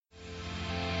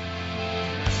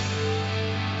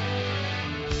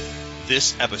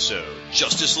this episode,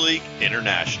 Justice League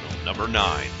International, number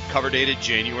 9, cover dated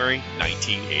January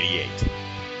 1988.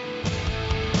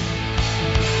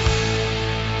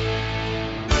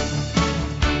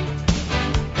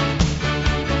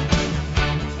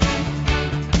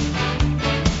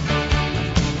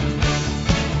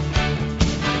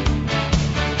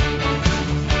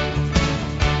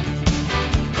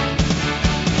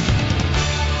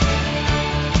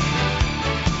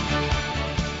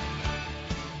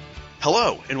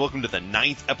 Hello, and welcome to the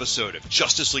 9th episode of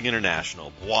Justice League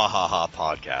International, Bwahaha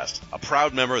Podcast, a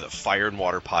proud member of the Fire and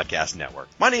Water Podcast Network.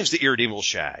 My name's the Irredeemable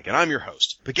Shag, and I'm your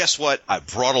host. But guess what? I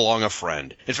brought along a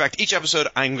friend. In fact, each episode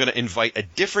I'm going to invite a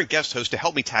different guest host to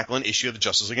help me tackle an issue of the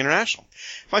Justice League International.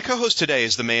 My co-host today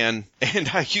is the man, and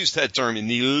I use that term in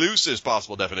the loosest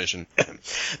possible definition,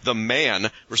 the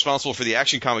man responsible for the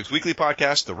Action Comics Weekly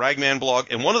Podcast, the Ragman blog,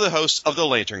 and one of the hosts of the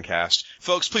Lantern Cast.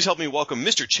 Folks, please help me welcome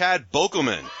Mr. Chad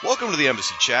Bokelman. Welcome to the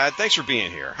embassy, Chad. Thanks for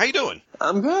being here. How you doing?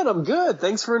 I'm good.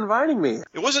 Thanks for inviting me.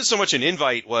 It wasn't so much an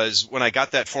invite was when I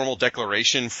got that formal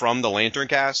declaration from the Lantern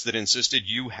Cast that insisted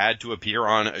you had to appear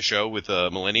on a show with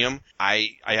Millennium.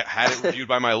 I had it reviewed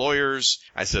by my lawyers.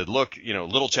 I said, look,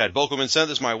 little Chad Bokelman sent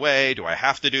this my way. Do I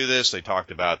have to do this? They talked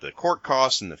about the court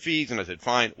costs and the fees, and I said,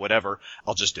 fine, whatever.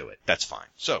 I'll just do it. That's fine.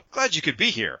 So, glad you could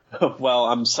be here. Well,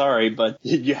 I'm sorry, but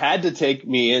you had to take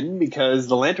me in because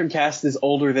the Lantern Cast is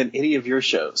older than any of your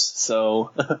shows.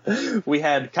 So, we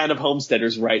had kind of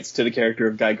homesteader's rights to the character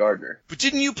of Guy Gardner. But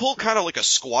didn't you pull kind of like a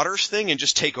squatters thing and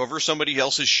just take over somebody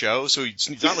else's show? So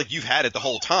it's not like you've had it the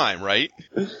whole time, right?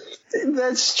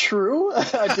 That's true.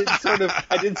 I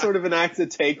did sort of enact a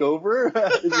takeover,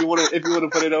 if you want to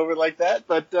put it over like that.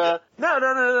 But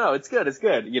no, it's good.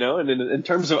 And in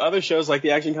terms of other shows like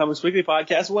the Action Comics Weekly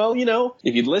Podcast, well,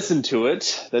 if you'd listen to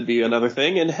it, that'd be another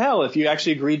thing. And hell, if you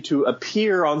actually agreed to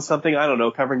appear on something, I don't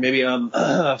know, covering maybe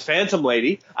Phantom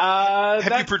Lady. Have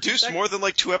you produced more than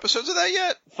like 2 episodes of that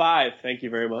yet? 5, thank you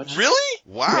very much. Really?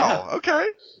 Wow. Yeah. Okay.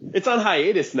 It's on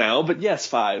hiatus now, but yes,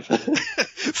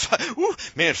 5. Ooh,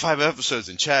 man, 5 episodes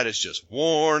and Chad is just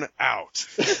worn out.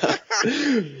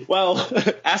 Well,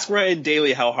 ask Ryan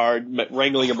Daly how hard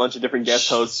wrangling a bunch of different guest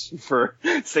hosts for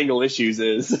single issues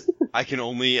is. I can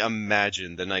only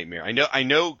imagine the nightmare. I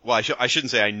know. Well, I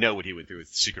shouldn't say I know what he went through with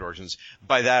Secret Origins.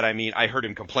 By that, I mean I heard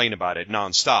him complain about it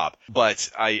nonstop. But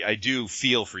I do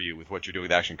feel for you with what you're doing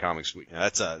with Action Comics Week. Now,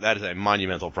 that is a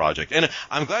monumental project, and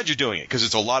I'm glad you're doing it because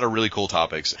it's a lot of really cool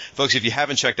topics, folks. If you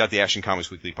haven't checked out the Action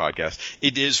Comics Weekly Podcast,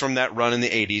 it is from that run in the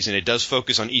 '80s, and it does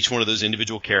focus on each one of those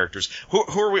individual characters. Who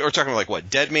are we? We're talking about like what?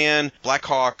 Deadman,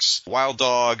 Blackhawks, Wild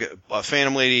Dog,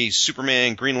 Phantom Lady,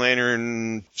 Superman, Green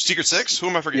Lantern, Secret Six. Who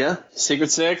am I forgetting? Yeah.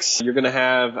 Secret Six. You're going to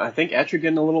have, I think,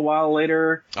 Etrigan a little while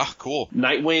later. Oh, cool.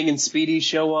 Nightwing and Speedy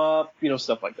show up,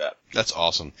 stuff like that. That's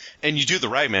awesome. And you do the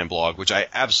Ragman blog, which I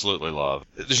absolutely love.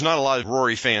 There's not a lot of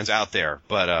Rory fans out there,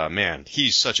 but man,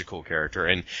 he's such a cool character.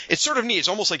 And it's sort of neat. It's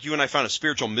almost like you and I found a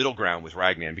spiritual middle ground with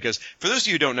Ragman, because for those of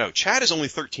you who don't know, Chad is only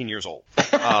 13 years old.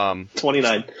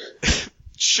 29.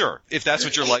 Sure, if that's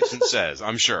what your license says,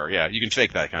 I'm sure. Yeah, you can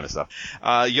fake that kind of stuff.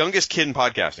 Youngest kid in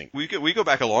podcasting. We go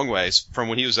back a long ways from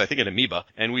when he was, I think, an amoeba,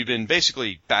 and we've been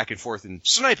basically back and forth and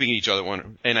sniping each other.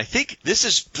 And I think this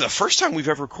is the first time we've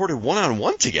ever recorded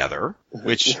one-on-one together.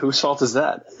 Which whose fault is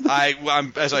that?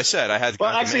 As I said, I had.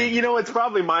 Well, actually, it's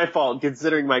probably my fault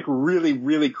considering my really,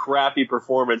 really crappy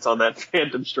performance on that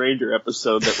Phantom Stranger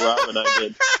episode that Rob and I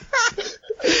did.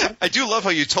 I do love how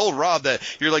you told Rob that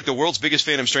you're like the world's biggest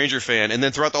Phantom Stranger fan, and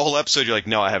then throughout the whole episode, you're like,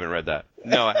 no, I haven't read that.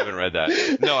 No, I haven't read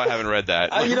that. No, I haven't read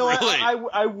that. Like, really?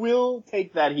 I will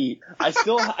take that heat. I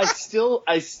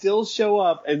still show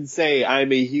up and say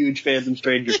I'm a huge Phantom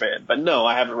Stranger fan, but no,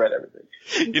 I haven't read everything.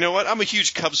 You know what? I'm a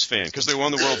huge Cubs fan because they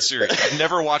won the World Series. I've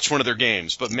never watched one of their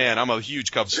games, but man, I'm a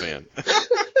huge Cubs fan.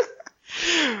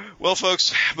 Well,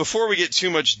 folks, before we get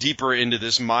too much deeper into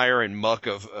this mire and muck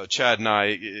of Chad and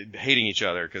I hating each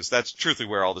other, because that's truthfully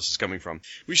where all this is coming from,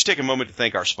 we should take a moment to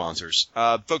thank our sponsors.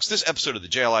 Folks, this episode of the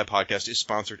JLI podcast is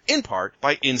sponsored in part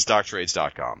by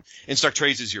InStockTrades.com. InStock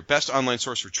Trades is your best online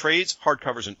source for trades,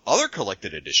 hardcovers, and other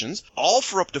collected editions, all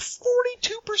for up to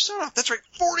 42% off. That's right,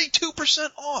 42%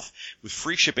 off, with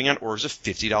free shipping on orders of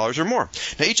 $50 or more.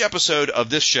 Now, each episode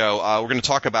of this show, we're going to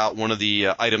talk about one of the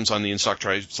items on the InStock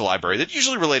Trades library that's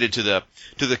usually related to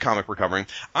the comic we're covering.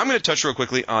 I'm going to touch real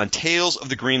quickly on Tales of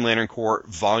the Green Lantern Corps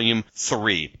Volume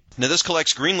 3. Now, this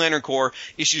collects Green Lantern Corps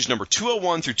issues number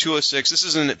 201 through 206. This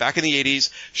is back in the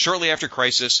 80s, shortly after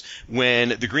Crisis, when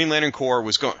the Green Lantern Corps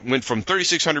went from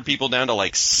 3,600 people down to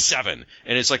like 7.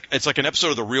 And it's like an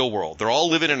episode of The Real World. They're all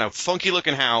living in a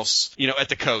funky-looking house, at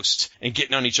the coast and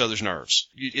getting on each other's nerves.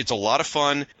 It's a lot of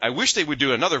fun. I wish they would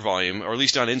do another volume, or at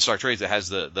least on In Stock Trades, that has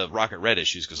the Rocket Red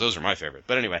issues, because those are my favorite.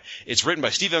 But anyway, it's written by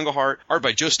Steve Englehart, art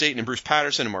by Joe Staton and Bruce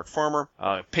Patterson and Mark Farmer.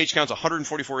 Page count's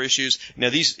 144 issues. Now,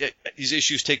 these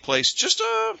issues take place just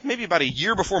maybe about a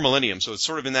year before Millennium, so it's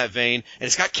sort of in that vein. And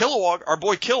it's got Kilowog, our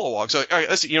boy Kilowog. So, all right,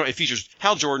 it features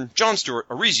Hal Jordan, John Stewart,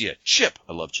 Arisia, Chip.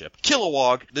 I love Chip.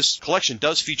 Kilowog. This collection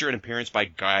does feature an appearance by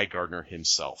Guy Gardner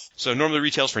himself. So normally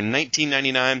retails for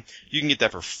 $19.99. You can get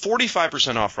that for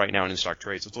 45% off right now in In-Stock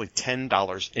Trades. So it's only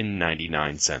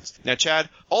 $10.99. Now, Chad,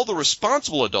 all the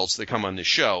responsible adults that come on this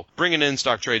show bring an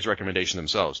In-Stock Trades recommendation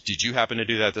themselves. Did you happen to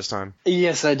do that this time?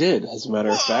 Yes, I did, as a matter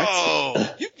of fact.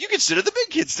 Oh, you can sit at the big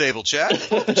kids table, Chad.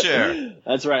 Pull up a chair.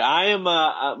 That's right. I am.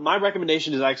 My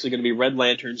recommendation is actually going to be Red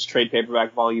Lantern's trade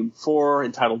paperback volume 4,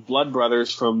 entitled Blood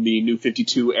Brothers, from the New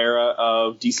 52 era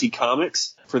of DC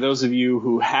Comics. For those of you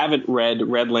who haven't read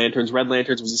Red Lanterns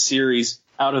was a series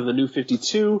out of the New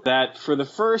 52 that for the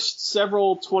first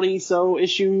several 20-so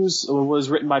issues was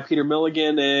written by Peter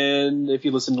Milligan, and if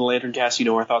you listen to the Lantern Cast, you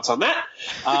know our thoughts on that.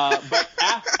 But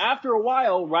after a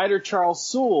while, writer Charles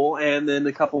Soule and then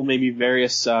a couple maybe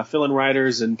various fill-in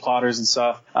writers and plotters and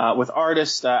stuff with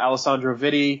artist Alessandro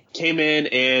Vitti came in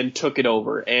and took it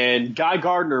over. And Guy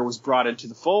Gardner was brought into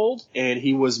the fold, and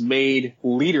he was made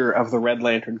leader of the Red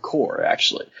Lantern Corps,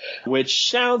 actually, which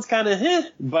sounds kind of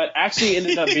but actually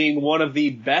ended up being one of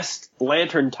the best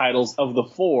Lantern titles of the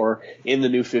 4 in the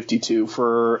New 52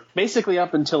 for basically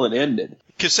up until it ended.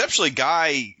 Conceptually,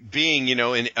 Guy being,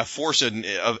 a force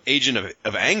of agent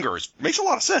of anger makes a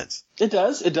lot of sense. It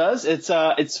does.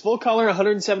 It's full color,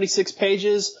 176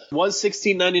 pages, was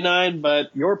 $16.99,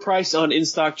 but your price on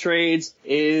In-Stock Trades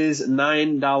is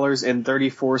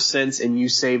 $9.34, and you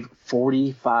save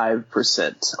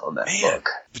 45% on that book.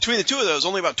 Between the two of those,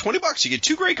 only about $20, you get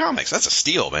 2 great comics. That's a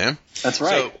steal, man. That's right.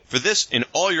 So for this and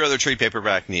all your other trade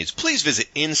paperback needs, please visit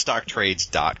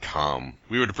InStockTrades.com.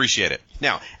 We would appreciate it.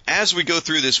 Now, as we go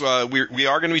through this, we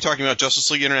are going to be talking about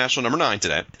Justice League International number 9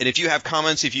 today. And if you have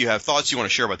comments, if you have thoughts you want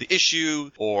to share about the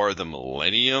issue or the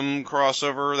Millennium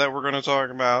crossover that we're going to talk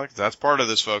about, that's part of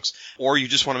this, folks, or you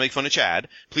just want to make fun of Chad,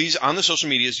 please, on the social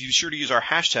medias, be sure to use our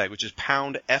hashtag, which is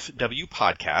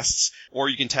 #FWPodcasts, or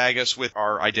you can tag us with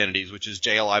our identities, which is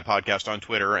JLI Podcast on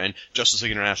Twitter and Justice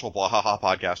League International Bwahaha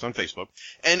Podcast on Facebook.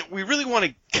 And we really want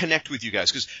to connect with you guys,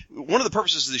 because one of the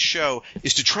purposes of this show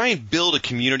is to try and build a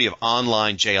community of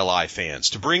online JLI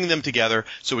fans, to bring them together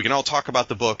so we can all talk about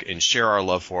the book and share our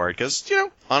love for it, because,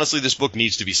 honestly, this book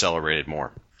needs to be celebrated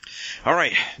more. All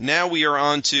right, now we are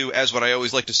on to, as what I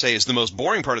always like to say is the most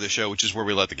boring part of the show, which is where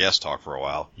we let the guests talk for a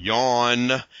while.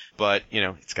 Yawn. But,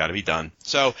 it's got to be done.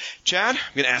 So, Chad,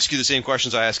 I'm going to ask you the same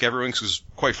questions I ask everyone, because,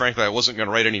 quite frankly, I wasn't going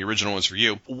to write any original ones for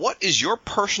you. What is your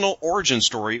personal origin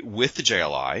story with the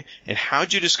JLI, and how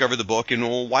did you discover the book,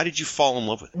 and why did you fall in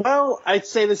love with it? Well, I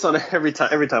say this on every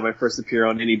time I first appear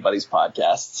on anybody's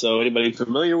podcast, so anybody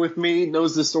familiar with me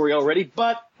knows this story already,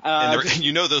 but...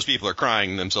 and those people are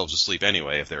crying themselves to sleep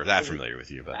anyway if they're that familiar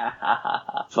with you. But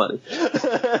funny.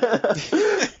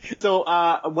 So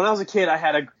when I was a kid, I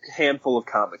had a handful of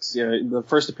comics. The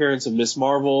first appearance of Miss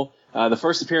Marvel, the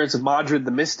first appearance of Modred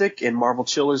the Mystic in Marvel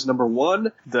Chillers #1,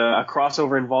 a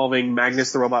crossover involving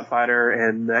Magnus the Robot Fighter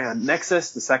and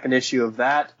Nexus, the second issue of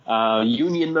that,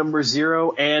 Union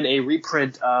 #0, and a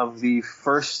reprint of the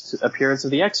first appearance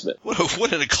of the X-Men.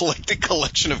 What an eclectic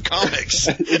collection of comics.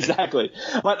 Exactly.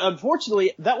 But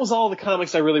unfortunately, that was all the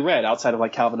comics I really read, outside of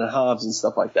like Calvin and Hobbes and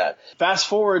stuff like that. Fast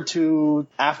forward to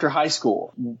after high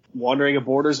school, wandering at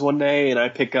Borders one day, and I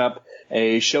pick up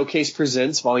a Showcase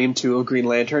Presents Volume 2 of Green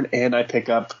Lantern, and I pick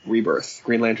up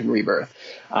Green Lantern Rebirth.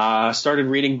 Started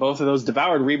reading both of those,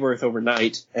 devoured Rebirth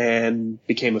overnight, and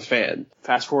became a fan.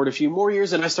 Fast forward a few more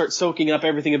years, and I start soaking up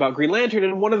everything about Green Lantern,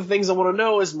 and one of the things I want to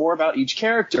know is more about each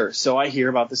character. So I hear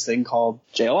about this thing called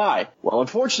JLI. Well,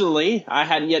 unfortunately, I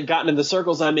hadn't yet gotten in the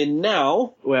circles I'm in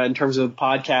now, in terms of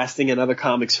podcasting and other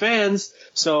comics fans,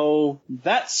 so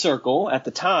that circle, at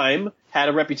the time, had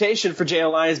a reputation for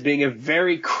JLI as being a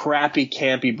very crappy,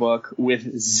 campy book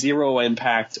with zero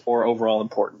impact or overall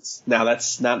importance. Now,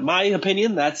 that's not my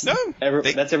opinion. That's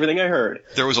everything I heard.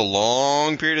 There was a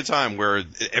long period of time where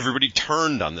everybody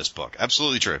turned on this book.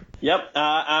 Absolutely true. Yep.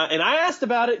 And I asked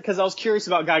about it because I was curious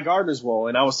about Guy Gardner's role,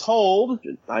 and I was told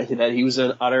that he was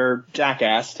an utter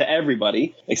jackass to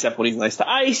everybody, except when he's nice to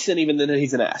Ice, and even then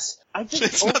he's an ass.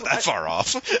 It's not that far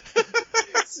off.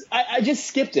 I just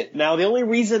skipped it. Now, the only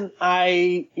reason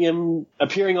I am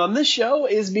appearing on this show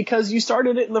is because you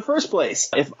started it in the first place.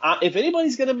 If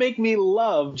anybody's going to make me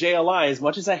love JLI as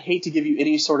much as I hate to give you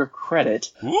any sort of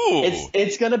credit,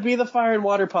 it's going to be the Fire and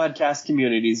Water podcast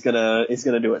community is going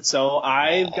to do it. So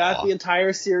I've got the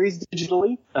entire series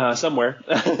digitally somewhere,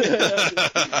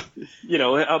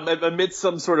 amidst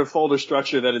some sort of folder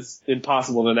structure that is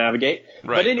impossible to navigate.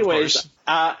 Right, but anyways,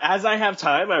 as I have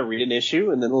time, I read an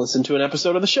issue and then listen to an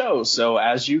episode of the show. So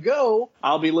as you go,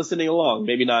 I'll be listening along.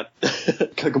 Maybe not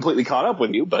completely caught up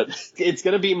with you, but it's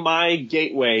going to be my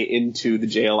gateway into the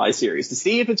JLI series to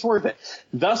see if it's worth it.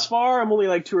 Thus far, I'm only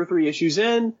like 2 or 3 issues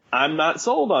in. I'm not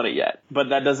sold on it yet, but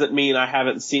that doesn't mean I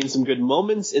haven't seen some good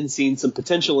moments and seen some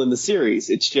potential in the series.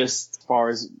 It's just, as far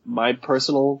as my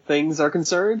personal things are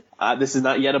concerned, this is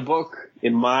not yet a book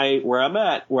in where I'm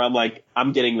at, where I'm like,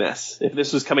 I'm getting this. If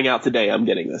this was coming out today, I'm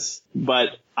getting this. But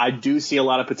I do see a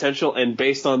lot of potential, and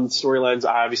based on storylines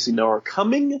I obviously know are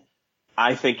coming,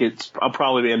 I think I'll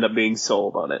probably end up being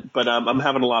sold on it. But I'm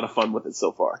having a lot of fun with it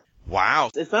so far.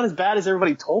 Wow. It's not as bad as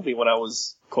everybody told me when I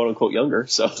was quote unquote younger.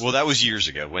 So well, that was years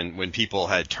ago when people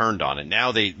had turned on it.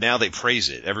 Now they praise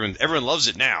it. Everyone loves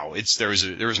it now. There was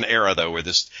an era though where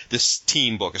this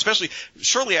teen book, especially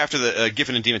shortly after the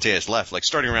Giffen and DeMatteis left, like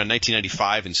starting around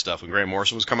 1995 and stuff, when Grant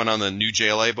Morrison was coming on the new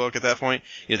JLA book at that point.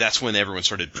 That's when everyone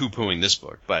started poo-pooing this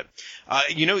book. But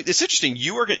it's interesting.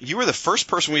 You were the first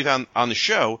person we've had on the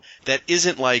show that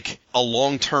isn't like a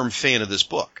long-term fan of this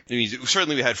book. I mean,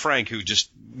 certainly we had Frank, who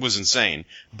just was insane,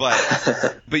 but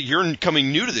you're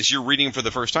coming new to this. You're reading for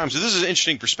the first time, so this is an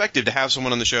interesting perspective to have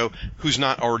someone on the show who's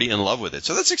not already in love with it.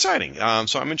 So that's exciting.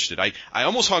 So I'm interested. I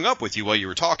almost hung up with you while you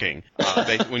were talking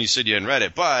when you said you hadn't read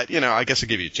it, but I guess I'll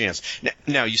give you a chance.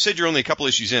 Now you said you're only a couple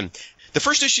issues in. The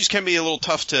first issues can be a little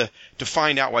tough to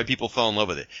find out why people fell in love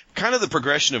with it. Kind of the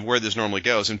progression of where this normally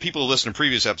goes, and people who listen to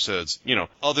previous episodes,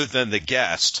 other than the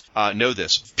guest, know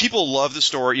this. People love the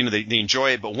story, they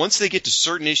enjoy it, but once they get to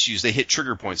certain issues, they hit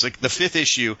trigger points. Like the 5th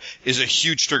issue is a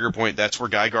huge trigger point. That's where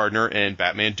Guy Gardner and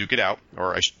Batman duke it out,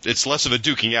 or it's less of a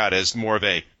duking out as more of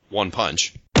a one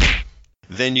punch.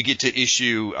 Then you get to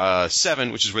issue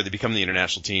 7, which is where they become the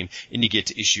international team, and you get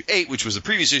to issue 8, which was the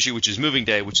previous issue, which is Moving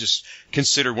Day, which is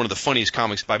considered one of the funniest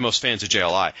comics by most fans of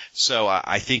JLI. So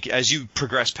I think as you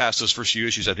progress past those first few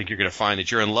issues, I think you're going to find that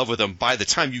you're in love with them by the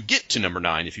time you get to number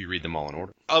 9, if you read them all in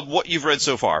order. Of what you've read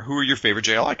so far, who are your favorite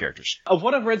JLI characters? Of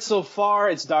what I've read so far,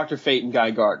 it's Dr. Fate and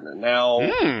Guy Gardner.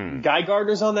 Now, Guy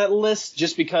Gardner's on that list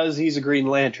just because he's a Green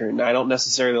Lantern. I don't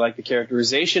necessarily like the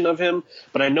characterization of him,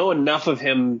 but I know enough of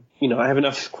him. I have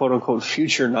enough quote-unquote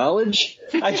future knowledge,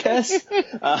 I guess,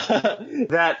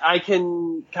 that I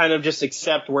can kind of just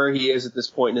accept where he is at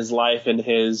this point in his life and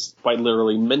his quite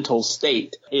literally mental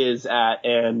state is at,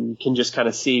 and can just kind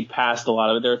of see past a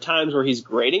lot of it. There are times where he's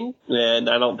grating, and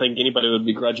I don't think anybody would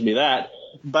begrudge me that.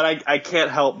 But I can't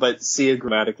help but see it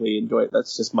grammatically enjoy it.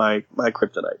 That's just my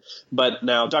kryptonite. But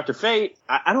now, Dr. Fate,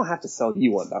 I don't have to sell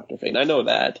you on Dr. Fate. I know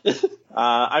that.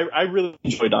 I really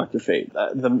enjoy Dr. Fate.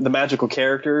 The magical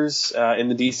characters in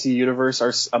the DC universe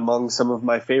are among some of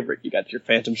my favorite. You got your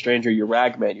Phantom Stranger, your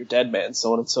Ragman, your Deadman,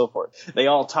 so on and so forth. They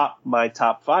all top my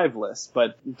top 5 list.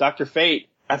 But Dr. Fate,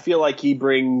 I feel like he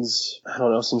brings,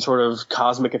 some sort of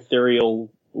cosmic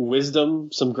ethereal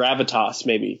wisdom, some gravitas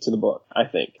maybe to the book, I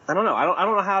think. I don't know. I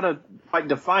don't know how to quite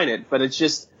define it, but it's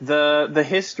just the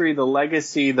history, the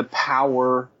legacy, the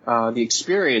power, the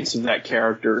experience of that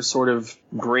character sort of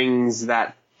brings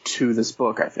that to this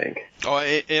book, I think. Oh,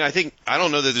 and I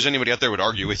don't know that there's anybody out there who would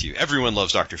argue with you. Everyone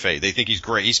loves Dr. Fate. They think he's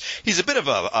great. He's a bit of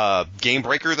a game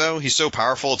breaker, though. He's so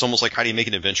powerful. It's almost like, how do you make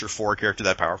an adventure for a character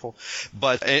that powerful?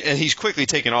 But he's quickly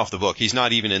taken off the book. He's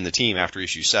not even in the team after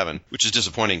issue 7, which is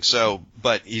disappointing.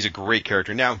 But he's a great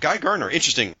character. Now, Guy Gardner,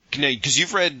 interesting. Because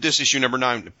you've read this issue number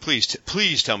 9.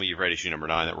 Please tell me you've read issue number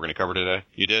 9 that we're going to cover today.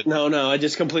 You did? No, I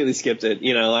just completely skipped it.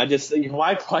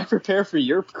 Why prepare for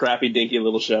your crappy, dinky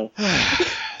little show?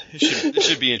 It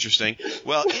should be interesting.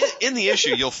 Well, in the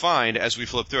issue, you'll find, as we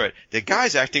flip through it, that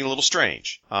Guy's acting a little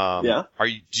strange. Yeah.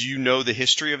 Do you know the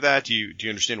history of that? Do you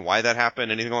understand why that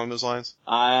happened? Anything along those lines?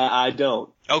 I don't.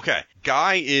 Okay.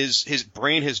 Guy his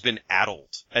brain has been addled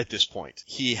at this point.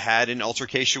 He had an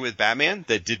altercation with Batman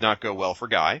that did not go well for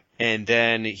Guy. And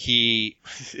then he,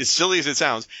 as silly as it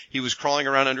sounds, he was crawling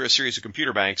around under a series of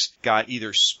computer banks, got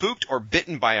either spooked or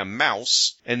bitten by a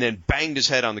mouse, and then banged his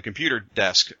head on the computer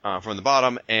desk from the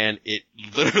bottom, and it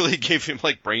literally gave him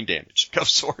like brain damage of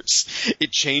sorts. It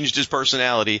changed his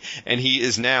personality, and he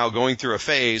is now going through a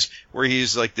phase where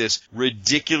he's like this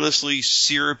ridiculously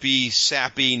syrupy,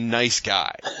 sappy, nice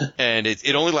guy. And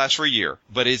it only lasts for a year,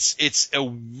 but it's a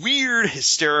weird,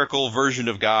 hysterical version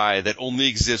of Guy that only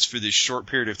exists for this short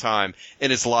period of time,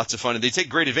 and it's lots of fun. And they take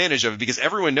great advantage of it because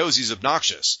everyone knows he's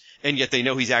obnoxious, and yet they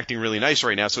know he's acting really nice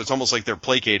right now, so it's almost like they're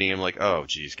placating him, like, oh,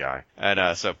 geez, Guy.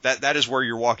 And so that is where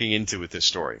you're walking into with this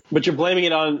story. But you're blaming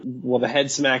it on, well, the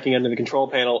head smacking under the control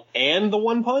panel and the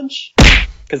one punch?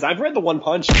 Because I've read the one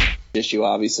punch issue,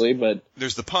 obviously, but...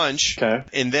 There's the punch, okay.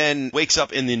 And then wakes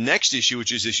up in the next issue,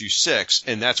 which is issue 6,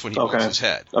 and that's when he bumps his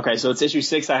head. Okay, so it's issue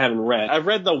 6 I haven't read. I've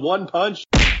read the one punch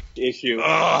issue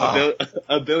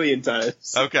a billion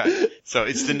times. Okay, so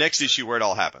it's the next issue where it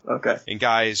all happens. Okay.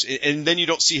 And then you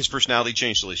don't see his personality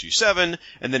change till issue 7,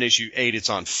 and then issue 8 it's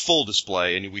on full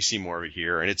display, and we see more of it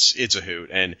here, and it's a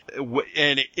hoot. And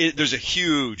there's a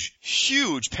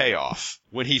huge payoff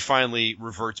when he finally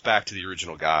reverts back to the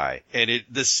original Guy. And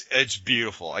it's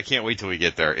beautiful. I can't wait till we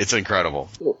get there. It's incredible.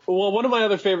 Well, one of my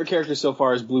other favorite characters so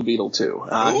far is Blue Beetle, too.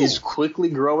 He's quickly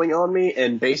growing on me,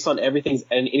 and based on everything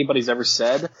anybody's ever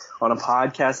said on a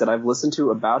podcast that I've listened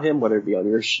to about him, whether it be on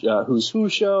your Who's Who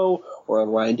show or on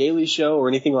Ryan Daly's show or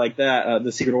anything like that,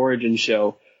 the Secret Origin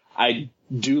show, I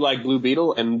do like Blue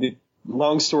Beetle, and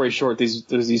long story short, there's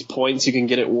these points you can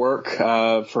get at work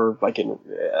for like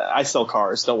I sell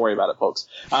cars. Don't worry about it, folks.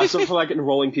 So for like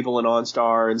enrolling people in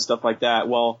OnStar and stuff like that.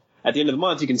 Well, at the end of the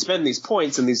month, you can spend these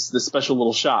points in this special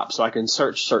little shop, so I can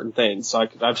search certain things. So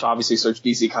I've obviously searched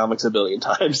DC Comics a billion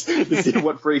times to see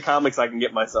what free comics I can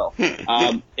get myself.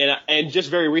 And just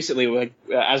very recently, like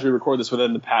as we record this,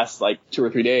 within the past like 2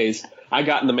 or 3 days, I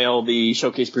got in the mail the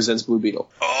Showcase Presents Blue Beetle.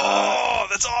 Oh,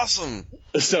 that's awesome!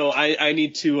 So I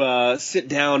need to sit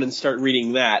down and start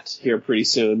reading that here pretty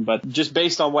soon. But just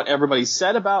based on what everybody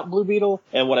said about Blue Beetle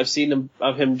and what I've seen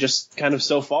of him just kind of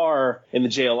so far in the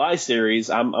JLI series,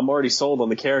 I'm already sold on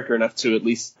the character enough to at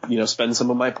least, spend some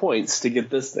of my points to get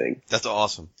this thing. That's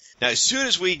awesome. Now, as soon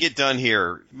as we get done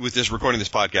here with recording this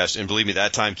podcast, and believe me,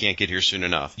 that time can't get here soon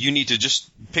enough, you need to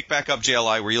just pick back up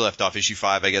JLI where you left off, issue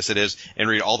 5, I guess it is, and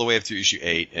read all the way up through issue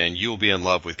 8, and you'll be in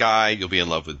love with Guy, you'll be in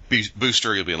love with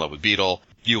Booster, you'll be in love with Beetle.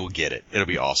 You will get it. It'll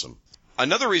be awesome.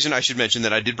 Another reason I should mention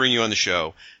that I did bring you on the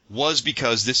show was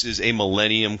because this is a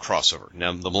Millennium crossover.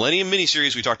 Now, the Millennium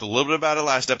miniseries, we talked a little bit about it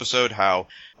last episode, how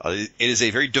it is a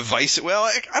very divisive... Well,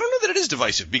 I don't know that it is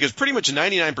divisive, because pretty much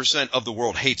 99% of the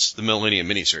world hates the Millennium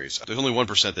miniseries. There's only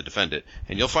 1% that defend it,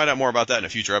 and you'll find out more about that in a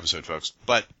future episode, folks.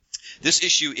 But this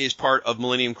issue is part of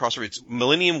Millennium crossover. It's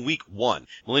Millennium Week 1.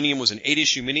 Millennium was an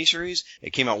 8-issue miniseries.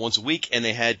 It came out once a week, and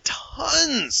they had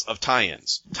tons of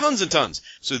tie-ins. Tons and tons.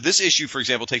 So this issue, for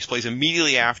example, takes place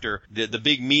immediately after the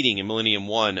big meeting in Millennium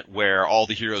 1 where all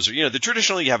the heroes are,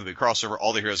 traditionally you have a big crossover,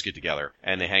 all the heroes get together,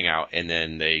 and they hang out, and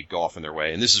then they go off on their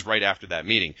way. And this is right after that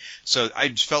meeting. So I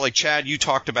just felt like, Chad, you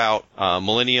talked about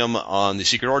Millennium on the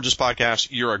Secret Origins podcast.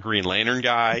 You're a Green Lantern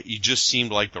guy. You just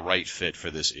seemed like the right fit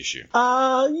for this issue.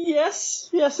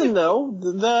 Yes and no.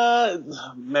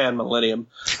 Millennium.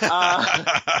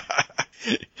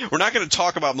 We're not going to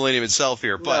talk about Millennium itself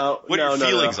here, but what are your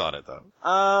feelings on it, though?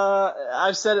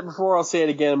 I've said it before, I'll say it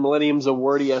again. Millennium's a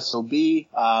wordy SOB.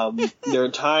 There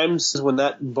are times when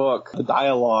that book, the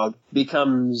dialogue,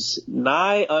 becomes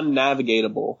nigh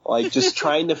unnavigatable. Like, just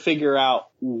trying to figure out,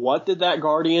 what did that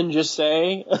Guardian just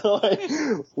say?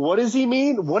 What does he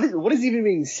mean? What is even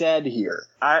being said here?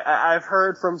 I've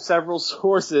heard from several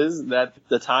sources that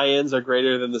the tie-ins are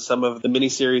greater than the sum of the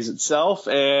miniseries itself,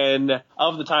 and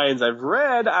of the tie-ins I've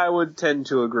read, I would tend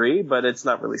to agree, but it's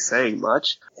not really saying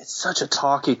much. It's such a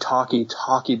talky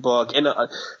book, and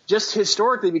just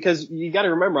historically, because you got to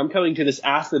remember, I'm coming to this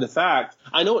after the fact.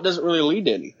 I know it doesn't really lead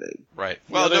to anything. Right.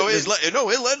 Well,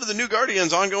 it led to the New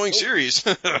Guardians ongoing series.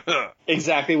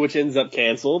 Exactly, which ends up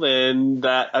canceled, and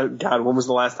that, God, when was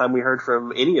the last time we heard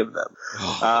from any of them?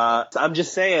 I'm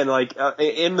just saying, like,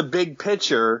 in the big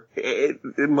picture,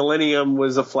 Millennium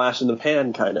was a flash in the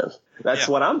pan, kind of. That's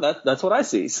what I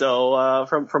see. So,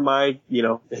 from my,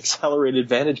 accelerated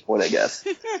vantage point, I guess.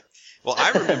 Well,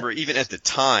 I remember even at the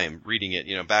time reading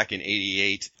it, back in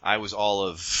 '88, I was all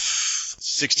of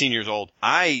 16 years old.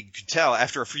 I could tell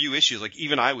after a few issues, like,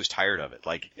 even I was tired of it.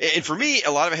 Like, and for me,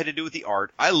 a lot of it had to do with the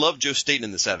art. I love Joe Staton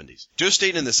in the 70s. Joe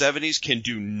Staton in the 70s can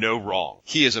do no wrong.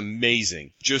 He is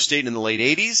amazing. Joe Staton in the late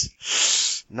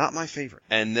 80s, not my favorite.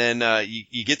 And then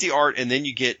you get the art, and then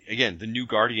you get, again, the New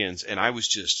Guardians, and I was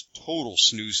just total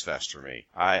snooze fest for me.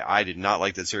 I did not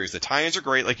like that series. The tie-ins are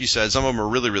great, like you said. Some of them are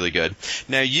really, really good.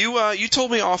 Now, you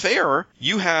told me off air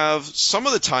you have some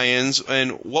of the tie-ins,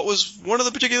 and what was one of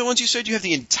the particular ones you said? You have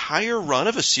the entire run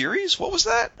of a series? What was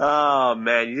that? Oh,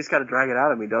 man, you just got to drag it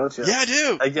out of me, don't you? Yeah, I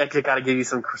do. I got to give you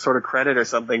some sort of credit or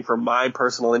something for my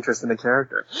personal interest in the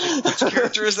character. Which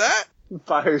character is that?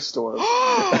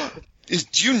 Firestorm.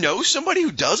 Do you know somebody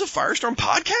who does a Firestorm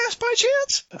podcast by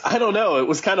chance? I don't know. It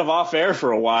was kind of off air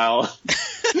for a while.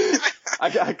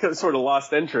 I sort of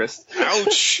lost interest.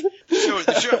 Ouch.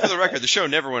 The show, for the record, the show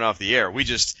never went off the air.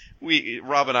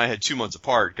 Rob and I had 2 months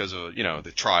apart because of,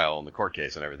 the trial and the court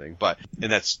case and everything.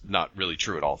 And that's not really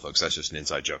true at all, folks. That's just an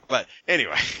inside joke. But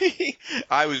anyway,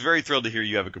 I was very thrilled to hear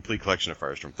you have a complete collection of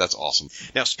Firestorm. That's awesome.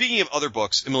 Now, speaking of other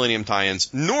books and Millennium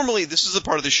tie-ins, normally this is the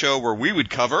part of the show where we would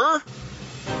cover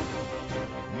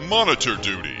Monitor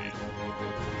Duty,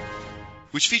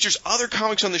 which features other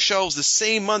comics on the shelves the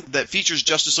same month that features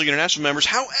Justice League International members.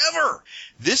 However,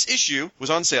 this issue was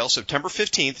on sale September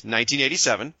 15th,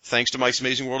 1987. Thanks to Mike's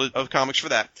Amazing World of Comics for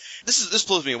that. This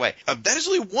blows me away. That is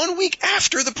only 1 week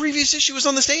after the previous issue was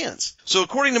on the stands. So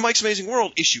according to Mike's Amazing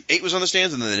World, issue 8 was on the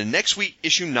stands, and then the next week,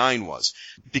 issue 9 was.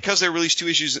 Because they released 2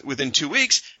 issues within 2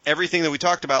 weeks, everything that we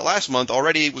talked about last month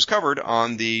already was covered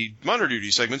on the Monitor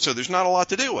Duty segment, so there's not a lot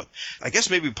to deal with. I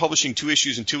guess maybe publishing 2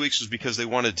 issues in 2 weeks was because they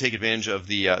wanted to take advantage of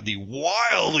the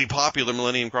wildly popular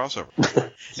Millennium crossover.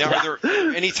 Now, Are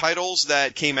there any titles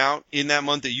that came out in that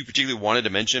month that you particularly wanted to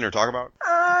mention or talk about?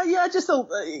 Yeah,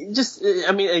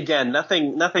 I mean, again,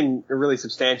 nothing really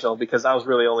substantial because I was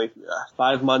really only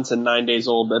 5 months and 9 days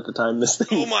old at the time this thing.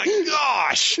 Oh my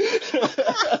gosh!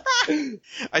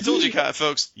 I told you,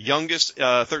 folks, youngest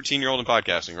 13-year-old in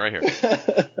podcasting right here.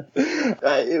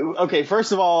 Okay,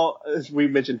 first of all, we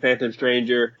mentioned Phantom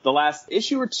Stranger. The last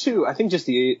issue or 2, I think just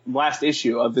the last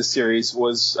issue of this series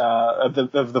was of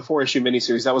the 4-issue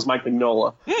miniseries. That was Mike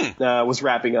Mignola was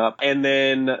wrapping up, and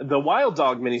then the Wild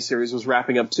Dog miniseries was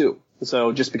wrapping up too.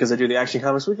 So just because I do the Action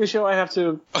Comics Weekly show, I have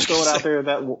to throw it out there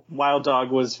that Wild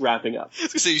Dog was wrapping up. I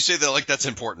was going to say, you say that like that's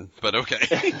important, but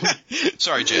okay.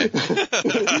 Sorry, Jay.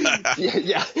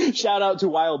 yeah. Shout out to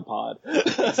Wild Pod.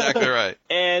 Exactly right.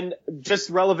 And just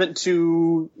relevant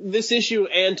to this issue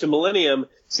and to Millennium,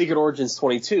 Secret Origins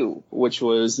 22, which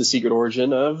was the secret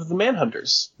origin of the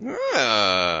Manhunters.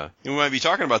 We might be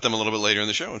talking about them a little bit later in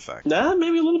the show, in fact.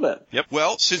 Maybe a little bit. Yep.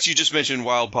 Well, since you just mentioned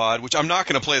Wild Pod, which I'm not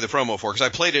going to play the promo for because I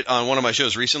played it on one of my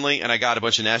shows recently, and I got a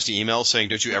bunch of nasty emails saying,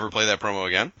 don't you ever play that promo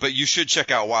again? But you should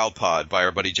check out Wild Pod by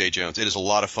our buddy Jay Jones. It is a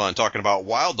lot of fun talking about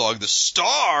Wild Dog, the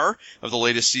star of the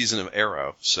latest season of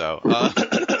Arrow. So,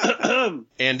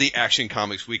 and the Action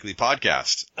Comics Weekly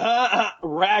podcast.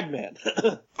 Ragman.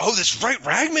 Oh, that's right.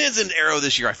 Ragman's in Arrow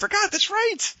this year. I forgot. That's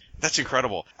right. That's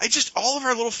incredible. All of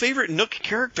our little favorite Nook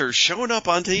characters showing up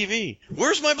on TV.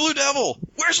 Where's my Blue Devil?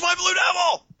 Where's my Blue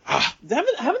Devil?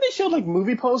 Haven't they showed like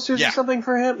movie posters or something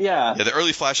for him? Yeah. Yeah, the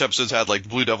early Flash episodes had like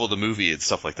Blue Devil the movie and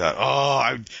stuff like that.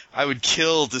 Oh, I would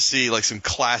kill to see like some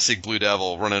classic Blue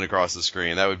Devil running across the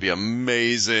screen. That would be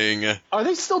amazing. Are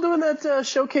they still doing that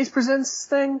Showcase Presents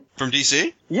thing? From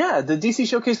DC? Yeah, the DC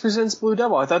Showcase Presents Blue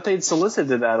Devil. I thought they'd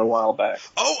solicited that a while back.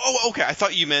 Oh, okay. I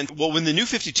thought you meant, when the New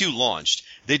 52 launched,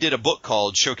 they did a book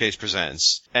called Showcase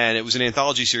Presents, and it was an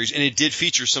anthology series, and it did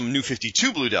feature some New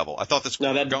 52 Blue Devil. I thought that's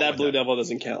No, that Blue Devil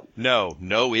doesn't count. No,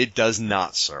 it does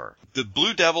not, sir. The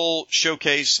Blue Devil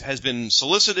Showcase has been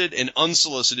solicited and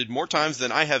unsolicited more times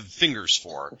than I have fingers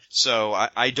for. So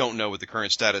I don't know what the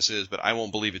current status is, but I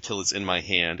won't believe it till it's in my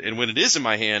hand. And when it is in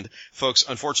my hand, folks,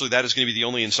 unfortunately, that is going to be the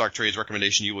only in-stock trades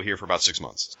recommendation you will hear for about 6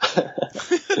 months.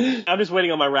 I'm just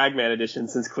waiting on my Ragman edition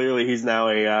since clearly he's now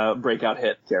a breakout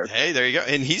hit character. Hey, there you go.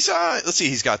 And he's, let's see,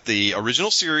 he's got the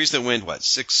original series that went,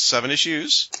 6, 7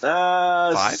 issues?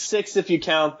 5? 6 if you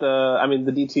count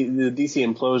the DC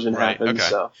implosion happened. Okay.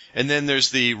 So. And then there's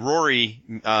the Rory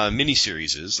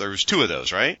miniseries. There was 2 of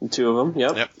those, right? 2 of them,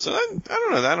 yep. So I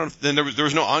don't know. Then there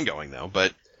was no ongoing though,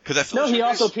 but because I feel he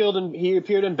also appeared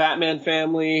in Batman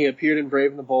Family. He appeared in Brave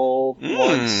and the Bold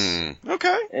once.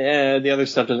 Okay. And the other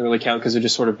stuff doesn't really count because they're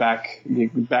just sort of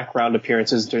background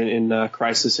appearances in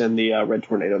Crisis and the Red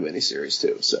Tornado miniseries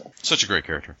too. So such a great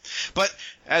character. But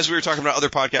as we were talking about other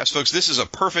podcasts, folks, this is a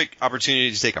perfect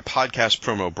opportunity to take a podcast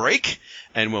promo break.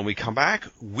 And when we come back,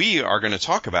 we are going to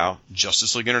talk about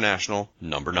Justice League International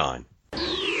number 9.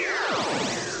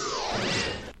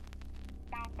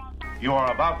 You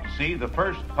are about to see the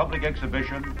first public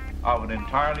exhibition of an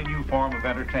entirely new form of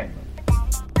entertainment.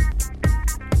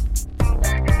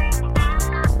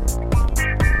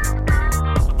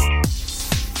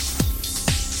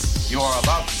 You are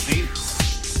about to see.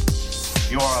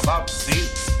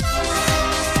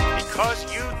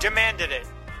 Because you demanded it.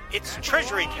 It's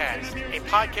Treasury Cast, a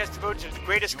podcast devoted to the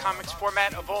greatest comics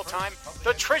format of all time,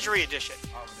 the Treasury Edition.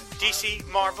 DC,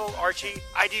 Marvel, Archie,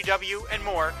 IDW, and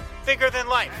more, bigger than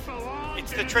life.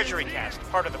 It's the Treasury Cast,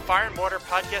 part of the Fire and Water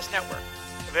Podcast Network.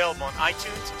 Available on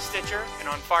iTunes, Stitcher, and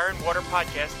on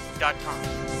fireandwaterpodcast.com.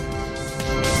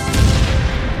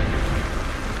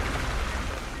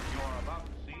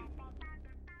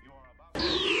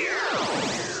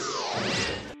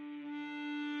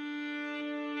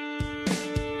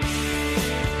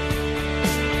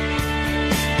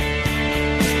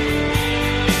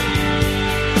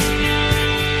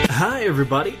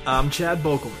 everybody, I'm Chad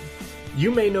Bokelman.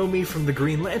 You may know me from the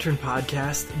Green Lantern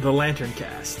podcast, The Lantern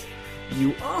Cast.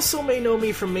 You also may know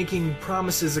me from making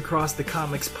promises across the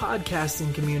comics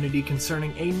podcasting community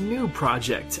concerning a new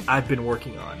project I've been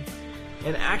working on.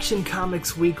 An Action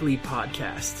Comics Weekly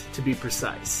podcast, to be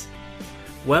precise.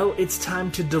 Well, it's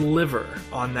time to deliver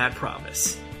on that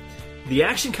promise. The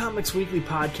Action Comics Weekly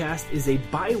podcast is a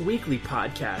bi-weekly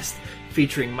podcast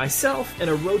featuring myself and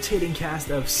a rotating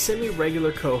cast of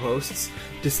semi-regular co-hosts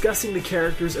discussing the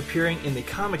characters appearing in the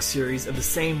comic series of the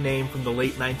same name from the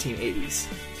late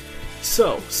 1980s.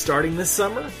 So, starting this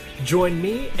summer, join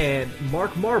me and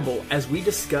Mark Marble as we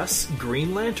discuss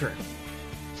Green Lantern.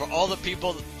 For all the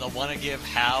people that want to give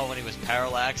Hal, when he was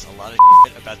Parallax, a lot of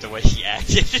shit about the way he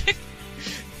acted.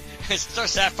 Star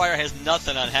Sapphire has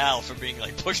nothing on Hal for being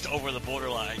pushed over the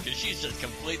borderline, because she's just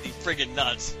completely friggin'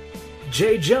 nuts.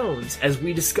 Jay Jones as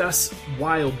we discuss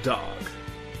Wild Dog.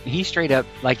 He straight up,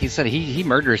 like you said, he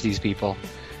murders these people.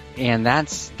 And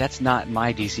that's not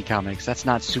my DC Comics. That's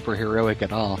not superheroic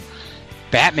at all.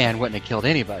 Batman wouldn't have killed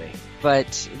anybody.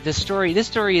 But this story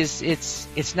is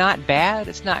it's not bad,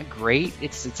 it's not great.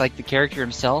 It's like the character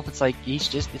himself, it's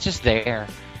just there.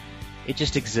 It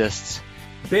just exists.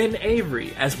 Ben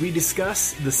Avery as we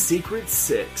discuss The Secret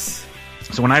Six.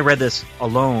 So when I read this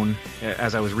alone,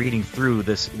 as I was reading through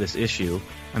this issue,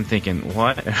 I'm thinking,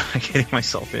 what am I getting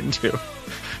myself into?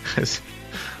 Because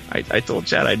I told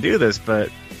Chad I'd do this,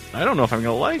 but I don't know if I'm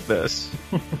going to like this.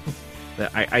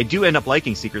 I do end up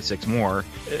liking Secret Six more.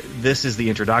 This is the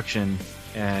introduction,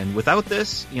 and without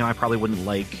this, I probably wouldn't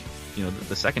like,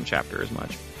 the second chapter as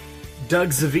much. Doug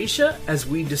Zawisza as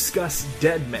we discuss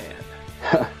Dead Man.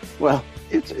 Well,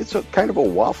 it's a kind of a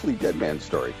waffly Dead Man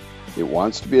story. It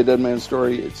wants to be a Dead Man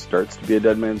story. It starts to be a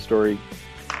Dead Man story.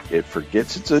 It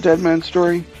forgets it's a Dead Man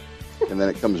story, and then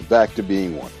it comes back to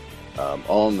being one.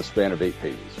 All in the span of 8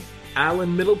 pages.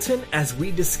 Alan Middleton as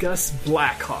we discuss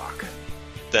Blackhawk.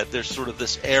 That there's sort of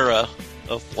this era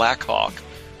of Blackhawk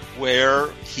where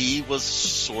he was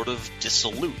sort of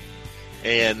dissolute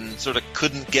and sort of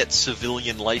couldn't get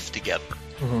civilian life together.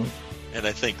 Mm-hmm. And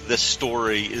I think this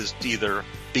story is either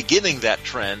beginning that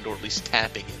trend or at least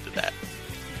tapping into that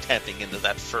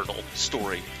fertile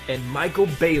story. And Michael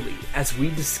Bailey as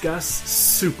we discuss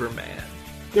Superman.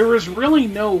 There is really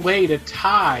no way to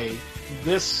tie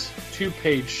this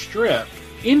 2-page strip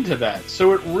into that.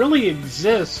 So it really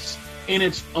exists in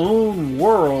its own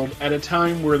world at a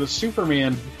time where the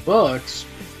Superman books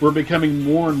were becoming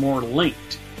more and more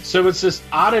linked. So it's this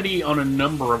oddity on a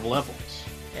number of levels.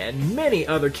 And many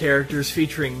other characters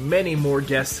featuring many more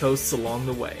guest hosts along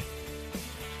the way.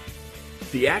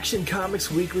 The Action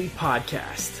Comics Weekly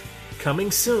podcast.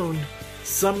 Coming soon,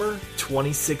 summer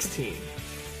 2016.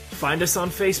 Find us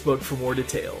on Facebook for more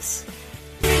details.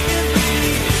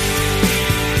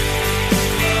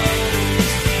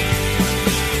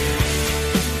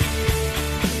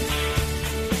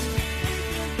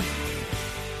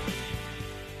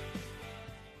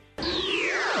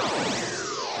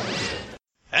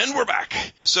 And we're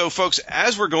back. So, folks,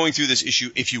 as we're going through this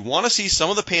issue, if you want to see some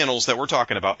of the panels that we're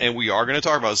talking about, and we are going to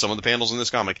talk about some of the panels in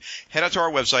this comic, head out to our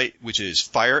website, which is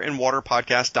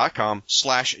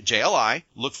fireandwaterpodcast.com/JLI.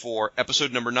 Look for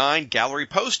episode number 9, Gallery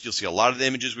Post. You'll see a lot of the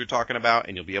images we're talking about,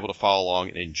 and you'll be able to follow along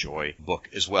and enjoy the book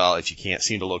as well if you can't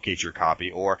seem to locate your copy,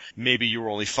 or maybe you were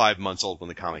only 5 months old when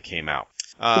the comic came out.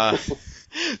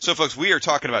 So, folks, we are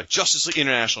talking about Justice League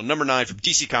International number 9 from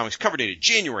DC Comics, cover dated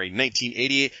January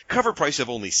 1988, cover price of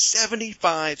only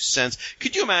 75 cents.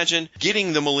 Could you imagine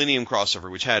getting the Millennium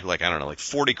crossover, which had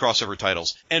 40 crossover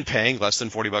titles, and paying less than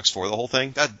 $40 for the whole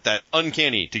thing? That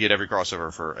uncanny to get every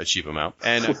crossover for a cheap amount.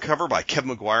 And a cover by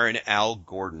Kevin McGuire and Al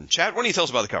Gordon. Chad, what do you tell us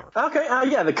about the cover?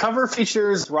 Okay, the cover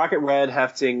features Rocket Red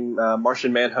hefting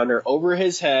Martian Manhunter over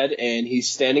his head, and he's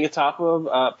standing atop of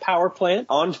a power plant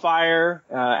on fire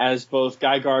as both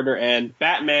Guy Gardner and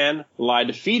Batman lie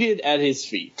defeated at his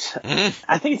feet.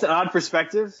 I think it's an odd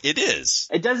perspective. It is.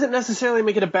 It doesn't necessarily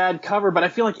make it a bad cover, but I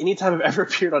feel like anytime I've ever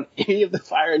appeared on any of the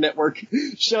Fire Network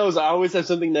shows, I always have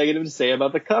something negative to say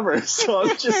about the cover. So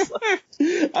I'm just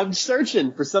I'm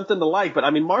searching for something to like. But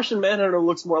I mean, Martian Manhunter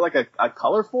looks more like a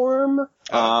color form.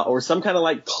 Or some kind of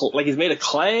like he's made of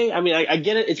clay. I mean, I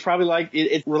get it. It's probably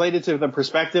it's related to the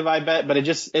perspective, I bet, but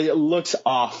it looks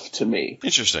off to me.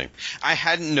 Interesting. I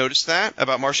hadn't noticed that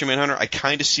about Martian Manhunter. I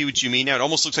kind of see what you mean now. It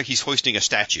almost looks like he's hoisting a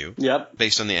statue. Yep.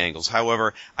 Based on the angles.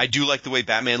 However, I do like the way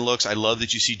Batman looks. I love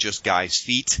that you see just Guy's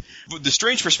feet. But the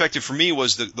strange perspective for me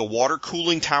was the water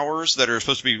cooling towers that are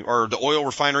supposed to be, or the oil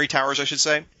refinery towers, I should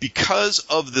say. Because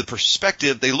of the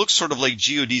perspective, they look sort of like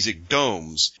geodesic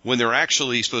domes when they're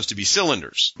actually supposed to be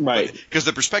cylinders. Right. Because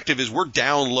the perspective is we're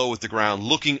down low at the ground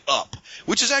looking up,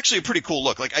 which is actually a pretty cool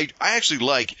look. Like, I actually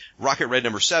like Rocket Red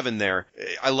number 7 there.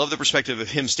 I love the perspective of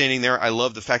him standing there. I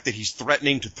love the fact that he's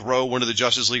threatening to throw one of the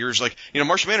Justice Leaguers. Like,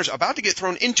 Martian Manhunter's about to get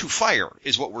thrown into fire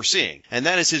is what we're seeing. And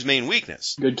that is his main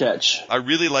weakness. Good catch. I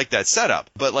really like that setup.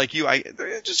 But like you,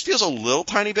 it just feels a little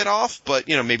tiny bit off. But,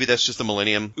 maybe that's just the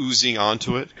Millennium oozing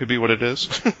onto it. Could be what it is.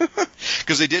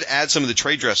 Because they did add some of the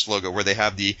trade dress logo where they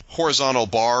have the horizontal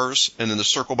bars and then the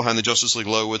circle behind the Justice League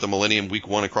logo with the Millennium Week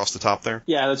 1 across the top there.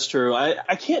 Yeah, that's true.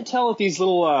 I can't tell if these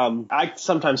little, I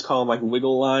sometimes call them like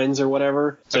wiggle lines or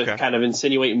whatever, to kind of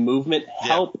insinuate movement,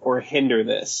 help or hinder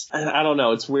this. I don't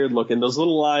know. It's weird looking. Those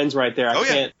little lines right there,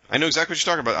 I know exactly what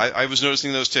you're talking about. I was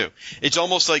noticing those too. It's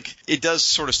almost like it does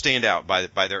sort of stand out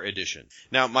by their addition.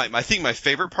 Now, I think my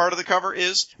favorite part of the cover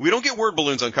is we don't get word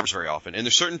balloons on covers very often, and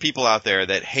there's certain people out there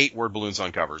that hate word balloons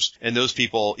on covers, and those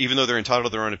people, even though they're entitled to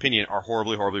their own opinion, are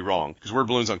horribly, horribly wrong, because word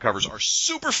balloons on covers are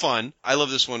super fun. I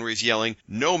love this one where he's yelling,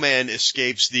 "No man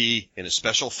escapes the," in a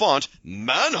special font,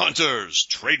 "Manhunters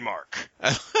trademark."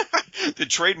 The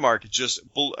trademark just,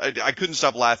 I couldn't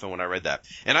stop laughing when I read that.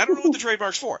 And I don't know what the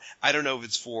trademark's for. I don't know if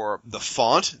it's for the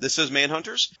font that says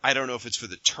Manhunters. I don't know if it's for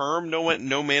the term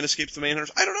no man escapes the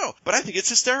Manhunters. I don't know. But I think it's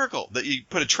hysterical that you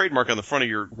put a trademark on the front of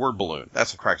your word balloon.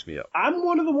 That's what cracks me up. I'm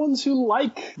one of the ones who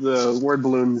like the word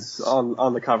balloons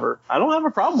on the cover. I don't have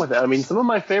a problem with it. I mean, some of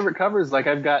my favorite covers, like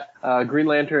I've got Green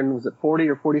Lantern, was it 40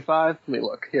 or 45? Let me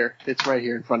look. Here. It's right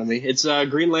here in front of me. It's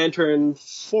Green Lantern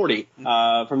 40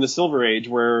 from the Silver Age,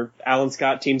 where Alan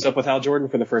Scott teams up with Hal Jordan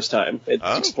for the first time. It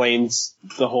explains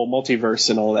the whole multiverse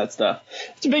and all that stuff.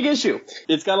 It's a big issue.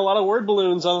 It's got a lot of word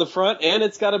balloons on the front, and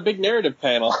it's got a big narrative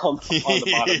panel on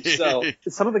the bottom. So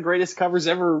it's some of the greatest covers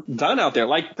ever done out there,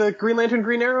 like the Green Lantern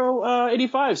Green Arrow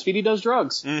 85, Speedy Does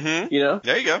Drugs. Mm-hmm.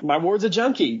 There you go. My Ward's a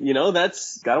Junkie.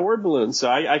 That's got a word balloon. So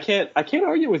I can't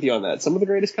argue with you on that. Some of the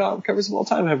greatest covers of all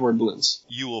time have word balloons.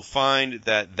 You will find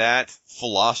that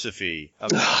philosophy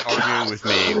of arguing with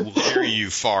me will carry you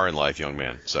far in life, young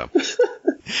man. So, all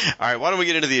right, why don't we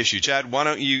get into the issue? Chad, why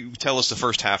don't you tell us the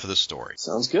first half of the story?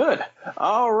 Sounds good.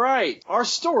 All right. Our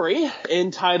story,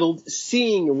 entitled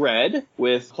Seeing Red,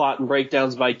 with plot and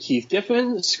breakdowns by Keith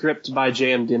Giffen, script by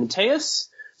J.M. DeMatteis,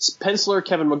 penciler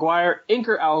Kevin McGuire,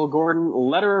 inker Al Gordon,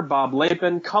 letterer Bob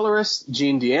Lapin, colorist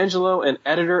Gene D'Angelo, and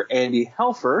editor Andy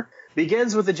Helfer,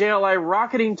 begins with the JLI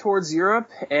rocketing towards Europe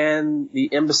and the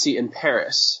embassy in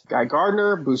Paris. Guy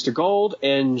Gardner, Booster Gold,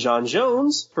 and John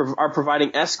Jones are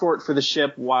providing escort for the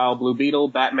ship, while Blue Beetle,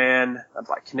 Batman,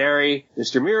 Black Canary,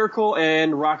 Mr. Miracle,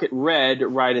 and Rocket Red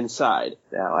ride inside.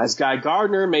 Now, as Guy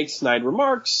Gardner makes snide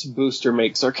remarks, Booster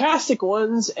makes sarcastic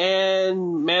ones,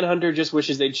 and Manhunter just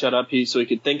wishes they'd shut up so he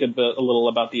could think a little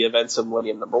about the events of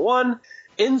Millennium number 1.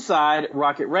 Inside,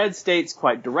 Rocket Red states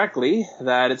quite directly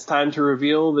that it's time to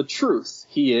reveal the truth.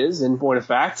 He is, in point of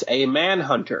fact, a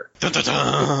manhunter. Dun, dun,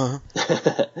 dun.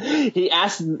 He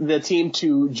asks the team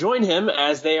to join him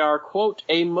as they are, quote,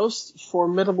 a most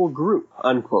formidable group,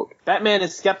 unquote. Batman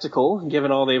is skeptical,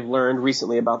 given all they've learned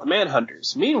recently about the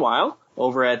Manhunters. Meanwhile,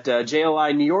 over at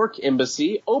JLI New York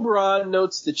Embassy, Oberon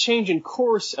notes the change in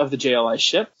course of the JLI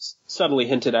ship, subtly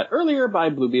hinted at earlier by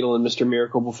Blue Beetle and Mr.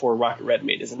 Miracle before Rocket Red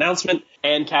made his announcement,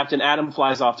 and Captain Atom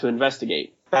flies off to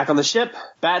investigate. Back on the ship,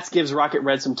 Bats gives Rocket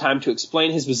Red some time to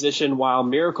explain his position while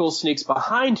Miracle sneaks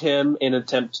behind him in an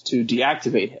attempt to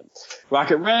deactivate him.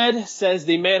 Rocket Red says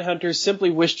the Manhunters simply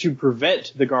wish to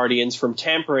prevent the Guardians from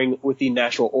tampering with the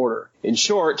natural order. In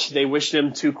short, they wish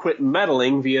them to quit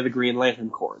meddling via the Green Lantern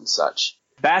Corps and such.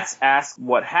 Bats asks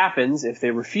what happens if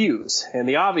they refuse, and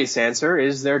the obvious answer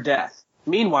is their death.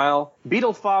 Meanwhile,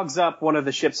 Beetle fogs up one of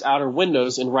the ship's outer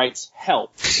windows and writes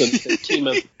 "help" so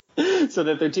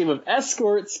that their team of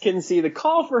escorts can see the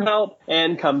call for help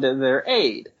and come to their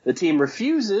aid. The team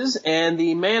refuses, and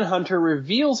the Manhunter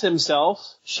reveals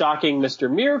himself, shocking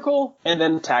Mr. Miracle and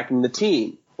then attacking the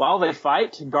team. While they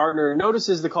fight, Gardner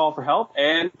notices the call for help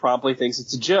and promptly thinks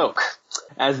it's a joke.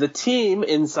 As the team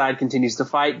inside continues to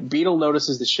fight, Beetle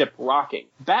notices the ship rocking.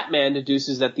 Batman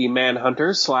deduces that the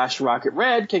Manhunter / Rocket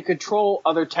Red can control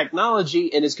other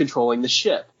technology and is controlling the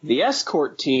ship. The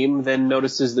escort team then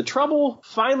notices the trouble,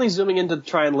 finally zooming in to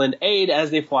try and lend aid as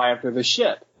they fly after the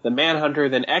ship. The Manhunter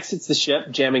then exits the ship,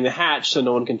 jamming the hatch so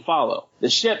no one can follow. The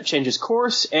ship changes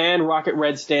course, and Rocket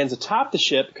Red stands atop the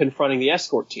ship, confronting the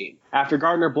escort team. After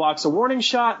Gardner blocks a warning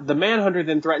shot, the Manhunter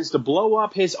then threatens to blow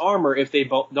up his armor if they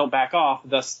don't back off,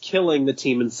 thus killing the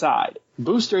team inside.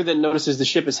 Booster then notices the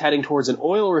ship is heading towards an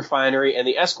oil refinery, and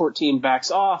the escort team backs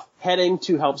off, heading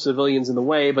to help civilians in the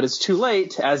way, but it's too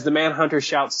late, as the Manhunter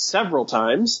shouts several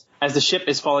times, as the ship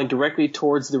is falling directly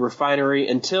towards the refinery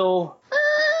until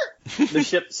the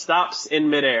ship stops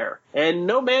in midair. And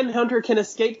no Manhunter can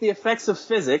escape the effects of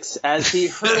physics as he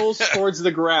hurtles towards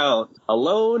the ground,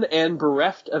 alone and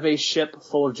bereft of a ship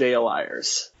full of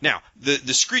JLIers. Now,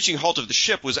 the screeching halt of the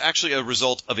ship was actually a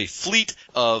result of a fleet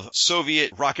of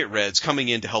Soviet Rocket Reds coming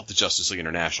in to help the Justice League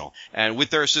International. And with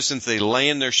their assistance, they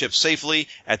land their ship safely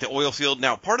at the oil field.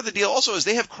 Now, part of the deal also is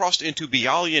they have crossed into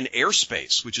Bialyan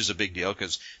airspace, which is a big deal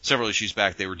because several issues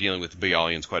back they were dealing with the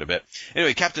Bialyans quite a bit.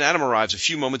 Anyway, Captain Atom arrives a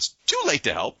few moments too late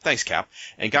to help. Thanks, Cap.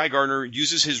 And Guy Gardner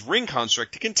uses his ring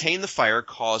construct to contain the fire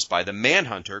caused by the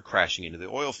Manhunter crashing into the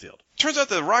oil field. Turns out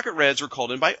the Rocket Reds were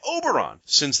called in by Oberon,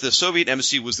 since the Soviet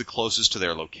embassy was the closest to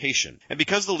their location. And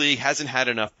because the League hasn't had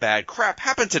enough bad crap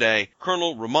happen today,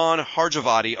 Colonel Roman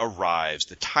Harjavati arrives,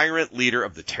 the tyrant leader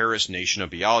of the terrorist nation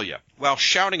of Bialya. While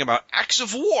shouting about acts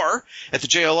of war at the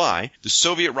JLI, the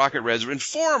Soviet Rocket Reds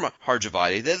inform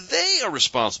Harjavati that they are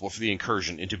responsible for the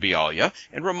incursion into Bialya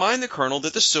and remind the colonel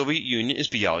that the Soviet Union is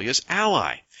Bialya's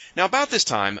ally. Now, about this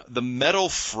time, the metal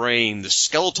frame, the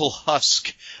skeletal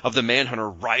husk of the Manhunter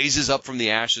rises up from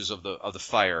the ashes of the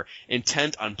fire,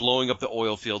 intent on blowing up the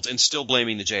oil fields and still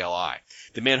blaming the JLI.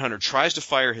 The Manhunter tries to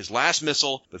fire his last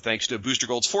missile, but thanks to Booster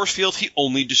Gold's force field, he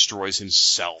only destroys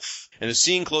himself. And the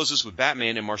scene closes with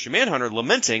Batman and Martian Manhunter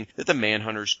lamenting that the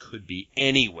Manhunters could be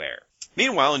anywhere.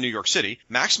 Meanwhile, in New York City,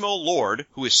 Maxwell Lord,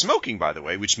 who is smoking, by the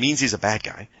way, which means he's a bad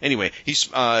guy. Anyway, he's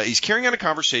carrying on a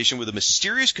conversation with a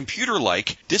mysterious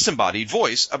computer-like, disembodied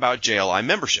voice about JLI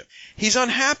membership. He's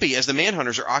unhappy as the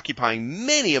Manhunters are occupying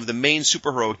many of the main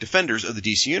superheroic defenders of the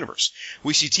DC Universe.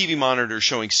 We see TV monitors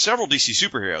showing several DC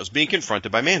superheroes being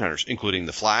confronted by Manhunters, including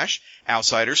The Flash,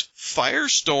 Outsiders,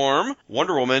 Firestorm,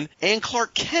 Wonder Woman, and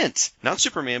Clark Kent. Not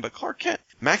Superman, but Clark Kent.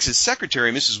 Max's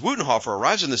secretary, Mrs. Wutenhofer,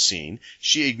 arrives on the scene.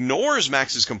 She ignores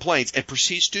Max's complaints and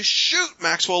proceeds to shoot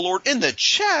Maxwell Lord in the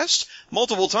chest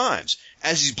multiple times.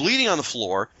 As he's bleeding on the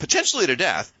floor, potentially to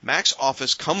death, Max's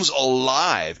office comes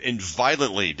alive and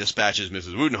violently dispatches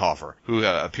Mrs. Wutenhofer, who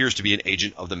appears to be an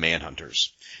agent of the Manhunters.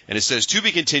 And it says, to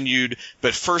be continued,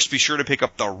 but first be sure to pick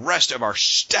up the rest of our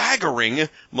staggering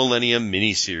Millennium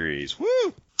miniseries.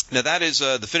 Woo! Now, that is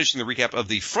the finishing the recap of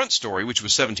the front story, which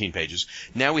was 17 pages.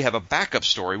 Now we have a backup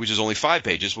story, which is only 5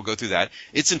 pages. We'll go through that.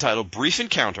 It's entitled Brief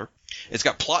Encounter. It's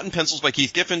got plot and pencils by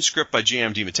Keith Giffen, script by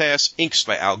J.M. DeMatteis, inks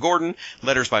by Al Gordon,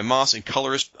 letters by Moss, and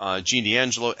colorist Gene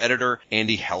D'Angelo, editor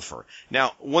Andy Helfer.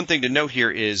 Now, one thing to note here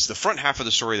is the front half of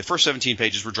the story, the first 17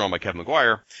 pages were drawn by Kevin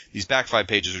Maguire. These back 5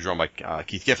 pages are drawn by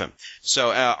Keith Giffen.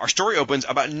 So our story opens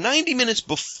about 90 minutes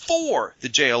before the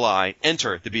JLI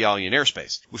enter the Bialyan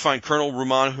airspace. We find Colonel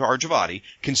Roman Harjavati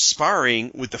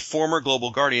conspiring with the former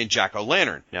Global Guardian Jack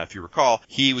O'Lantern. Now, if you recall,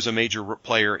 he was a major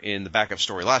player in the backup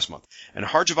story last month. And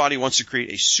Harjavati wants to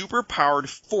create a super-powered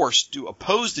force to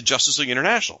oppose the Justice League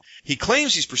International. He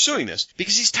claims he's pursuing this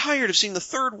because he's tired of seeing the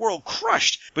Third World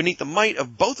crushed beneath the might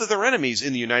of both of their enemies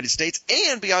in the United States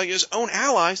and Bialya's own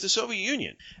allies, the Soviet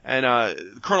Union. And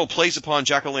the Colonel plays upon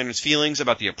Jack O'Lantern's feelings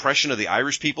about the oppression of the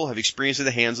Irish people have experienced at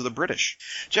the hands of the British.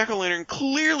 Jack O'Lantern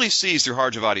clearly sees through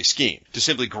Harjavati's scheme to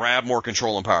simply grab more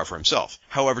control and power for himself.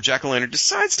 However, Jack O'Lantern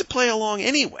decides to play along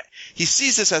anyway. He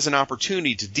sees this as an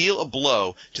opportunity to deal a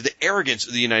blow to the arrogance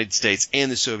of the United States and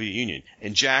the Soviet Union,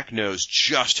 and Jack knows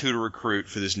just who to recruit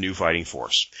for this new fighting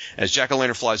force. As Jack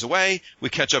O'Lantern flies away, we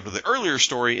catch up to the earlier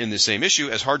story in the same issue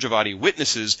as Harjavati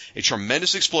witnesses a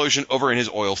tremendous explosion over in his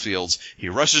oil fields. He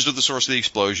rushes to the source of the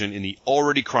explosion in the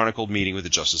already chronicled meeting with the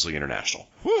Justice League International.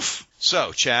 Woof!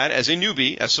 So, Chad, as a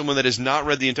newbie, as someone that has not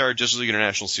read the entire Justice League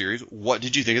International series, what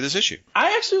did you think of this issue?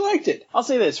 I actually liked it. I'll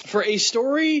say this. For a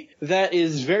story that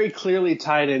is very clearly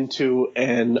tied into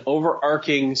an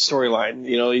overarching storyline,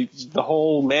 you know, the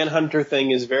whole Manhunter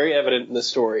thing is very evident in the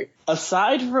story.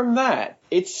 Aside from that,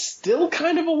 it's still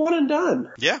kind of a one and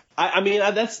done. Yeah. I mean,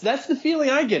 that's the feeling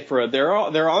I get for it. They're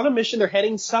on a mission. They're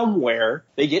heading somewhere.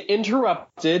 They get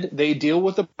interrupted. They deal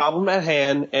with the problem at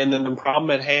hand, and then the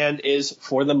problem at hand is,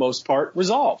 for the most part,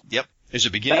 resolved. Yep. There's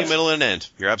a beginning, middle, and an end.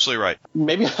 You're absolutely right.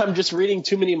 Maybe I'm just reading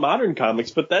too many modern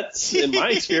comics, but that's, in my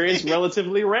experience,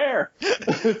 relatively rare.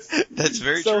 That's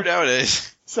very true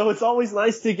nowadays. So it's always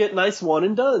nice to get nice one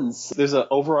and dones. There's an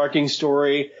overarching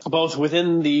story, both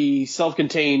within the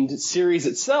self-contained series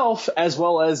itself, as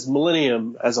well as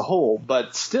Millennium as a whole.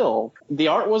 But still, the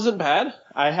art wasn't bad.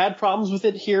 I had problems with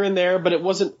it here and there, but it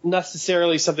wasn't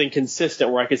necessarily something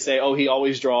consistent where I could say, oh, he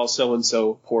always draws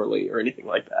so-and-so poorly or anything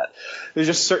like that. There's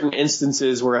just certain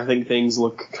instances where I think things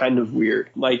look kind of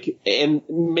weird. Like, and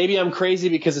maybe I'm crazy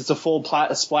because it's a full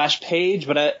splash page,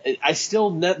 but I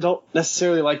still don't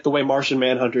necessarily like the way Martian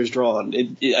Manhunter is drawn,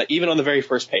 even on the very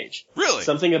first page. Really?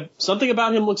 Something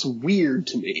about him looks weird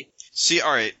to me. See,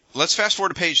 all right, let's fast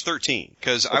forward to page 13,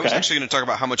 because I was actually going to talk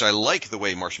about how much I like the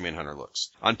way Martian Manhunter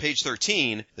looks. On page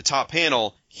 13, the top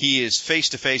panel, he is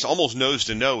face-to-face, almost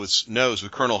nose-to-nose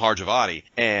with Colonel Harjavati,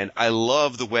 and I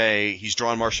love the way he's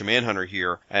drawn Martian Manhunter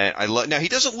here. And now, he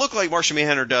doesn't look like Martian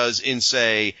Manhunter does in,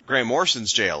 say, Grant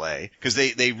Morrison's JLA, because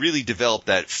they really developed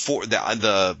that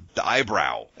the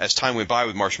eyebrow as time went by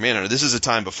with Martian Manhunter. This is a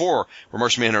time before where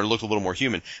Martian Manhunter looked a little more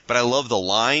human, but I love the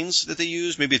lines that they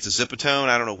use. Maybe it's a Zipatone,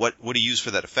 I don't know what he used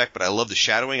for that effect, but I love the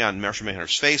shadowing on Martian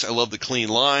Manhunter's face. I love the clean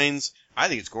lines. I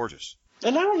think it's gorgeous.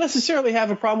 And I don't necessarily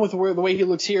have a problem with the way he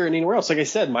looks here and anywhere else. Like I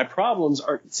said, my problems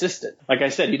are consistent. Like I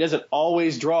said, he doesn't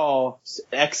always draw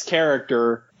X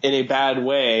character in a bad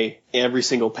way every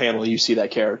single panel you see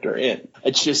that character in.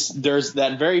 It's just, there's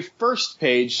that very first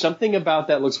page, something about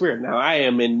that looks weird. Now, I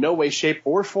am in no way, shape,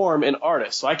 or form an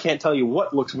artist, so I can't tell you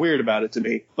what looks weird about it to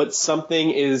me, but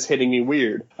something is hitting me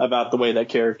weird about the way that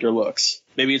character looks.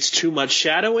 Maybe it's too much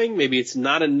shadowing, maybe it's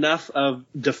not enough of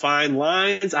defined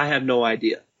lines, I have no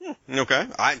idea. Okay.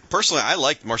 I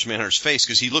like Martian Manhunter's face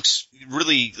because he looks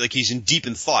really like he's deep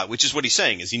in thought, which is what he's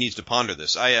saying, is he needs to ponder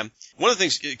this. One of the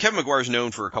things, Kevin Maguire is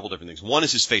known for a couple different things. One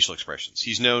is his facial expressions.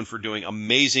 He's known for doing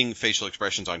amazing facial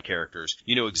expressions on characters.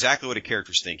 You know exactly what a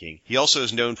character's thinking. He also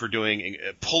is known for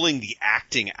pulling the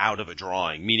acting out of a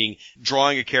drawing, meaning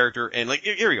drawing a character and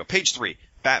here we go, page 3,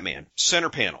 Batman, center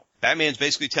panel. Batman's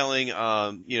basically telling,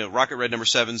 Rocket Red number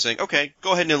 7 saying, okay,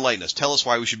 go ahead and enlighten us. Tell us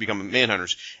why we should become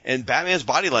manhunters. And Batman's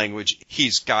body language,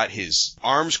 he's got his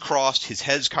arms crossed, his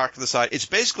head's cocked to the side. It's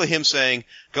basically him saying,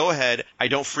 go ahead, I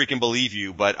don't freaking believe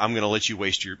you, but I'm going to let you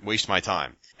waste my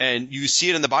time. And you see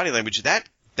it in the body language. That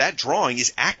drawing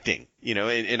is acting,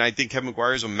 and I think Kevin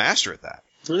Maguire is a master at that.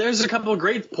 And there's a couple of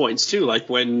great points, too, like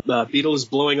when Beetle is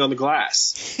blowing on the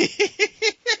glass.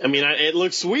 I mean, it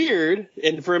looks weird,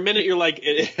 and for a minute you're like,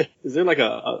 is there like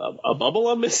a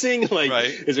bubble I'm missing? Like, right.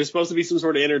 Is there supposed to be some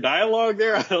sort of inner dialogue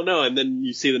there? I don't know. And then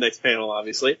you see the next panel,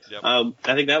 obviously. Yep.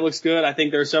 I think that looks good. I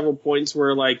think there are several points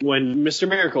where, like, when Mr.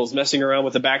 Miracle's messing around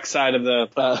with the backside of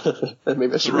the,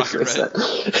 maybe I should rephrase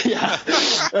that.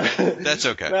 Yeah. That's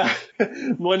okay.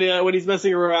 When he's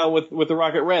messing around with the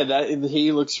Rocket Red,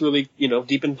 he looks really,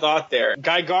 deep in thought there.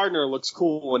 Guy Gardner looks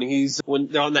cool when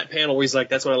they're on that panel where he's like,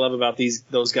 that's what I love about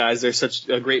those guys. They're such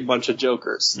a great bunch of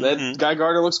jokers. That Guy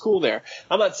Gardner looks cool there.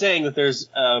 I'm not saying that there's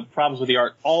problems with the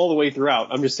art all the way throughout.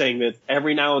 I'm just saying that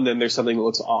every now and then there's something that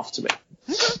looks off to me.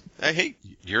 Hey,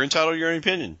 you're entitled to your own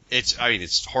opinion.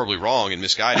 It's horribly wrong and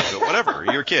misguided, but whatever.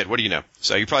 You're a kid. What do you know?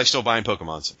 So you're probably still buying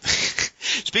Pokemons.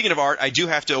 Speaking of art, I do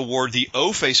have to award the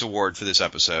O-Face Award for this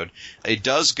episode. It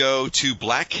does go to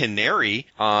Black Canary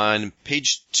on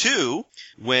page 2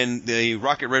 when the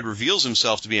Rocket Red reveals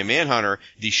himself to be a Manhunter.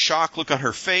 The shock look on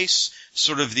her face,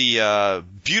 sort of the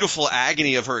beautiful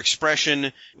agony of her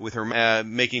expression with her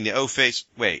making the O-Face.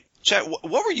 Wait. Chad,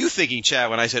 what were you thinking,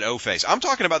 Chad, when I said O-face? I'm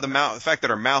talking about the fact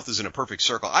that her mouth is in a perfect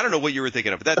circle. I don't know what you were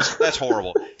thinking of, but that's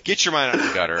horrible. Get your mind out of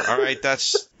the gutter, all right?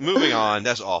 That's moving on.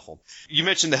 That's awful. You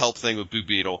mentioned the help thing with Blue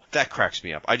Beetle. That cracks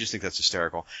me up. I just think that's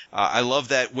hysterical. I love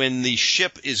that when the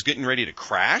ship is getting ready to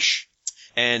crash,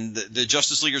 and the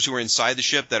Justice Leaguers who are inside the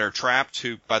ship that are trapped,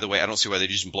 who, by the way, I don't see why they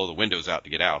just blow the windows out to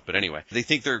get out, but anyway, they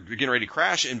think they're getting ready to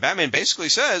crash, and Batman basically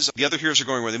says, the other heroes are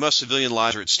going where they must, civilian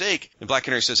lives are at stake, and Black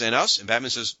Canary says, and us? And Batman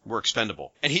says, we're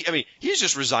expendable. And he's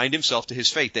just resigned himself to his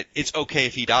fate, that it's okay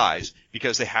if he dies,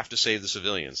 because they have to save the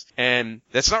civilians. And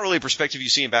that's not really a perspective you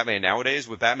see in Batman nowadays.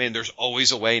 With Batman, there's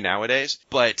always a way nowadays,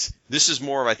 but this is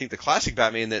more of, I think, the classic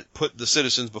Batman that put the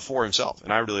citizens before himself,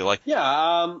 and I really like it.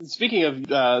 Yeah, speaking of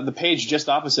the page just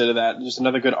opposite of that, just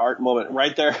another good art moment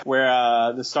right there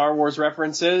where the Star Wars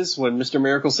reference is when Mr.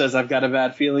 Miracle says, I've got a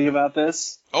bad feeling about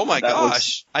this. Oh my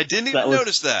gosh. I didn't even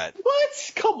notice that.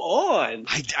 What? Come on.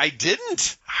 I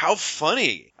didn't. How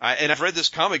funny. And I've read this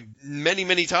comic many,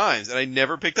 many times, and I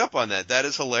never picked up on that. That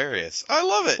is hilarious. I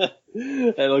love it.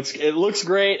 It looks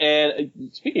great, and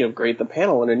speaking of great, the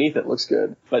panel underneath it looks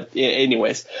good. But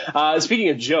anyways, speaking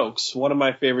of jokes, one of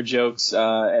my favorite jokes,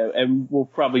 and we'll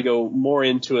probably go more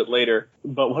into it later,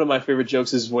 but one of my favorite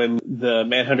jokes is when the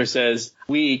Manhunter says,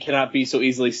 "We cannot be so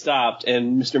easily stopped,"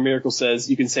 and Mr. Miracle says,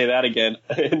 "You can say that again,"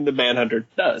 and the Manhunter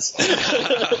does.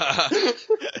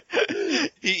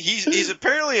 He's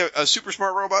apparently a super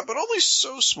smart robot, but only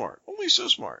so smart.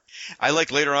 I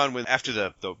like later on when after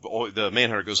the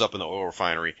Manhunter goes up in the oil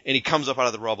refinery and he comes up out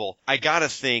of the rubble. I gotta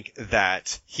think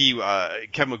that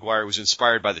Kevin McGuire was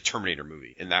inspired by the Terminator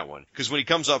movie in that one, because when he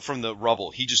comes up from the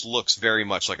rubble, he just looks very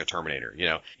much like a Terminator. You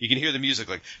know, you can hear the music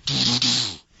like,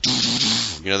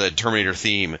 that Terminator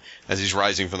theme as he's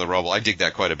rising from the rubble. I dig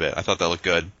that quite a bit. I thought that looked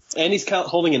good. And he's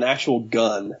holding an actual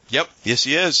gun. Yep. Yes,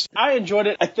 he is. I enjoyed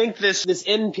it. I think this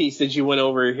end piece that you went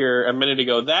over here a minute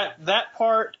ago, that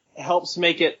part helps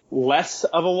make it less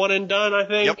of a one and done, I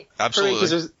think. Yep, absolutely.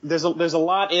 Because there's a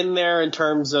lot in there in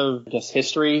terms of, I guess,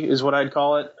 history is what I'd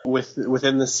call it,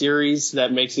 within the series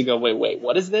that makes you go, wait,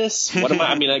 what is this? What am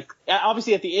I? I mean, like,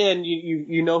 obviously at the end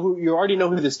you already know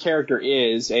who this character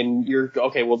is, and you're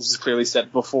okay. Well, this is clearly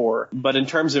set before, but in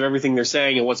terms of everything they're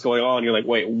saying and what's going on, you're like,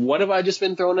 wait, what have I just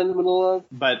been thrown in the middle of?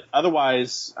 But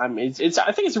otherwise, I mean,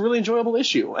 I think it's a really enjoyable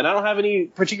issue, and I don't have any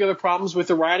particular problems with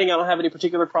the writing. I don't have any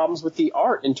particular problems with the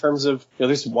art in terms of,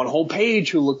 there's one whole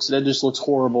page that just looks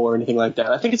horrible or anything like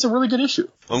that. I think it's a really good issue.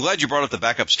 Well, I'm glad you brought up the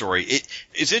backup story.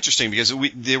 It's interesting because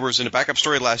there was a backup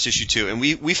story last issue too, and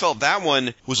we felt that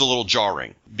one was a little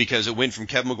jarring because it went from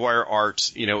Kevin McGuire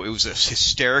art. It was a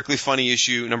hysterically funny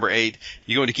issue, number 8.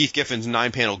 You go into Keith Giffen's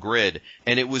 9-panel grid,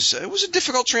 and it was a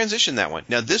difficult transition, that one.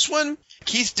 Now this one,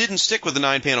 Keith didn't stick with the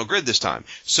 9-panel grid this time,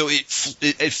 so it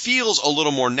feels a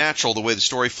little more natural the way the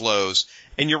story flows.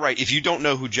 And you're right, if you don't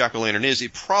know who Jack-O-Lantern is,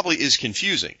 it probably is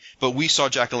confusing. But we saw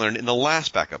Jack-O-Lantern in the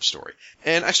last backup story.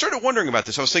 And I started wondering about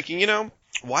this. I was thinking,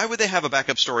 why would they have a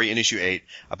backup story in issue 8,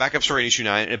 a backup story in issue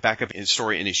 9, and a backup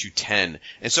story in issue 10?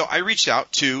 And so I reached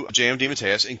out to J.M.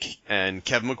 DeMatteis and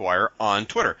Kevin McGuire on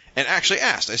Twitter and actually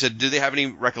asked. I said, do they have any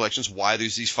recollections why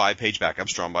there's these 5-page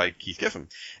backups drawn by Keith Giffen?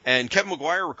 And Kevin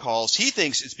McGuire recalls he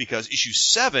thinks it's because issue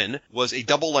 7 was a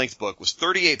double-length book, was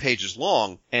 38 pages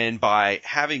long, and by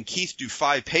having Keith do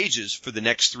 5 pages for the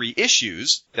next 3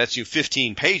 issues, that's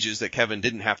 15 pages that Kevin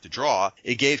didn't have to draw,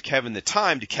 it gave Kevin the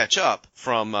time to catch up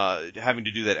from having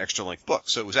to do that extra-length book.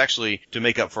 So it was actually to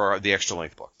make up for the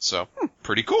extra-length book. So,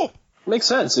 pretty cool. Makes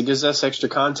sense. It gives us extra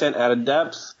content, added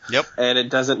depth. Yep. And it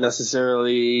doesn't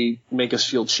necessarily make us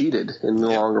feel cheated in the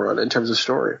long run in terms of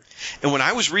story. And when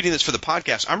I was reading this for the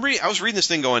podcast, I was reading this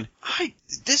thing going,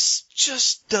 this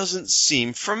just doesn't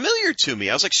seem familiar to me.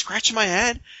 I was like scratching my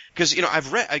head. Because,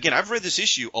 I've read this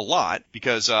issue a lot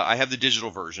because I have the digital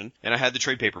version and I had the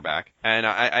trade paperback and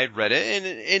I had read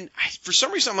it and for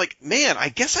some reason I'm like, man, I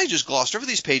guess I just glossed over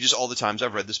these pages all the times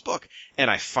I've read this book.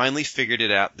 And I finally figured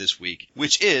it out this week,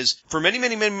 which is for many,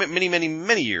 many, many, many, many,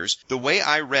 many years, the way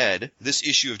I read this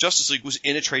issue of Justice League was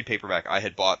in a trade paperback I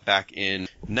had bought back in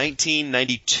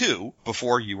 1992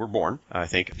 before you were born, I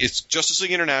think. It's Justice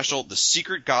League International, The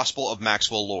Secret Gospel of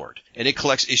Maxwell Lord. And it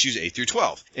collects issues 8 through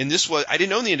 12. And I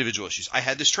didn't own the individual issues. I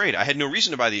had this trade. I had no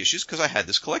reason to buy the issues because I had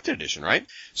this collected edition, right?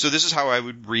 So this is how I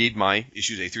would read my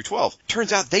issues 8 through 12.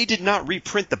 Turns out they did not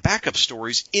reprint the backup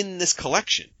stories in this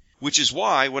collection, which is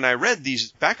why when I read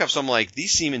these backups, I'm like,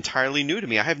 these seem entirely new to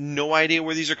me. I have no idea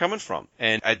where these are coming from.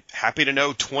 And I'm happy to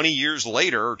know 20 years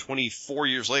later, or 24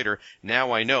 years later,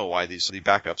 now I know why the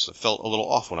backups felt a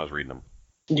little off when I was reading them.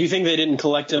 Do you think they didn't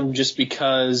collect them just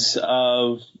because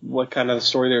of what kind of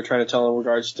story they were trying to tell in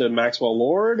regards to Maxwell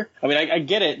Lord? I mean, I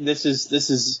get it. This is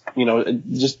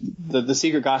just the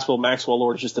Secret Gospel of Maxwell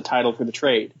Lord is just the title for the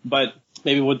trade. But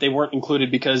maybe they weren't included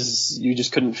because you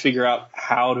just couldn't figure out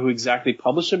how to exactly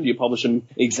publish them. Do you publish them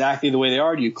exactly the way they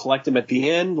are? Do you collect them at the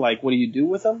end? Like, what do you do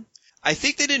with them? I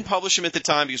think they didn't publish them at the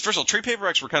time because, first of all, trade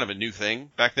paperbacks were kind of a new thing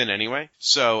back then anyway.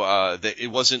 So it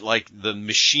wasn't like the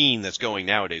machine that's going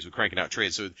nowadays with cranking out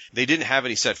trades. So they didn't have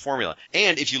any set formula.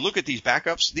 And if you look at these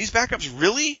backups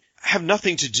really have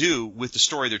nothing to do with the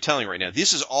story they're telling right now.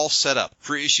 This is all set up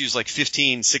for issues like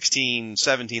 15, 16,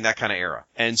 17, that kind of era.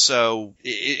 And so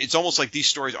it's almost like these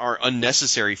stories are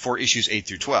unnecessary for issues 8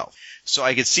 through 12. So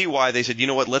I could see why they said, you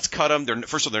know what, let's cut them.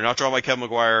 First of all, they're not drawn by Kevin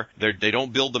McGuire. They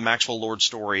don't build the Maxwell Lord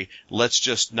story. Let's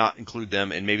just not include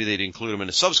them, and maybe they'd include them in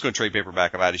a subsequent trade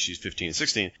paperback about issues 15 and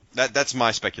 16. That's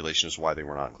my speculation as to why they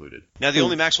were not included. Now, the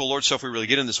only Maxwell Lord stuff we really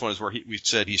get in this one is where we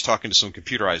said he's talking to some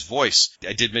computerized voice.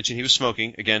 I did mention he was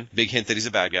smoking. Again, big hint that he's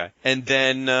a bad guy. And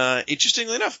then,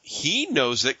 interestingly enough, he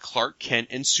knows that Clark Kent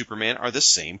and Superman are the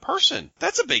same person.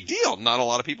 That's a big deal. Not a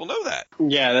lot of people know that.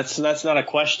 Yeah, that's not a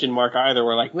question mark either.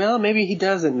 We're like, well, maybe he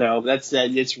doesn't know.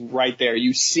 It's right there.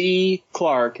 You see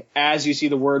Clark as you see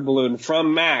the word balloon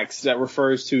from Max that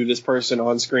refers to this person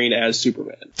on screen as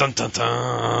Superman. Dun dun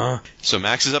dun. So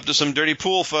Max is up to some dirty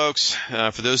pool, folks.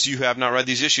 For those of you who have not read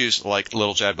these issues, like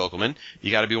little Chad Bokelman,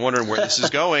 you got to be wondering where this is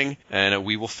going, and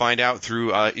we will find out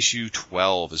through issue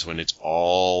 12 is when it's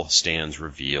all stands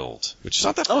revealed, which is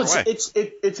not that far away.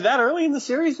 It's that early in the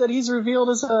series that he's revealed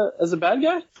as a bad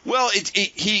guy? Well,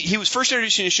 he was first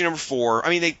introduced in issue number 4. I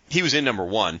mean, he was in number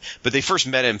 1, but they first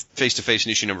met him face to face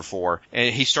in issue number 4,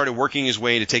 and he started working his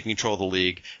way into taking control of the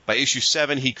League. By issue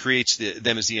 7, he creates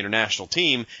them as the international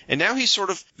team, and now he's sort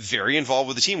of very involved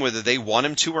with the team, whether they want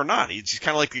him to or not. He's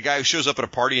kind of like the guy who shows up at a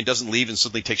party and doesn't leave and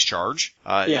suddenly takes charge.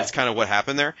 That's kind of what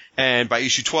happened there. And by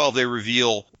issue 12, they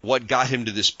reveal what got him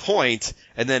to this point,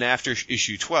 and then after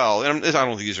issue 12, and I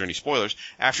don't think these are any spoilers,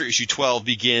 after issue 12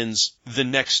 begins the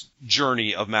next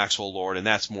journey of Maxwell Lord, and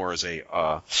that's more as a,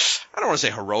 I don't want to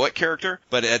say heroic character,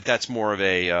 but that's more of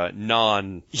a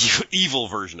non-evil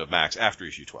version of Max after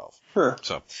issue 12. Sure.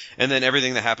 So, and then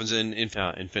everything that happens in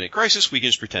Infinite Crisis, we can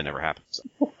just pretend never happened. So.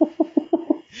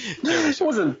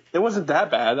 It wasn't that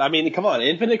bad. I mean, come on,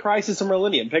 Infinite Crisis or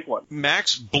Millennium, pick one.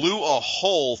 Max blew a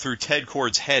hole through Ted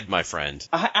Kord's head, my friend.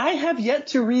 I have yet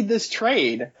to read this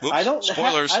trade. Whoops, I don't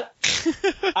spoilers.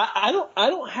 I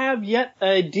don't have yet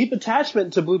a deep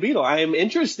attachment to Blue Beetle. I am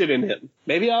interested in him.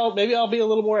 Maybe I'll be a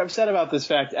little more upset about this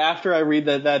fact after I read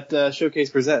that Showcase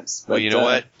Presents. Well, you know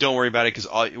what? Don't worry about it,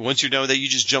 because once you're done with that, you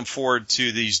just jump forward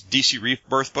to these DC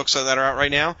Rebirth books that are out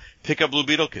right now. Pick up Blue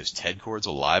Beetle, because Ted Kord's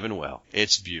alive and well.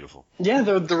 It's beautiful. Yeah,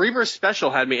 the Rebirth special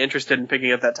had me interested in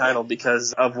picking up that title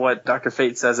because of what Dr.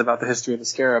 Fate says about the history of the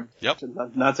Scarab. Yep.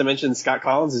 Not to mention Scott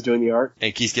Collins is doing the art.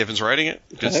 And Keith Giffen's writing it.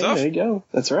 Good stuff. There you go.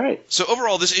 That's right. So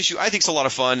overall, this issue I think is a lot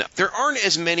of fun. There aren't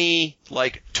as many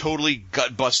totally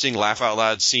gut-busting,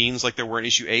 laugh-out-loud scenes like there were in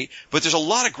issue 8, but there's a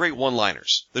lot of great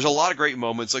one-liners. There's a lot of great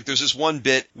moments. Like there's this one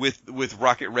bit with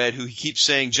Rocket Red who he keeps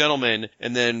saying gentlemen,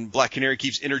 and then Black Canary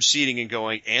keeps interceding and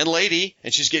going, and lady,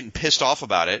 and she's getting pissed off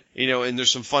about it. And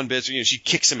there's some fun bits. She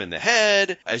kicks him in the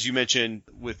head, as you mentioned,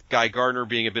 with Guy Gardner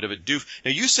being a bit of a doof.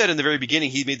 Now, you said in the very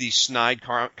beginning he made these snide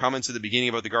comments at the beginning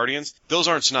about the Guardians. Those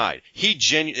aren't snide.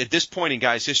 At this point in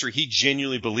Guy's history, he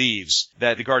genuinely believes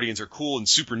that the Guardians are cool and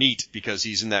super neat because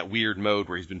he's in that weird mode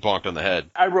where he's been bonked on the head.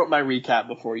 I wrote my recap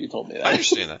before you told me that. I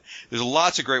understand that. There's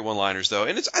lots of great one-liners, though,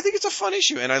 and I think it's a fun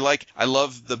issue, and I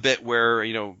love the bit where,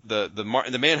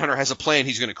 the Manhunter has a plan.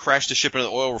 He's going to crash the ship into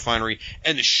the oil refinery,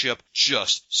 and the ship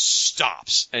just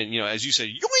stops. And, as you said,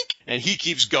 yoink! And he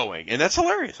keeps going. And that's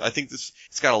hilarious. I think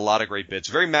it's got a lot of great bits.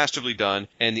 Very masterfully done,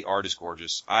 and the art is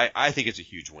gorgeous. I think it's a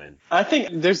huge win. I think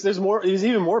there's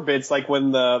even more bits, like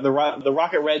when the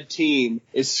Rocket Red team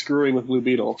is screwing with Blue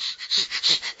Beetle.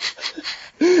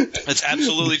 That's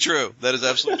absolutely true. That is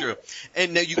absolutely true.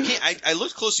 And now you can't, I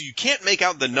looked closely, you can't make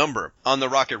out the number on the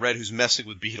Rocket Red who's messing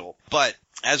with Beetle. But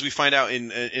as we find out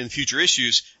in future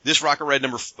issues, this Rocket Red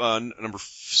number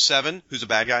 7, who's a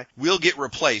bad guy, will get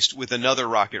replaced with another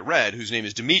Rocket Red whose name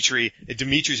is Dimitri, and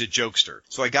Dimitri's a jokester.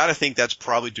 So I gotta think that's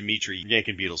probably Dimitri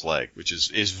yanking Beetle's leg, which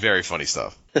is very funny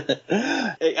stuff.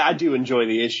 I do enjoy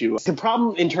the issue. The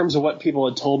problem in terms of what people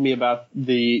had told me about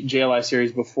the JLI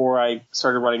series before I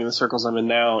started running in the circles I'm in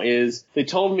now is they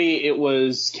told me it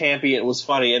was campy, it was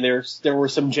funny, and there were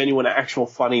some genuine actual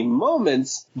funny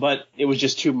moments, but it was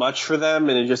just too much for them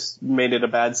and it just made it a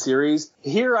bad series.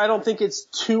 Here, I don't think it's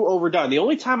too overdone. The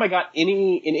only time I got in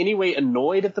any way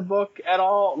annoyed at the book at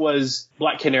all was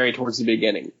Black Canary towards the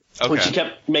beginning. Okay. When she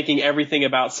kept making everything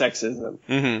about sexism.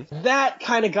 Mm-hmm. That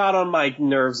kind of got on my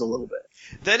nerves a little bit.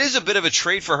 That is a bit of a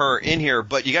trait for her in here,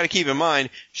 but you got to keep in mind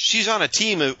she's on a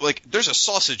team of, there's a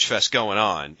sausage fest going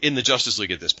on in the Justice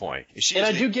League at this point.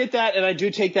 I do get that, and I do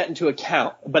take that into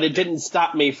account, but it didn't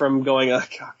stop me from going,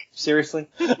 God, seriously?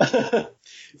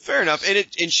 Fair enough,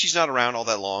 and she's not around all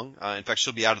that long. In fact,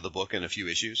 she'll be out of the book in a few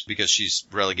issues because she's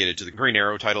relegated to the Green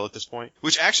Arrow title at this point,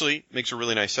 which actually makes a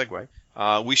really nice segue.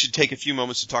 We should take a few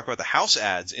moments to talk about the house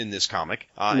ads in this comic.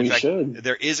 In fact,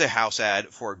 there is a house ad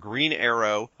for Green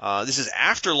Arrow. This is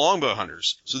after Longbow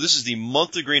Hunters. So this is the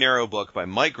monthly Green Arrow book by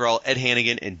Mike Grell, Ed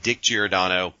Hannigan, and Dick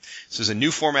Giordano. This is a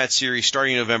new format series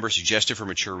starting in November, suggested for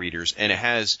mature readers. And it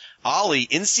has Ollie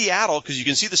in Seattle, because you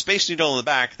can see the Space Needle in the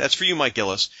back. That's for you, Mike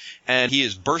Gillis. And he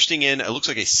is bursting in, it looks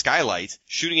like a skylight,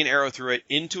 shooting an arrow through it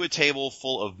into a table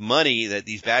full of money that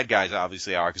these bad guys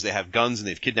obviously are, because they have guns and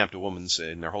they've kidnapped a woman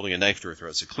and they're holding a knife to her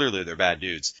throat, so clearly they're bad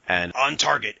dudes. And on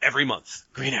target every month,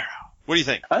 Green Arrow. What do you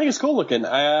think? I think it's cool looking.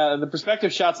 The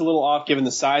perspective shot's a little off given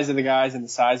the size of the guys and the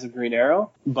size of Green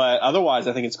Arrow, but otherwise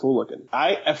I think it's cool looking.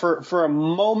 For a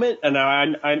moment, and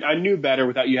I knew better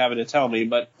without you having to tell me,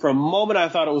 but for a moment I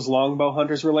thought it was Longbow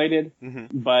Hunters related,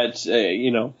 but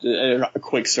a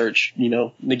quick search,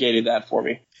 negated that for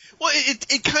me. Well,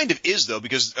 it kind of is, though,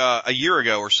 because a year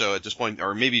ago or so at this point,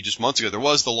 or maybe just months ago, there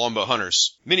was the Longbow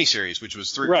Hunters miniseries, which was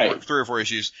three or four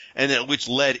issues, and then which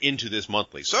led into this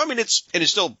monthly. So, I mean, it's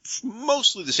still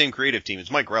mostly the same creative team. It's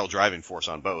Mike Grell driving force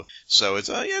on both. So it's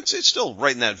still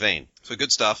right in that vein. So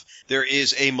good stuff. There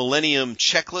is a Millennium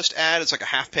checklist ad. It's like a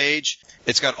half page.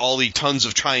 It's got all the tons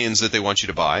of tie-ins that they want you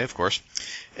to buy, of course.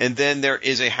 And then there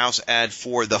is a house ad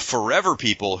for the Forever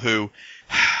People who...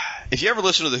 If you ever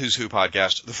listen to the Who's Who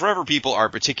podcast, the Forever People are a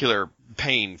particular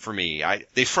pain for me.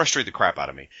 They frustrate the crap out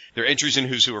of me. Their entries in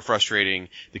Who's Who are frustrating.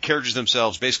 The characters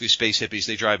themselves, basically space hippies,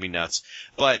 they drive me nuts.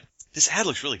 But this ad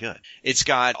looks really good. It's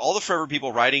got all the Forever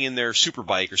People riding in their super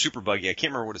bike or super buggy. I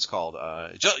can't remember what it's called.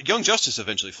 Young Justice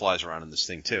eventually flies around in this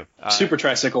thing, too. Super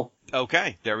tricycle.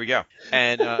 Okay, there we go.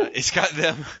 And it's got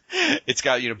them. It's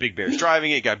got, Big Bear's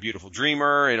driving it. It got Beautiful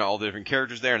Dreamer and all the different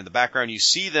characters there. And in the background, you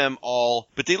see them all,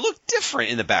 but they look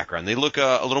different in the background. They look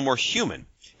a little more human.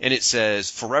 And it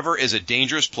says, Forever is a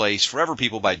Dangerous Place, Forever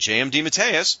People by J.M.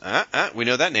 DeMatteis. We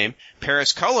know that name.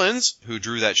 Paris Cullins, who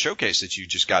drew that showcase that you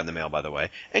just got in the mail, by the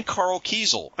way. And Carl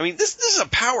Kiesel. I mean, this is a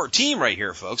power team right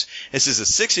here, folks. This is a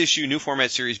 6-issue new format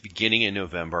series beginning in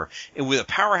November. And with a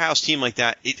powerhouse team like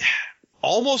that, it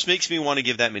almost makes me want to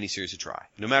give that miniseries a try,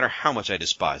 no matter how much I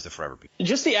despise the Forever People.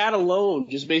 Just the ad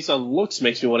alone, just based on looks,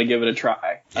 makes me want to give it a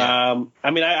try. Yeah. I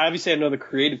mean, I obviously know the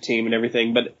creative team and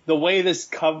everything, but the way the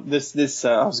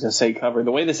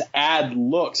way this ad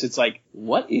looks, it's like,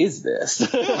 what is this?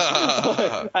 If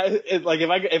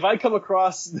I come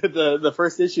across the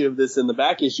first issue of this in the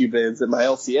back issue bins at my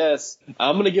LCS,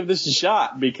 I'm gonna give this a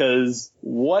shot because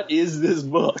what is this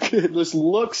book? It just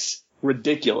looks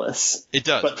ridiculous. It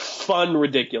does. But fun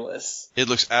ridiculous. It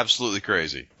looks absolutely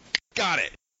crazy. Got it.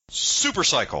 Super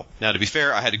Cycle. Now, to be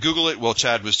fair, I had to Google it while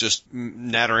Chad was just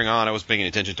nattering on. I wasn't paying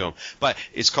attention to him. But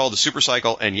it's called the Super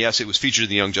Cycle, and yes, it was featured in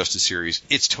the Young Justice series.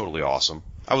 It's totally awesome.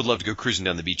 I would love to go cruising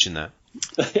down the beach in that.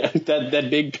 that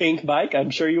big pink bike,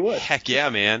 I'm sure you would. Heck yeah,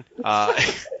 man.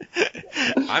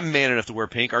 I'm man enough to wear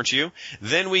pink, aren't you?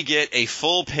 Then we get a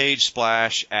full-page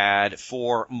splash ad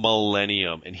for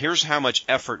Millennium. And here's how much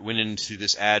effort went into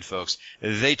this ad, folks.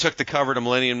 They took the cover to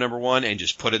Millennium #1 and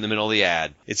just put it in the middle of the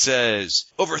ad. It says,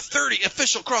 over 30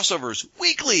 official crossovers,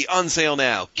 weekly, on sale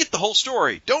now. Get the whole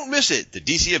story. Don't miss it. The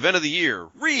DC event of the year.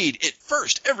 Read it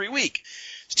first every week.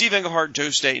 Steve Englehart, Joe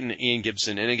Staton, Ian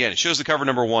Gibson. And again, it shows the cover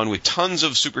 #1 with tons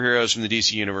of superheroes from the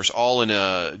DC universe, all in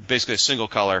basically a single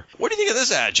color. What do you think of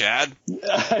this ad, Chad?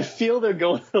 I feel they're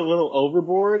going a little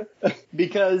overboard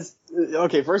because,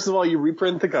 okay, first of all, you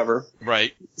reprint the cover.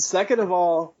 Right. Second of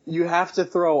all, you have to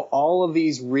throw all of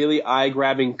these really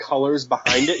eye-grabbing colors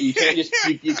behind it. You can't just,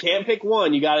 you can't pick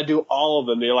one. You got to do all of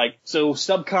them. They're like, so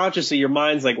subconsciously your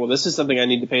mind's like, well, this is something I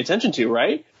need to pay attention to,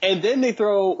 right? And then they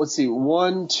throw,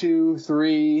 1, 2,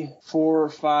 3, 4,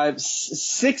 5,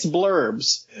 6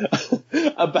 blurbs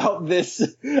about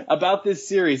this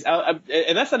series.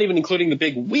 And that's not even including the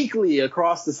big weekly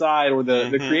across the side or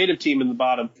the creative team in the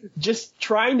bottom. Just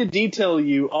trying to detail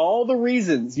you all the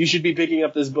reasons you should be picking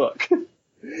up this book.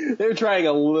 They're trying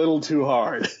a little too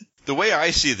hard. The way I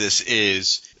see this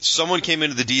is someone came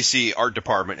into the DC art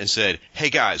department and said, hey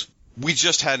guys, we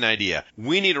just had an idea.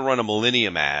 We need to run a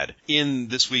Millennium ad in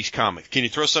this week's comic. Can you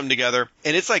throw something together?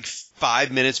 And it's like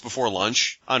 5 minutes before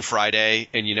lunch on Friday,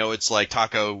 and it's like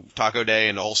taco day,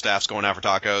 and the whole staff's going out for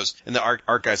tacos. And the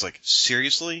art guy's like,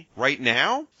 seriously? Right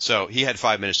now? So he had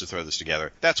 5 minutes to throw this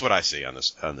together. That's what I see on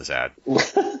this ad.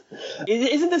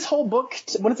 Isn't this whole book,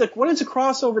 when it's a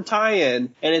crossover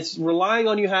tie-in, and it's relying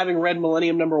on you having read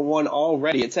Millennium #1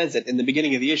 already, it says it in the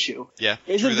beginning of the issue. Yeah.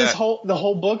 Isn't the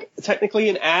whole book technically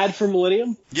an ad for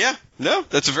Millennium? Yeah. No,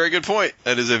 that's a very good point.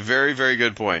 That is a very, very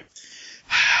good point.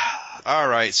 All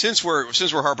right, since we're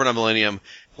harping on Millennium,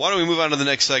 why don't we move on to the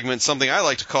next segment, something I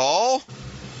like to call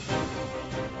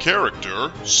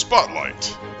Character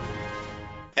Spotlight.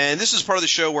 And this is part of the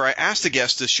show where I asked the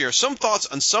guests to share some thoughts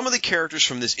on some of the characters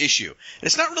from this issue. And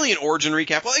it's not really an origin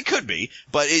recap. Well, it could be,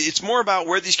 but it's more about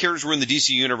where these characters were in the DC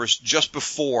universe just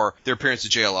before their appearance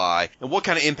at JLI and what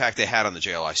kind of impact they had on the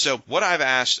JLI. So what I've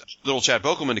asked little Chad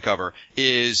Bokelman to cover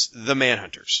is the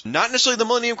Manhunters. Not necessarily the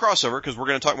Millennium crossover, because we're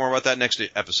going to talk more about that next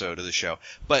episode of the show.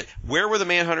 But where were the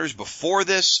Manhunters before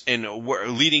this and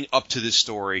leading up to this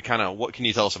story? Kind of what can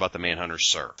you tell us about the Manhunters,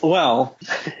 sir? Well,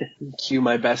 cue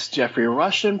my best Jeffrey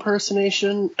Rush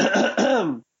impersonation.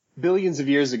 Billions of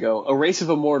years ago, a race of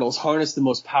immortals harnessed the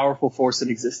most powerful force in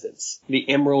existence, the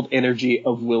emerald energy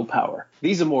of willpower.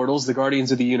 These immortals, the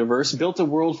guardians of the universe, built a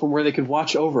world from where they could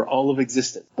watch over all of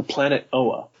existence, the planet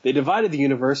Oa. They divided the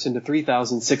universe into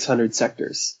 3,600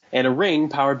 sectors, and a ring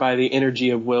powered by the energy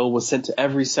of will was sent to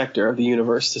every sector of the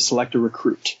universe to select a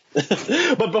recruit.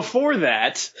 But before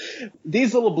that,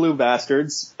 these little blue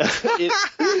bastards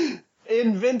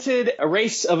invented a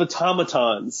race of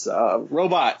automatons,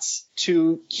 robots,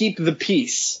 to keep the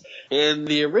peace. In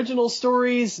the original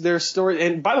stories,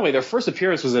 and by the way, their first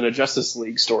appearance was in a Justice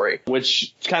League story,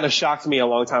 which kind of shocked me a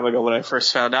long time ago when I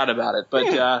first found out about it.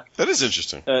 But that is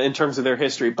interesting in terms of their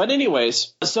history. But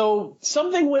anyways, so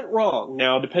something went wrong.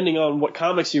 Now, depending on what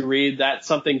comics you read, that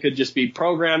something could just be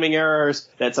programming errors,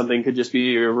 that something could just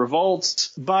be a revolt,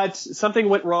 but something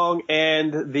went wrong,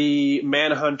 and the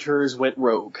Manhunters went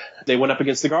rogue. They went up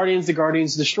against the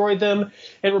Guardians destroyed them,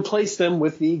 and replaced them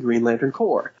with the Green Lantern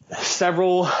Corps.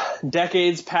 Several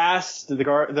decades passed. The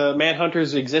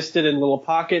Manhunters existed in little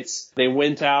pockets. They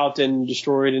went out and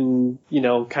destroyed and,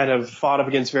 kind of fought up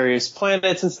against various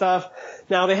planets and stuff.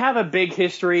 Now, they have a big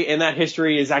history, and that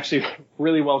history is actually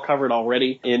really well covered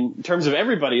already in terms of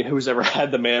everybody who's ever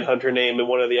had the Manhunter name in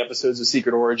one of the episodes of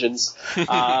Secret Origins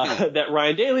that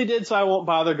Ryan Daly did, so I won't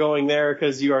bother going there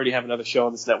because you already have another show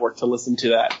on this network to listen to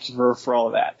that for all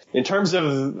of that. In terms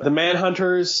of the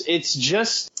Manhunters, it's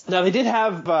just... Now, they did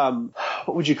have,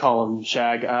 what would you call them,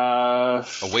 Shag? A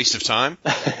waste of time?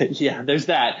 Yeah, there's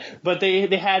that. But they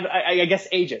had, I guess,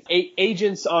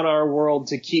 agents on our world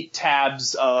to keep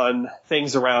tabs on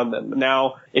things around them.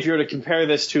 Now, if you were to compare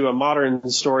this to a modern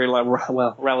storyline,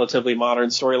 well, relatively modern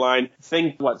storyline,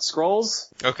 think, Skrulls?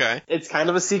 Okay. It's kind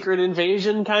of a secret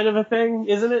invasion kind of a thing,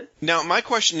 isn't it? Now, my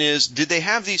question is, did they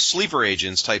have these sleeper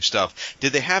agents type stuff?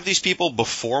 Did they have these people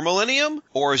before Millennium,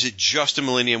 or is it just in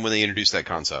Millennium when they introduced that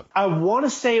concept? I want to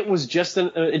say it was just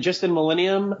in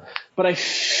Millennium, but I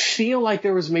feel like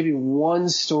there was maybe one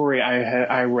story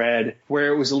I read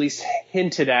where it was at least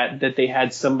hinted at that they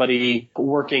had somebody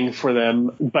working for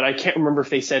them, but I can't remember if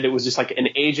they said it was just like an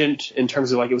agent in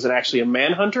terms of like it was actually a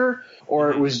Manhunter,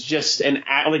 or it was just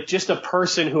just a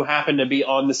person who happened to be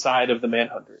on the side of the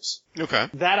Manhunters. Okay.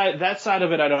 That side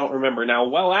of it I don't remember. Now,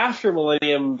 well after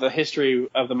Millennium, the history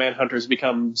of the Manhunters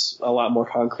becomes a lot more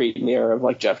concrete in the era of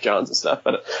like Jeff Johns and stuff,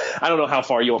 but I don't know how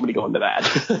far you want me to go into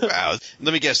that. Wow.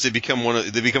 Let me guess, they become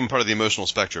part of the emotional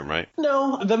spectrum, right?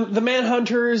 No, the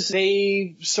Manhunters,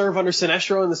 they serve under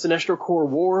Sinestro in the Sinestro Corps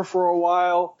War for a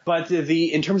while, but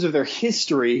in terms of their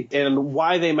history and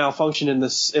why they malfunctioned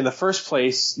in the first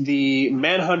place, the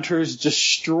Manhunters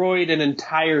destroyed an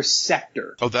entire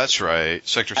sector. Oh, that's right.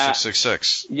 Sector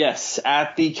 666. Yes,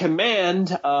 at the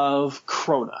command of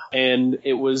Krona. And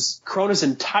it was Krona's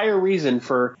entire reason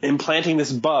for implanting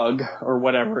this bug or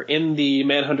whatever in the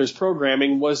Manhunters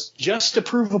programming was just to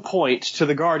prove a point to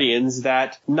the Guardians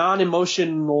that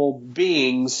non-emotional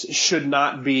beings should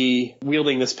not be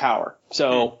wielding this power.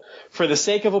 So, for the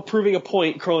sake of proving a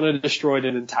point, Krona destroyed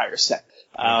an entire sector.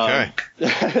 Okay.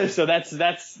 So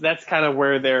that's kind of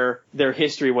where their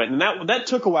history went, and that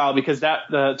took a while because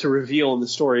to reveal in the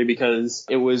story, because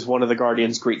it was one of the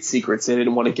Guardians' great secrets. They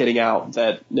didn't want it getting out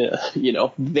that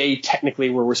they technically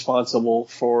were responsible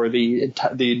for the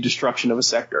destruction of a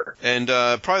sector. And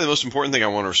probably the most important thing I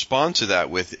want to respond to that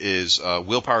with is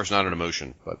willpower is not an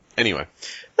emotion. But anyway.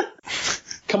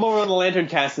 Come over on the Lantern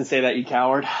Cast and say that, you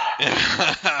coward.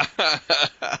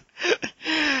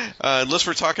 Unless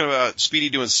we're talking about Speedy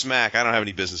doing smack, I don't have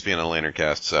any business being on a Lantern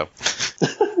Cast, so.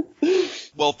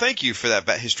 Well, thank you for that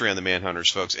history on the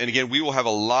Manhunters, folks. And again, we will have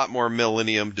a lot more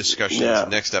Millennium discussions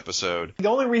next episode. The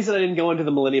only reason I didn't go into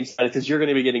the Millennium side is because you're going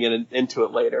to be getting into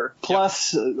it later.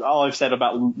 Plus, all I've said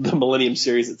about the Millennium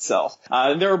series itself.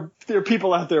 There are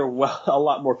people out there a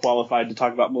lot more qualified to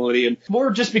talk about Millennium, more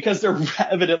just because they're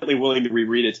evidently willing to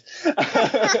reread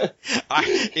it.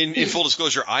 In full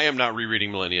disclosure, I am not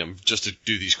rereading Millennium just to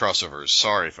do these crossovers.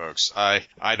 Sorry, folks. I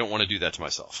don't want to do that to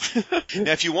myself.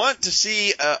 Now, if you want to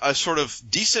see a sort of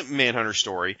decent Manhunter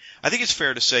story, I think it's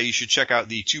fair to say you should check out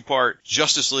the 2-part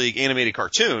Justice League animated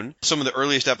cartoon. Some of the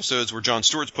earliest episodes where John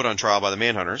Stewart's put on trial by the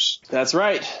Manhunters. That's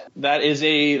right.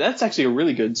 That's actually a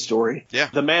really good story. Yeah.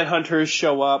 The Manhunters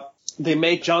show up. They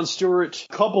make John Stewart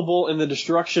culpable in the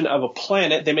destruction of a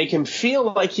planet. They make him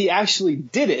feel like he actually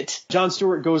did it. John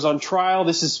Stewart goes on trial.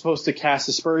 This is supposed to cast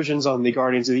aspersions on the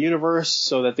Guardians of the Universe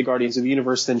so that the Guardians of the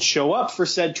Universe then show up for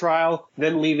said trial,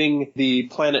 then leaving the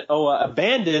planet Oa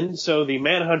abandoned so the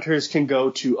Manhunters can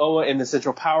go to Oa in the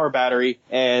Central Power Battery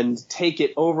and take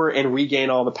it over and regain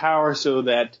all the power so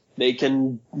that they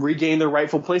can regain their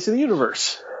rightful place in the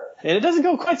universe. And it doesn't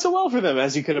go quite so well for them,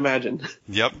 as you could imagine.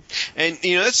 Yep. And,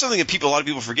 that's something that a lot of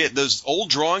people forget. Those old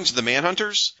drawings of the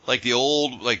Manhunters, like the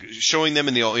old, showing them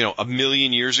in the, a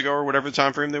million years ago or whatever the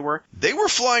time frame they were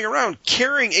flying around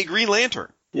carrying a Green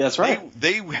Lantern. Yeah, that's right.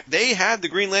 They had the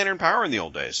Green Lantern power in the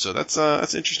old days, so that's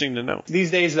interesting to know.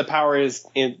 These days, the power is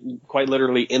quite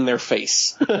literally in their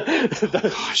face.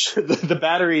 The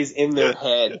battery's in their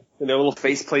head, and their little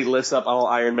faceplate lifts up all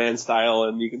Iron Man style,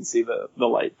 and you can see the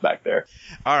light back there.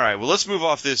 All right, well, let's move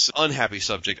off this unhappy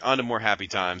subject onto more happy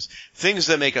times, things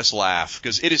that make us laugh,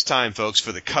 because it is time, folks,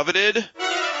 for the coveted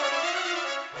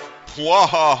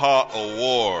Bwahaha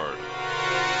Award.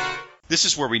 This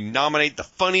is where we nominate the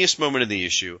funniest moment in the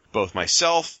issue. Both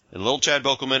myself and little Chad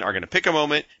Bokelman are going to pick a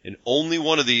moment, and only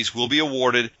one of these will be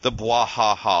awarded the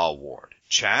Bwahaha Award.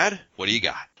 Chad, what do you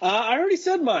got? I already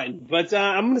said mine, but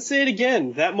I'm going to say it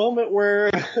again. That moment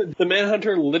where the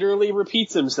Manhunter literally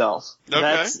repeats himself.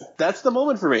 Okay. That's the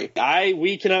moment for me.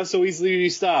 We cannot so easily be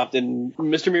stopped. And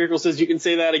Mr. Miracle says you can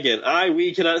say that again.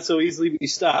 We cannot so easily be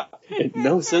stopped.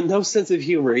 No sense of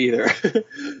humor either.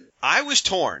 I was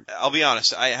torn. I'll be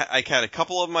honest. I had a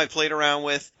couple of them I played around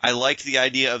with. I liked the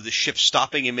idea of the ship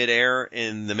stopping in midair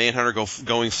and the Manhunter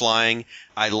going flying.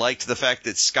 I liked the fact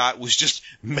that Scott was just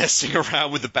messing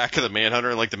around with the back of the Manhunter,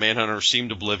 and the Manhunter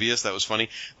seemed oblivious. That was funny.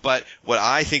 But what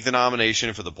I think the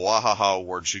nomination for the Bwahaha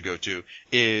Award should go to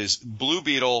is Blue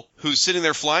Beetle, who's sitting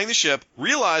there flying the ship,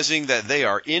 realizing that they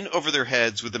are in over their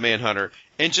heads with the Manhunter,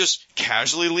 and just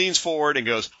casually leans forward and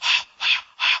goes, ha, ha,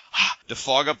 ha, ha, to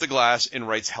fog up the glass and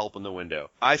writes help in the window.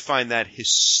 I find that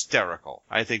hysterical.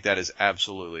 I think that is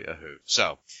absolutely a hoot.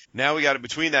 So, now we got it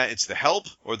between that, it's the help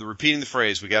or the repeating the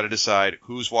phrase. We got to decide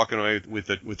who's walking away with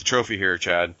the trophy here,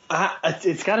 Chad.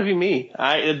 It's got to be me.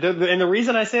 And the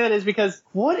reason I say that is because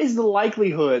what is the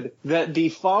likelihood that the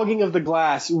fogging of the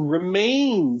glass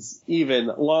remains even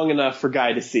long enough for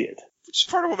Guy to see it? Which is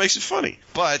part of what makes it funny.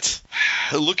 But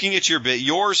looking at your bit,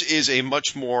 yours is a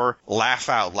much more laugh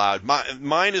out loud.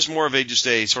 Mine is more of just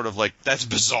a sort of that's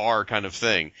bizarre kind of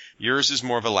thing. Yours is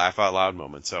more of a laugh out loud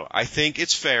moment. So I think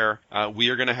it's fair. We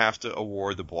are going to have to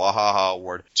award the Bwahaha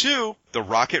Award to the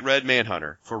Rocket Red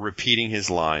Manhunter for repeating his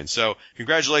line. So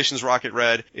congratulations, Rocket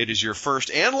Red. It is your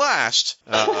first and last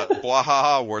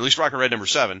Bwahaha Award, at least Rocket Red number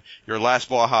 7, your last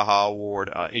Bwahaha Award.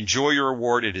 Enjoy your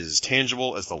award. It is as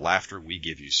tangible as the laughter we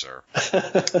give you, sir.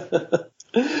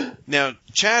 Now,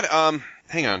 Chad,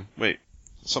 hang on. Wait.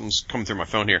 Something's coming through my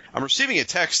phone here. I'm receiving a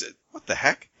text. What the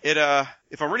heck?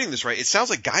 If I'm reading this right, it sounds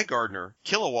like Guy Gardner,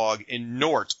 Kilowog, and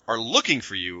Nort are looking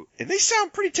for you, and they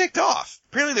sound pretty ticked off.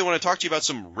 Apparently they want to talk to you about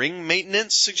some ring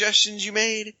maintenance suggestions you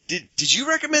made. Did you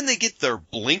recommend they get their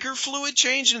blinker fluid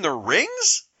changed in their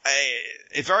rings?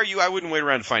 If I were you, I wouldn't wait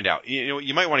around to find out.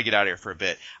 You might want to get out of here for a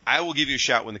bit. I will give you a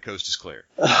shout when the coast is clear.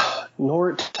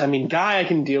 Nort, Guy I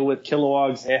can deal with,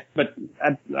 Kilowog's, but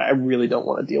I really don't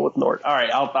want to deal with Nort. All right,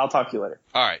 I'll talk to you later.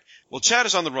 All right. Well, Chad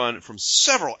is on the run from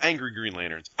several angry Green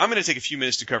Lanterns. I'm going to take a few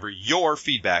minutes to cover your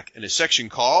feedback in a section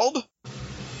called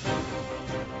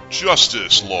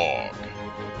Justice Log.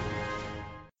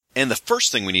 And the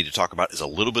first thing we need to talk about is a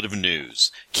little bit of news.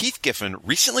 Keith Giffen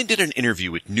recently did an interview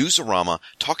with Newsarama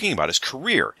talking about his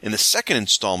career. In the second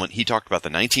installment, he talked about the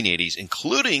 1980s,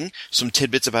 including some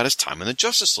tidbits about his time in the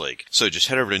Justice League. So just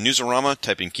head over to Newsarama,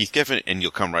 type in Keith Giffen, and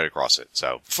you'll come right across it.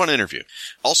 So, fun interview.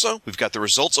 Also, we've got the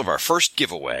results of our first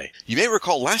giveaway. You may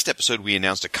recall last episode we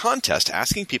announced a contest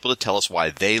asking people to tell us why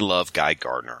they love Guy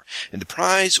Gardner. And the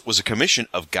prize was a commission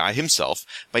of Guy himself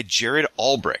by Jared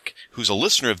Albrick, who's a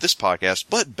listener of this podcast,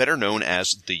 but better known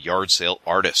as the Yard Sale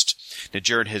Artist. Now,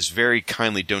 Jared has very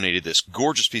kindly donated this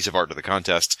gorgeous piece of art to the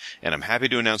contest, and I'm happy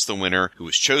to announce the winner, who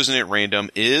was chosen at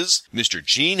random, is Mr.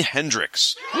 Gene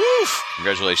Hendricks. Woof!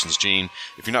 Congratulations, Gene.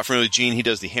 If you're not familiar with Gene, he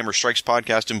does the Hammer Strikes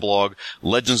podcast and blog,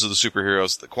 Legends of the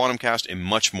Superheroes, the Quantum Cast, and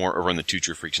much more over on the Two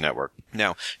True Freaks Network.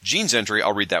 Now, Gene's entry,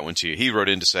 I'll read that one to you. He wrote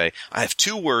in to say, I have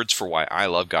 2 words for why I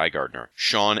love Guy Gardner.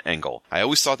 Sean Engel. I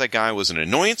always thought that guy was an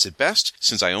annoyance at best,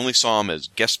 since I only saw him as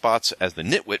guest spots as the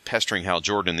nitwit pestering Hal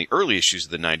Jordan in the early issues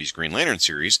of the 90s Green Lantern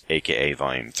series, aka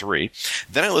Volume 3.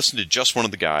 Then I listened to Just One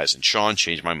of the Guys, and Sean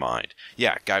changed my mind.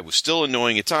 Yeah, Guy was still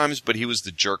annoying at times, but he was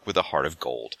the jerk with a heart of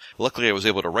gold. Luckily, I was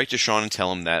able to write to Sean and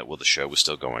tell him that, the show was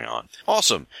still going on.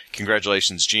 Awesome.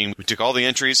 Congratulations, Gene. We took all the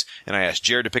entries, and I asked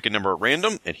Jared to pick a number at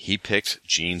random, and he picked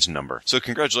Gene's number. So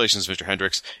congratulations, Mr.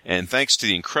 Hendricks, and thanks to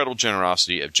the incredible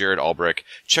generosity of Jared Albrick.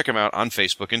 Check him out on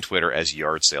Facebook and Twitter as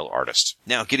Yard Sale Artist.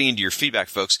 Now, getting into your feedback,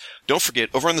 folks, don't forget,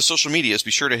 over Over on the social medias, be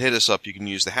sure to hit us up. You can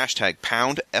use the hashtag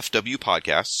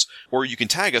 #FWPodcasts, or you can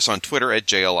tag us on Twitter at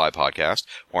JLI Podcast,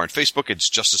 or on Facebook, it's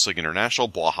Justice League International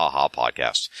Bwahaha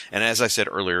Podcast. And as I said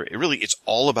earlier, it's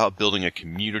all about building a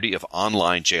community of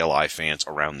online JLI fans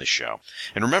around this show.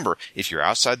 And remember, if you're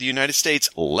outside the United States,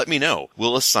 let me know.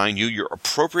 We'll assign you your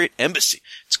appropriate embassy.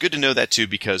 It's good to know that too,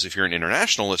 because if you're an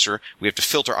international listener, we have to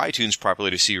filter iTunes properly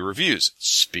to see your reviews.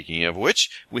 Speaking of which,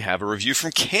 we have a review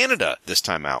from Canada this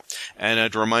time out.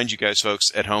 And to remind you guys folks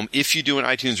at home, if you do an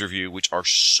iTunes review, which are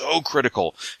so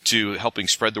critical to helping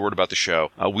spread the word about the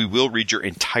show, we will read your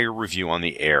entire review on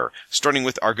the air. Starting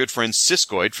with our good friend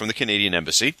Siskoid from the Canadian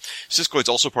Embassy. Siskoid's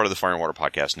also part of the Fire and Water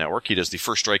Podcast Network. He does the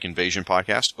First Strike Invasion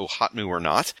podcast, Oh Hotmu or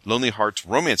Not, Lonely Hearts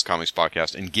Romance Comics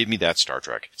podcast, and Give Me That Star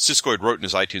Trek. Siskoid wrote in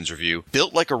his iTunes review,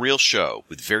 built like a real show,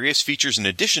 with various features in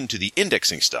addition to the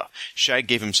indexing stuff. Shag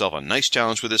gave himself a nice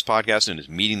challenge with this podcast and is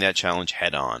meeting that challenge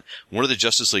head on. One of the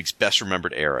Justice League's best remembered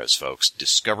eras, folks.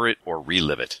 Discover it or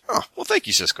relive it. Oh, well, thank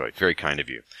you, Siskoid. Very kind of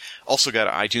you. Also got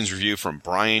an iTunes review from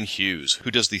Brian Hughes,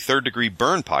 who does the Third Degree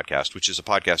Burn podcast, which is a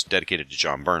podcast dedicated to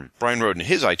John Byrne. Brian wrote in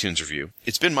his iTunes review,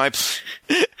 it's been my...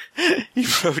 He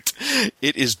wrote,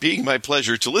 it is being my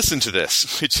pleasure to listen to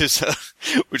this, which is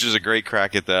a great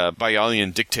crack at the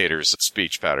Bialian dictator's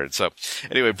speech pattern. So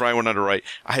anyway, Brian went on to write,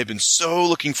 I have been so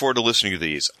looking forward to listening to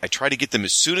these. I try to get them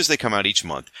as soon as they come out each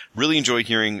month. Really enjoy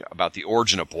hearing about the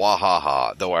origin of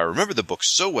Bwahaha, though I remember the book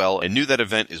so well and knew that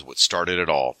event is what started it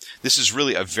all. This is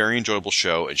really a very enjoyable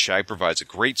show, and Shag provides a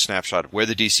great snapshot of where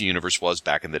the DC Universe was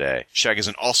back in the day. Shag is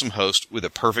an awesome host with a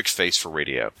perfect face for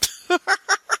radio.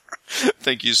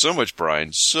 Thank you so much,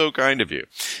 Brian. So kind of you.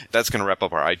 That's going to wrap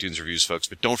up our iTunes reviews, folks.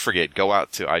 But don't forget, go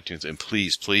out to iTunes and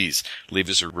please, please leave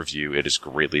us a review. It is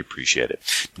greatly appreciated.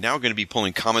 Now I'm going to be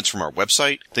pulling comments from our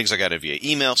website, things I got via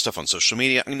email, stuff on social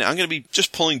media. I'm going to be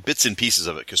just pulling bits and pieces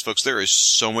of it because, folks, there is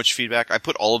so much feedback. I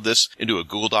put all of this into a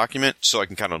Google document so I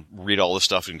can kind of read all this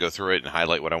stuff and go through it and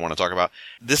highlight what I want to talk about.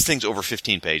 This thing's over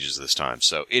 15 pages this time,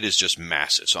 so it is just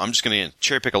massive. So I'm just going to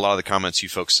cherry pick a lot of the comments you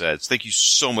folks said. Thank you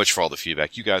so much for all the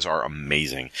feedback. You guys are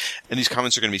amazing. And these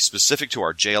comments are going to be specific to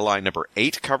our JLI number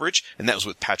 8 coverage, and that was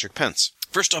with Patrick Pence.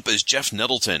 First up is Jeff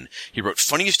Nettleton. He wrote,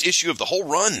 funniest issue of the whole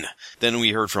run. Then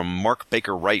we heard from Mark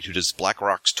Baker Wright, who does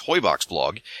BlackRock's Toy Box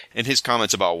blog, and his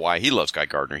comments about why he loves Guy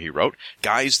Gardner. He wrote,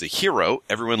 Guy's the hero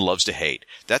everyone loves to hate.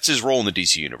 That's his role in the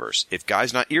DC Universe. If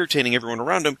Guy's not irritating everyone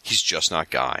around him, he's just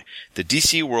not Guy. The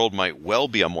DC world might well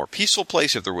be a more peaceful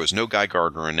place if there was no Guy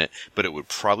Gardner in it, but it would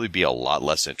probably be a lot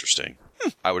less interesting.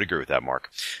 I would agree with that,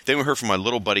 Mark. Then we heard from my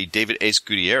little buddy David Ace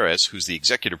Gutierrez, who's the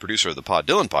executive producer of the Pod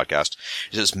Dylan podcast.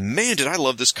 He says, man, did I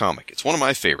love this comic. It's one of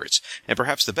my favorites, and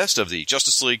perhaps the best of the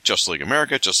Justice League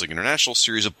America, Justice League International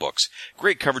series of books.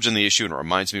 Great coverage in the issue, and it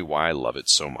reminds me why I love it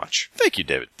so much. Thank you,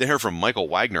 David. Then heard from Michael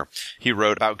Wagner. He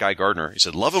wrote about Guy Gardner. He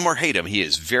said, love him or hate him, he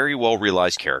is a very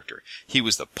well-realized character. He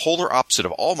was the polar opposite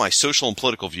of all my social and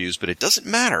political views, but it doesn't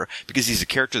matter because he's a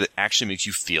character that actually makes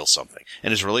you feel something. And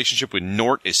his relationship with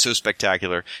Nort is so spectacular.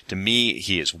 To me,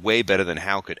 he is way better than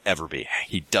Hal could ever be.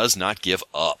 He does not give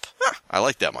up. I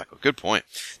like that, Michael. Good point.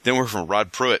 Then we're from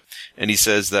Rod Pruitt, and he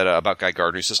says that about Guy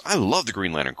Gardner. He says, I love the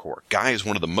Green Lantern Corps. Guy is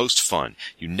one of the most fun.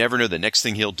 You never know the next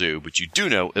thing he'll do, but you do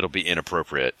know it'll be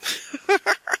inappropriate.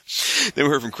 Then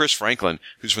we heard from Chris Franklin,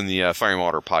 who's from the Fire and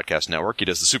Water Podcast Network. He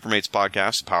does the Supermates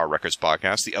podcast, the Power Records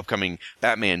podcast, the upcoming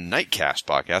Batman Nightcast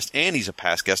podcast, and he's a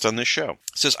past guest on this show.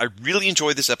 He says, I really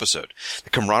enjoyed this episode. The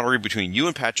camaraderie between you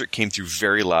and Patrick came through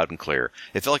very loud and clear.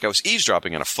 It felt like I was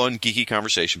eavesdropping on a fun, geeky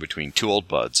conversation between two old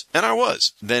buds. And I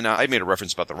was. Then I made a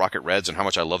reference about the Rocket Reds and how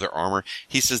much I love their armor.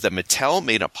 He says that Mattel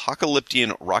made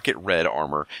Apocalyptian Rocket Red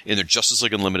armor in their Justice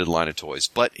League Unlimited line of toys,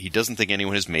 but he doesn't think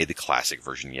anyone has made the classic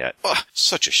version yet. Ugh,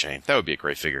 such a shame. That would be a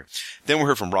great figure. Then we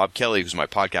heard from Rob Kelly, who's my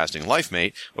podcasting life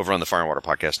mate over on the Fire and Water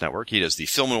Podcast Network. He does the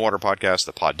Film and Water podcast,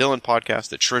 the Pod Dylan podcast,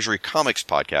 the Treasury Comics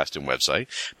podcast and website,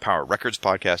 Power Records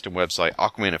podcast and website,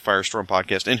 Aquaman and Firestorm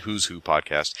podcast, and Who's Who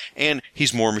podcast. And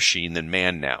he's more machine than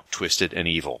man now, twisted and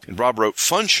evil. And Rob wrote,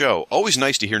 fun show. Always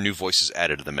nice to hear new voices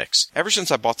added to the mix. Ever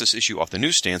since I bought this issue off the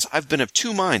newsstands, I've been of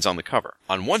two minds on the cover.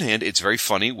 On one hand, it's very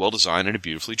funny, well designed, and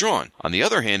beautifully drawn. On the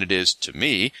other hand, it is, to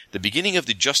me, the beginning of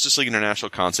the Justice League International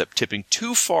concept tipping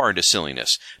too far into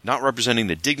silliness, not representing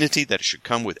the dignity that it should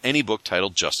come with any book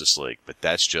titled Justice League. But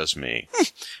that's just me.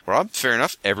 Rob, fair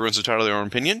enough. Everyone's entitled to their own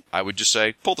opinion. I would just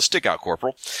say, pull the stick out,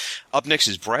 Corporal. Up next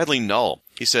is Bradley Null.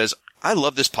 He says, I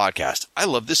love this podcast. I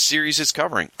love this series it's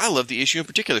covering. I love the issue in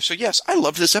particular. So yes, I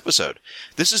loved this episode.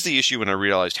 This is the issue when I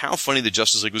realized how funny the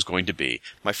Justice League was going to be.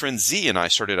 My friend Z and I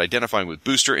started identifying with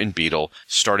Booster and Beetle,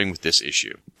 starting with this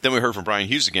issue. Then we heard from Brian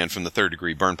Hughes again from the Third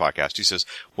Degree Byrne podcast. He says,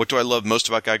 what do I love most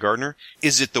about Guy Gardner?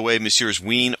 Is it the way Messrs.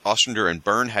 Ween, Ostrander, and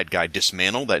Byrne had Guy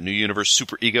dismantle that New Universe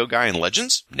superego guy in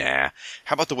Legends? Nah.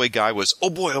 How about the way Guy was,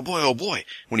 oh boy, oh boy, oh boy,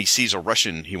 when he sees a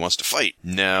Russian he wants to fight?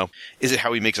 No. Is it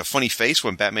how he makes a funny face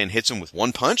when Batman hits him with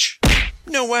one punch?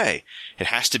 No way. It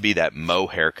has to be that Mo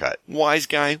haircut. Wise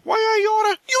guy. Why I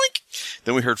oughta. Yoink.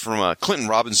 Then we heard from Clinton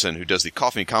Robinson, who does the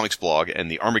Coffee and Comics blog and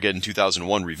the Armageddon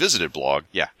 2001 Revisited blog.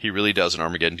 Yeah, he really does an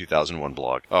Armageddon 2001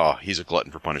 blog. Oh, he's a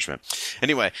glutton for punishment.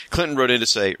 Anyway, Clinton wrote in to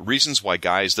say, reasons why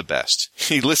Guy is the best.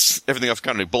 He lists everything off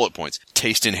kind of bullet points.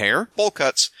 Taste in hair? Bowl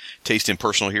cuts. Taste in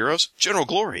personal heroes? General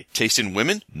Glory. Taste in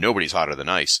women? Nobody's hotter than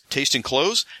ice. Taste in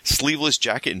clothes? Sleeveless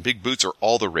jacket and big boots are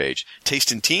all the rage.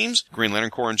 Taste in teams? Green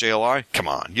Lantern Corps and JLI? Come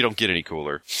on, you don't get any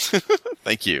cooler.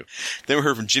 Thank you. Then we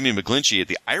heard from Jimmy McGlinchey at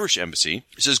the Irish Embassy.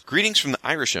 He says, greetings from the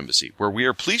Irish Embassy, where we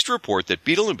are pleased to report that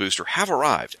Beetle and Booster have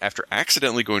arrived after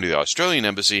accidentally going to the Australian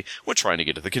Embassy when trying to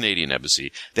get to the Canadian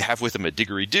Embassy. They have with them a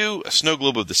didgeridoo, a snow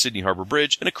globe of the Sydney Harbour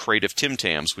Bridge, and a crate of Tim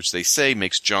Tams, which they say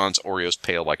makes John's Oreos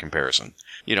pale by comparison.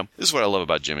 You know, this is what I love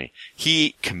about Jimmy.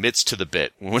 He commits to the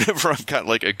bit. Whenever I've got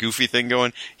like a goofy thing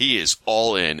going, he is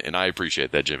all in, and I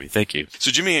appreciate that, Jimmy. Thank you.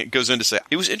 So Jimmy goes in to say,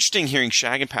 it was interesting hearing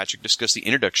Shag and Patrick discuss the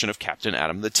introduction of Captain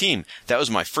Atom to the team. That was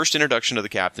my first introduction to the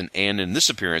Captain, and in this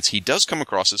appearance, he does come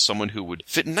across as someone who would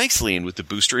fit nicely in with the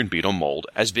Booster and Beetle mold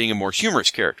as being a more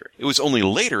humorous character. It was only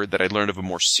later that I learned of a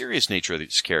more serious nature of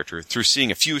this character through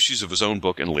seeing a few issues of his own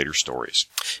book and later stories.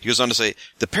 He goes on to say,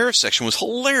 the Paris section was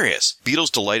hilarious. Beetle's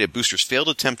delight at Booster's failed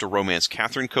attempt to romance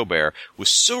Catherine Colbert was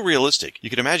so realistic, you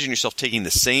could imagine yourself taking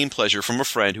the same pleasure from a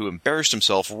friend who embarrassed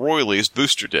himself royally as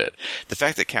Booster did. The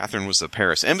fact that Catherine was the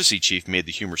Paris embassy chief made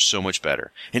the humor so much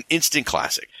better. An instant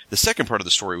classic. The second part of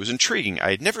the story was intriguing.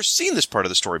 I had never seen this part of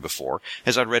the story before,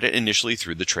 as I'd read it initially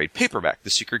through the trade paperback, The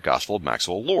Secret Gospel of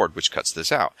Maxwell Lord, which cuts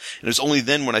this out. And it was only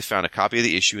then when I found a copy of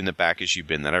the issue in the back issue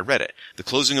bin that I read it. The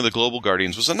closing of the Global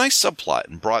Guardians was a nice subplot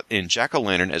and brought in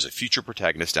Jack-O-Lantern as a future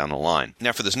protagonist down the line.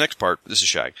 Now for this next part, this is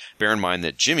Shag. Bear in mind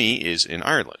that Jimmy is in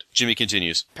Ireland. Jimmy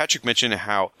continues, Patrick mentioned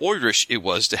how Irish it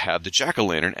was to have the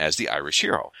Jack-O-Lantern as the Irish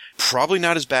hero. Probably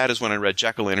not as bad as when I read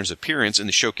Jack-O-Lantern's appearance in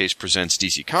the Showcase Presents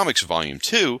DC Comics Volume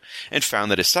 2 and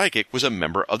found that his sidekick was a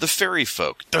member of the Fairy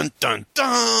Folk. Dun dun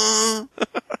dun!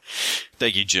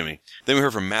 Thank you, Jimmy. Then we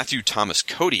heard from Matthew Thomas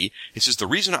Cody. He says, the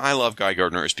reason I love Guy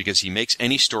Gardner is because he makes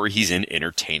any story he's in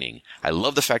entertaining. I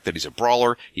love the fact that he's a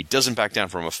brawler, he doesn't back down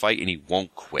from a fight, and he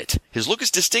won't quit. His look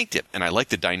is distinctive, and I like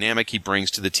the dynamic he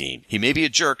brings to the team. He may be a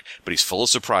jerk, but he's full of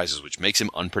surprises, which makes him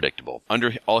unpredictable.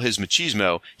 Under all his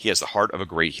machismo, he has the heart of a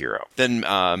great hero. Then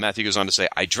Matthew goes on to say,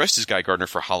 I dressed as Guy Gardner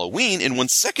for Halloween and won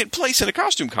second place in a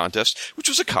costume contest, which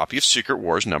was a copy of Secret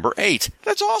Wars number 8.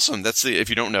 That's awesome. That's if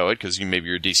you don't know it, because maybe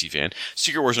you're a DC fan,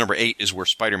 Secret Wars number 8 is where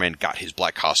Spider-Man got his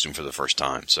black costume for the first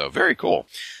time. So very cool.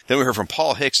 Then we heard from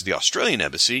Paul Hicks at the Australian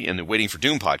Embassy in the Waiting for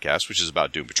Doom podcast, which is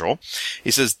about Doom Patrol.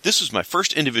 He says, this was my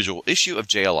first individual issue of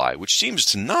JLI, which seems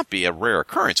to not be a rare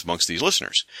occurrence amongst these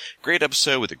listeners. Great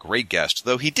episode with a great guest,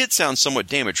 though he did sound somewhat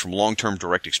damaged from long-term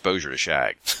direct exposure to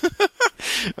Shag.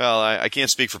 Well, I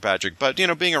can't speak for Patrick, but,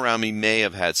 being around me may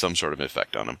have had some sort of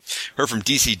effect on him. Heard from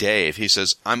DC Dave. He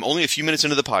says, I'm only a few minutes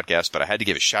into the podcast, but I had to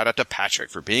give a shout out to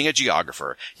Patrick for being a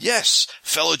geographer. Yes,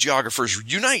 fellow geographers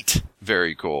unite.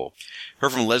 Very cool.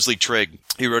 Heard from Leslie Trigg.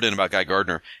 He wrote in about Guy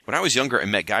Gardner. When I was younger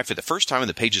and met Guy for the first time in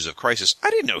the pages of Crisis,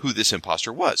 I didn't know who this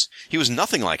imposter was. He was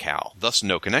nothing like Hal, thus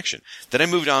no connection. Then I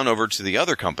moved on over to the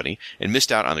other company and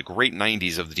missed out on the great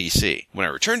 90s of the DC. When I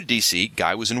returned to DC,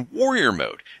 Guy was in warrior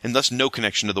mode, and thus no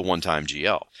connection to the one-time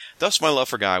GL. Thus my love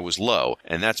for Guy was low,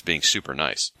 and that's being super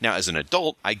nice. Now, as an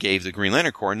adult, I gave the Green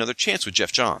Lantern Corps another chance with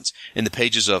Jeff Johns. In the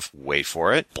pages of, wait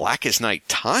for it, Blackest Night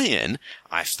tie-in,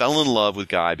 I fell in love with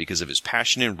Guy because of his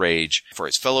passion and rage for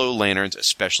his fellow Lanterns,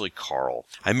 especially Carl.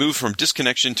 I moved from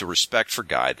disconnection to respect for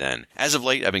Guy then. As of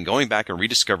late, I've been going back and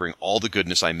rediscovering all the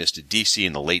goodness I missed at DC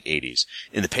in the late 80s.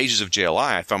 In the pages of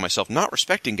JLI, I found myself not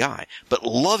respecting Guy, but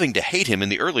loving to hate him in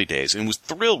the early days and was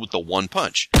thrilled with the one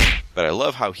punch. But I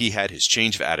love how he had his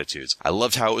change of attitudes. I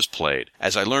loved how it was played.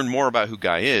 As I learned more about who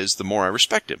Guy is, the more I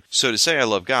respect him. So to say I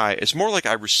love Guy is more like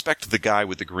I respect the guy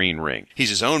with the green ring. He's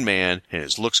his own man, and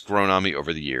his looks grown on me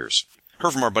over the years.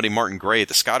 Heard from our buddy Martin Gray at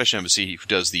the Scottish Embassy, who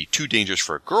does the Too Dangerous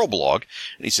for a Girl blog,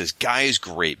 and he says, Guy is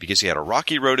great because he had a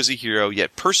rocky road as a hero,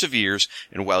 yet perseveres,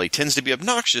 and while he tends to be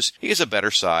obnoxious, he has a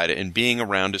better side, and being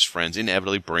around his friends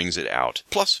inevitably brings it out.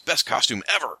 Plus, best costume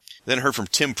ever! Then I heard from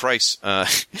Tim Price.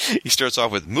 He starts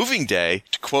off with Moving Day,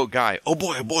 to quote Guy, oh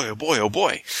boy, oh boy, oh boy, oh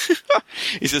boy.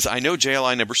 He says, I know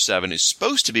JLI number 7 is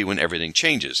supposed to be when everything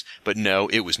changes, but no,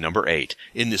 it was number 8.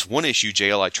 In this one issue,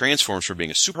 JLI transforms from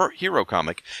being a superhero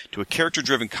comic to a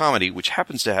character-driven comedy which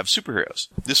happens to have superheroes.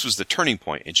 This was the turning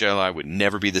point, and JLI would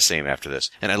never be the same after this,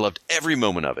 and I loved every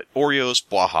moment of it. Oreos,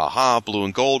 blah ha ha, blue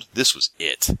and gold, this was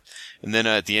it. And then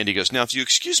at the end he goes, now if you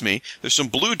excuse me, there's some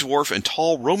blue dwarf and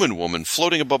tall Roman woman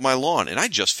floating above my lawn, and I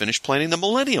just finished planting the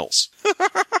millennials.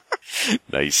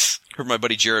 Nice. Heard my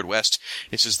buddy Jared West.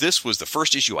 He says, this was the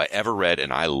first issue I ever read,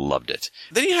 and I loved it.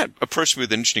 Then he had approached me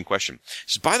with an interesting question.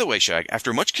 He says, by the way, Shag,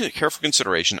 after much careful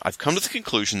consideration, I've come to the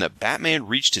conclusion that Batman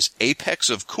reached his apex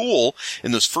of cool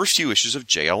in those first few issues of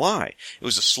JLI. It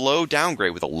was a slow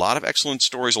downgrade with a lot of excellent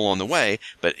stories along the way,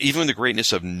 but even the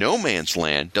greatness of No Man's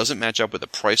Land doesn't match up with the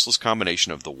priceless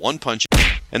combination of the One Punch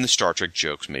and the Star Trek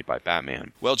jokes made by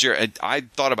Batman. Well, Jared, I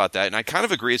thought about that, and I kind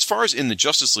of agree. As far as in the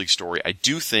Justice League story, I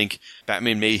do think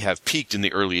Batman may have peaked in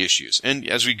the early issues. And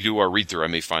as we do our read-through, I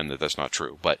may find that that's not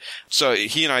true. But so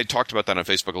he and I talked about that on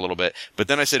Facebook a little bit. But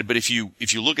then I said, but if you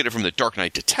look at it from the Dark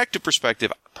Knight detective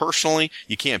perspective, personally,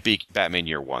 you can't beat Batman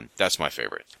Year One. That's my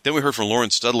favorite. Then we heard from Lauren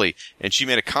Studley, and she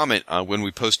made a comment when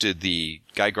we posted the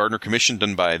Guy Gardner commission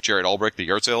done by Jared Albrecht, the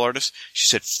yard sale artist. She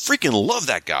said, freaking love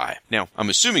that guy. Now, I'm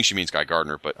assuming she means Guy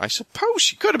Gardner, but I suppose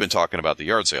she could have been talking about the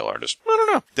yard sale artist. I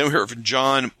don't know. Then we heard from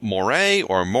John Moret,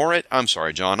 or Moret. I'm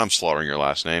sorry, John. I'm slaughtering your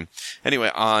last name.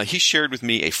 Anyway, he shared with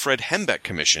me a Fred Hembeck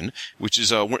commission, which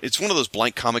is it's one of those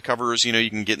blank comic covers, you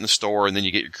can get in the store, and then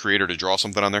you get your creator to draw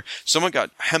something on there. Someone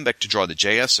got Hembeck to draw the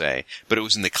JSA, but it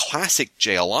was in the classic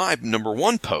JLI number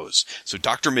 1 pose. So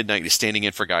Dr. Midnight is standing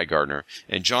in for Guy Gardner,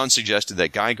 and John suggested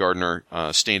that Guy Gardner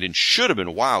stand-in should have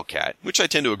been Wildcat, which I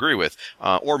tend to agree with,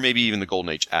 or maybe even the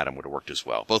Golden Age Atom would have worked as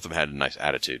well. Both of them had a nice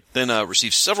attitude. Then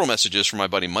received several messages from my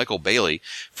buddy Michael Bailey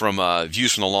from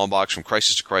Views from the Long Box, from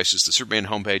Crisis to Crisis, the Superman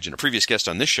homepage, and a previous guest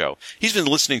on this show. He's been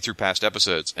listening through past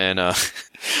episodes, and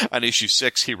on issue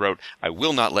 6 he wrote, I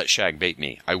will not let Shag bait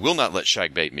me. I will not let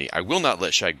Shag bait me. I will not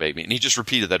let Shag bait me. And he just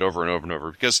repeated that over and over and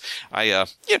over because I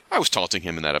was taunting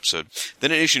him in that episode.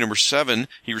 Then in issue number 7,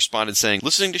 he responded saying,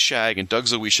 listening to Shag and Doug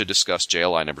Zawisza discuss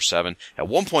JLI number 7, at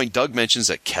one point Doug mentions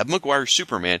that Kevin Maguire's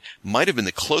Superman might have been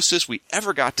the closest we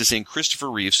ever got to seeing Christopher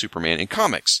Reeve's Superman in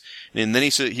comics. And then he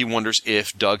said he wonders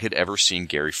if Doug had ever seen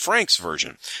Gary Frank's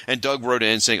version. And Doug wrote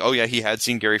in saying, oh yeah, he had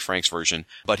seen Gary Frank's version,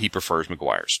 but he prefers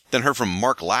Maguire's. Then heard from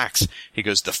Mark Lax. He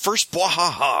goes, the first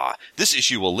bwahaha. This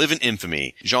issue will live in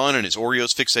infamy. Jean and his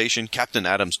Oreos fixation, Captain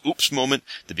Adam's oops moment,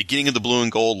 the beginning of the blue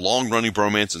and gold, long-running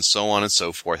bromance, and so on and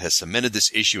so forth has cemented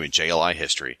this issue in JLI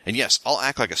history. And yes, I'll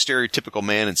act like a stereotypical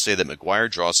man and say that Maguire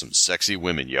draws some sexy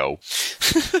women, yo.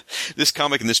 This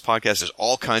comic and this podcast is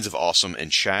all kinds of awesome,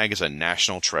 and Shag is a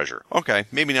national treasure. Okay,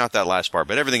 maybe not that last part,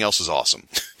 but everything else is awesome.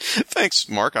 Thanks,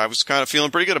 Mark. I was kind of feeling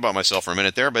pretty good about myself for a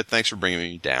minute there, but thanks for bringing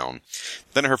me down.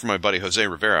 Then I heard from my buddy Jose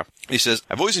Rivera. He says,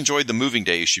 I've always enjoyed the Moving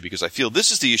Day issue because I feel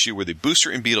this is the issue where the Booster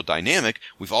and Beetle dynamic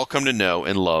we've all come to know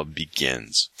and love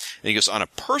begins. And he goes, on a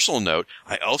personal note,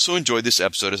 I also enjoyed this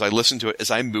episode as I listened to it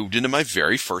as I moved into my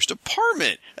very first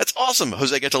apartment. That's awesome.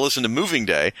 Jose got to listen to Moving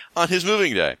Day on his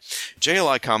moving day.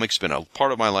 JLI Comics has been a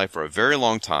part of my life for a very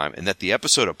long time, and that the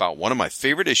episode about one of my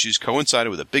favorite issues coincided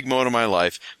with a big moment of my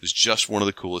life was just one of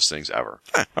the coolest things ever.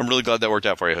 I'm really glad that worked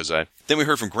out for you, Jose. Then we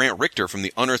heard from Grant Richter from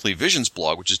the Unearthly Visions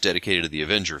blog, which is dedicated to the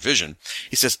Avenger Vision.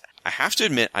 He says, I have to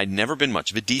admit I'd never been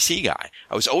much of a DC guy.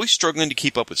 I was always struggling to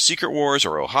keep up with Secret Wars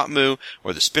or Ohatmu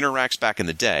or the Spinner Racks back in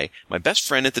the day. My best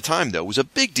friend at the time, though, was a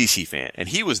big DC fan, and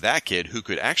he was that kid who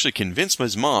could actually convince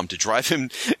his mom to drive him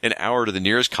an hour to the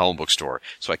nearest comic book store.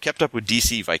 So I kept up with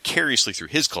DC vicariously through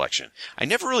his collection. I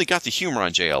never really got the humor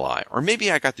on JLI, or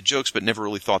maybe I got the jokes but never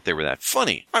really thought they were that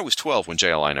funny. I was 12 when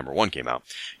JLI number 1 came out.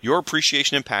 Your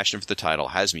appreciation and passion for the title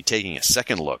has me taking a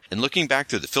second look, and looking back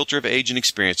through the filter of age and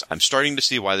experience, I'm starting to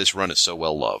see why this run is so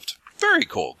well loved. Very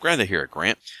cool. Glad to hear it,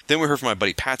 Grant. Then we heard from my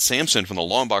buddy Pat Sampson from the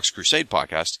Longbox Crusade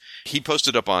podcast. He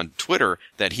posted up on Twitter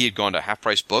that he had gone to Half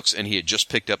Price Books and he had just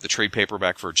picked up the trade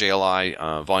paperback for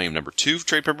JLI Volume Number 2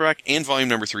 trade paperback and Volume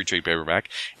Number 3 trade paperback.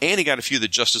 And he got a few of the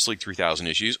Justice League 3000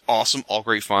 issues. Awesome. All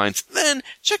great finds. Then,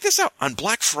 check this out. On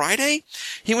Black Friday,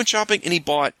 he went shopping and he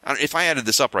bought, if I added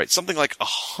this up right, something like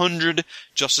 100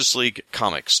 Justice League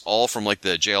comics, all from like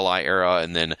the JLI era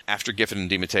and then after Giffen and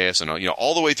DeMatteis and,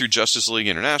 all the way through Justice League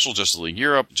International, Justice League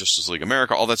Europe, Justice League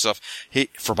America, all that stuff.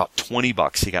 For about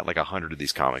 $20, he got like 100 of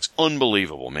these comics.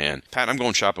 Unbelievable, man. Pat, I'm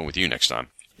going shopping with you next time.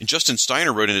 And Justin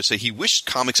Steiner wrote in to say he wished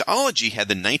Comixology had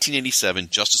the 1987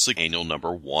 Justice League Annual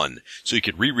Number 1, so he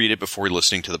could reread it before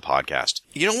listening to the podcast.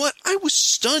 You know what? I was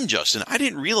stunned, Justin. I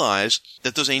didn't realize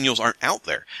that those annuals aren't out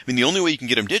there. I mean, the only way you can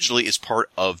get them digitally is part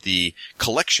of the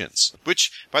collections,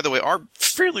 which, by the way, are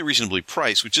fairly reasonably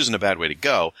priced, which isn't a bad way to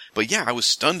go. But yeah, I was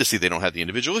stunned to see they don't have the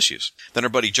individual issues. Then our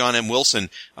buddy John M. Wilson,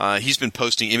 he's been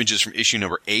posting images from issue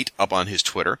number 8 up on his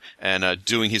Twitter and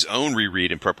doing his own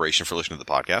reread in preparation for listening to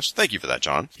the podcast. Thank you for that,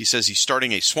 John. He says he's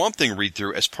starting a Swamp Thing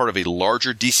read-through as part of a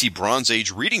larger DC Bronze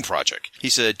Age reading project. He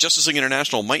said Justice League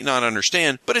International might not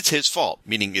understand, but it's his fault.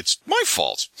 Meaning it's my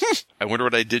fault. I wonder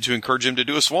what I did to encourage him to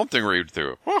do a Swamp Thing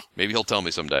read-through. Maybe he'll tell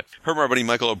me someday. Heard my buddy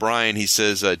Michael O'Brien, he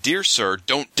says, Dear sir,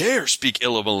 don't dare speak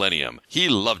ill of Millennium. He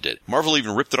loved it. Marvel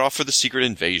even ripped it off for the Secret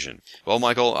Invasion. Well,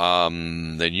 Michael,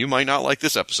 then you might not like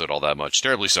this episode all that much.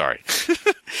 Terribly sorry.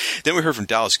 Then we heard from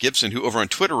Dallas Gibson, who over on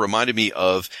Twitter reminded me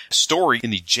of a story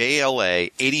in the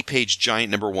JLA 80-page Giant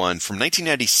number 1 from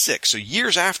 1996, so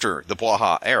years after the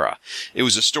Bwaha era. It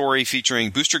was a story featuring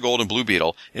Booster Gold and Blue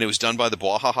Beetle, and it was done by the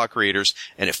Bwahaha creators,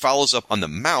 and it follows up on the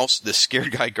Mouse, the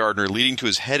scared guy Gardner, leading to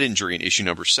his head injury in issue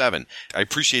number 7. I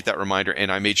appreciate that reminder,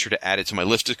 and I made sure to add it to my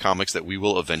list of comics that we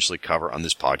will eventually cover on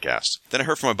this podcast. Then I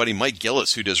heard from my buddy Mike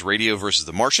Gillis, who does Radio vs.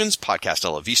 the Martians, Podcast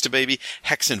Ella Vista Baby,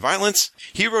 Hex and Violence.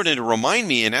 He wrote in to remind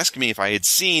me and ask me if I had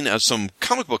seen some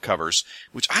comic book covers,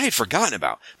 which I had forgotten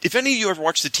about. If any of you ever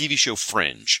watched the TV show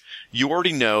Fringe, you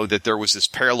already know that there was this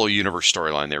parallel universe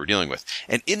storyline they were dealing with.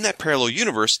 And in that parallel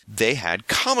universe, they had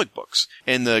comic books.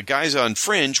 And the guys on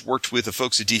Fringe worked with the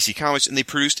folks at DC Comics, and they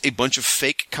produced a bunch of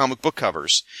fake comic book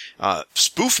covers,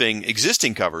 spoofing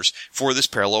existing covers for this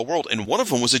parallel world. And one of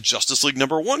them was a Justice League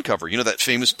number 1 cover. You know, that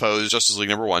famous pose, Justice League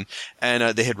number 1.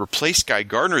 And they had replaced Guy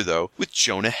Gardner, though, with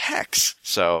Jonah Hex.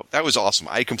 So that was awesome.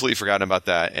 I completely forgotten about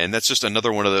that. And that's just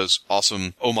another one of those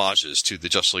awesome homages to the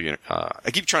Justice League.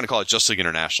 I keep trying to call it Justice League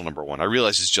International number 1. I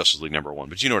realize it's Justice League number 1,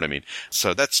 but you know what I mean.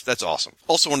 So that's awesome.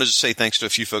 Also wanted to say thanks to a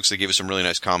few folks that gave us some really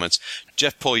nice comments.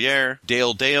 Jeff Pollier,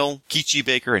 Dale, Kichi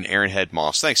Baker, and Aaron Head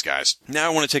Moss. Thanks, guys. Now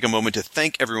I want to take a moment to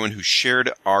thank everyone who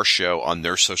shared our show on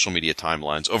their social media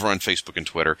timelines over on Facebook and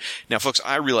Twitter. Now, folks,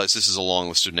 I realize this is a long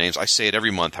list of names. I say it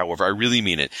every month. However, I really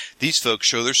mean it. These folks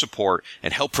show their support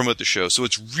and help promote the show, so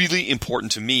it's really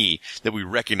important to me that we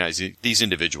recognize these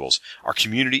individuals. Our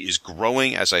community is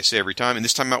growing, as I say every time, and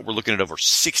this time out we're looking at over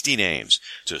 60 names.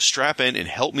 So strap in and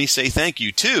help me say thank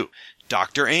you to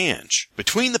Dr. Ange,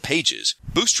 Between the Pages,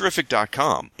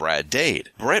 Boosterific.com, Brad Dade,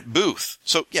 Brett Booth.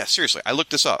 So, yeah, seriously, I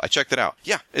looked this up. I checked it out.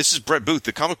 Yeah, this is Brett Booth,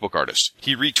 the comic book artist.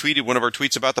 He retweeted one of our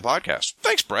tweets about the podcast.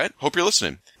 Thanks, Brett. Hope you're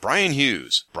listening. Brian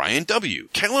Hughes, Brian W.,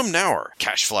 Callum Nauer,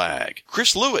 Cash Flag,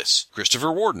 Chris Lewis,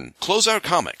 Christopher Warden, Closeout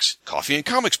Comics, Coffee and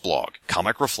Comics Blog,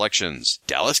 Comic Reflections,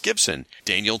 Dallas Gibson,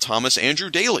 Daniel Thomas Andrew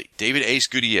Daly, David Ace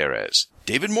Gutierrez,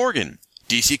 David Morgan,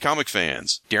 DC Comic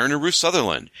Fans, Darren and Ruth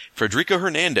Sutherland, Federico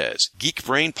Hernandez, Geek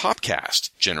Brain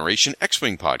Popcast, Generation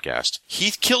X-Wing Podcast,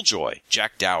 Heath Killjoy,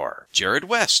 Jack Dower, Jared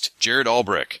West, Jared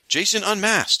Albrick, Jason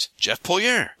Unmasked, Jeff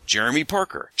Pollier, Jeremy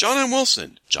Parker, John M.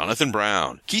 Wilson, Jonathan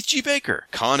Brown, Keith G. Baker,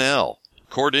 Con L,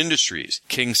 Cord Industries,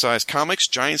 King Size Comics,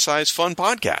 Giant Size Fun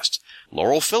Podcast,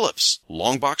 Laurel Phillips,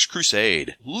 Longbox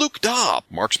Crusade, Luke Dobb,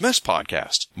 Mark's Mess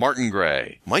Podcast, Martin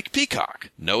Gray, Mike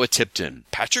Peacock, Noah Tipton,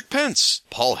 Patrick Pence,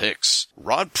 Paul Hicks,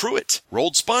 Rod Pruitt,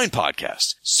 Rolled Spine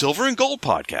Podcast, Silver and Gold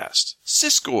Podcast,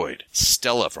 Siskoid,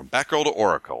 Stella from Batgirl to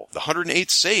Oracle, The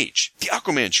 108th Sage, The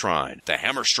Aquaman Shrine, The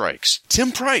Hammer Strikes,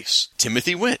 Tim Price,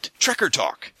 Timothy Wint, Trekker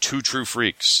Talk, Two True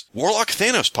Freaks, Warlock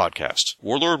Thanos Podcast,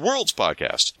 Warlord Worlds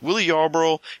Podcast, Willie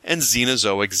Yarborough, and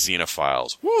Xenozoic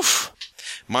Xenophiles. Woof!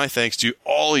 My thanks to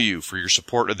all of you for your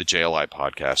support of the JLI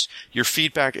podcast. Your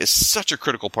feedback is such a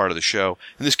critical part of the show,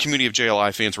 and this community of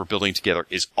JLI fans we're building together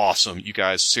is awesome. You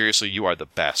guys, seriously, you are the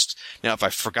best. Now, if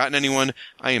I've forgotten anyone,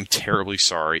 I am terribly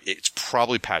sorry. It's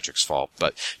probably Patrick's fault,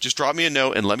 but just drop me a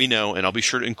note and let me know, and I'll be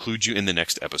sure to include you in the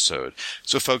next episode.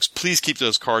 So, folks, please keep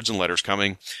those cards and letters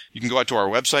coming. You can go out to our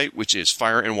website, which is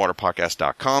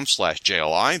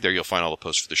fireandwaterpodcast.com/JLI. There you'll find all the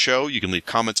posts for the show. You can leave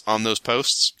comments on those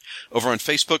posts. Over on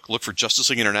Facebook, look for Justice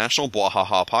League International,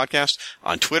 Bwahaha Podcast.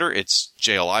 On Twitter, it's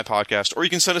JLI Podcast, or you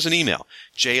can send us an email,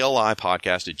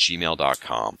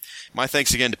 jlipodcast@gmail.com. My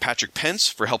thanks again to Patrick Pence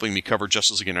for helping me cover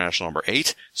Justice League International number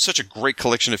 8. Such a great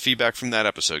collection of feedback from that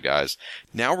episode, guys.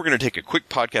 Now we're going to take a quick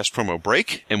podcast promo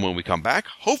break, and when we come back,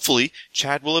 hopefully,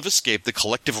 Chad will have escaped the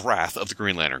collective wrath of the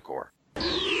Green Lantern Corps.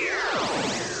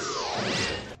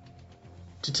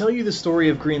 To tell you the story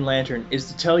of Green Lantern is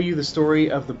to tell you the story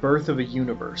of the birth of a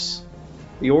universe.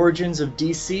 The origins of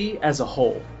DC as a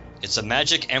whole. It's a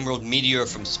magic emerald meteor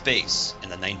from space in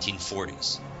the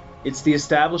 1940s. It's the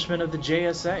establishment of the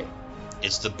JSA.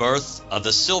 It's the birth of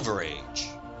the Silver Age.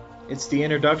 It's the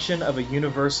introduction of a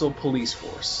universal police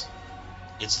force.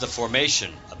 It's the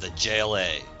formation of the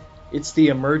JLA. It's the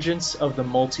emergence of the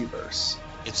multiverse.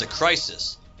 It's a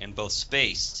crisis in both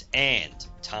space and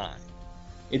time.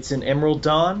 It's an emerald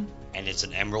dawn. And it's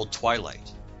an emerald twilight.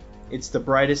 It's the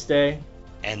brightest day.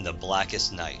 And the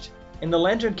blackest night. And the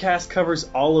Lantern Cast covers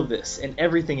all of this and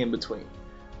everything in between.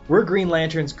 We're Green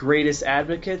Lantern's greatest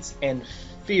advocates and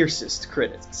fiercest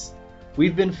critics.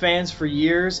 We've been fans for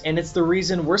years, and it's the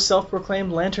reason we're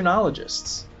self-proclaimed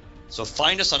Lanternologists. So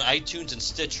find us on iTunes and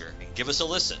Stitcher and give us a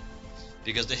listen,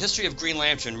 because the history of Green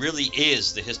Lantern really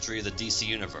is the history of the DC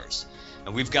Universe.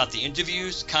 And we've got the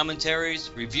interviews, commentaries,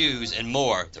 reviews, and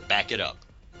more to back it up.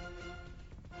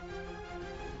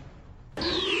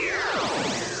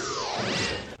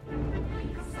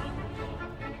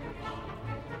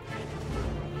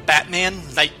 Batman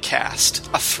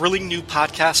Nightcast, a thrilling new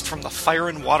podcast from the Fire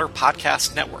and Water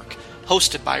Podcast Network,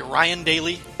 hosted by Ryan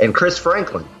Daly and Chris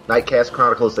Franklin. Nightcast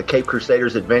chronicles the Cape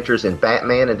Crusaders' adventures in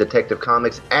Batman and Detective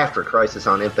Comics after Crisis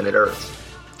on Infinite Earths.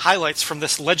 Highlights from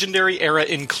this legendary era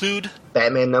include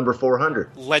Batman number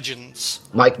 400, Legends,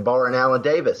 Mike Barr and Alan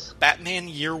Davis, Batman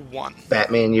Year 1,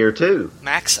 Batman Year 2,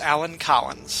 Max Allan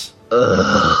Collins,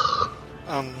 the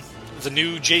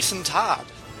new Jason Todd,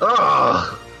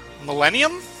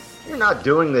 Millennium? You're not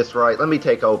doing this right. Let me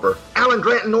take over. Alan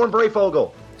Grant and Norm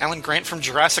Brayfogle. Alan Grant from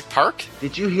Jurassic Park?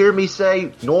 Did you hear me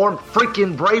say Norm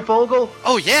freaking Brayfogle?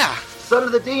 Oh, yeah. Son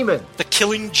of the Demon. The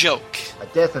Killing Joke. A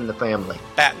Death in the Family.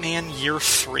 Batman Year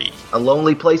 3. A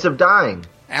Lonely Place of Dying.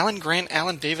 Alan Grant,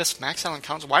 Alan Davis, Max Allan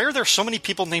Collins. Why are there so many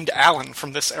people named Alan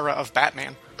from this era of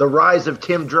Batman? The Rise of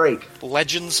Tim Drake.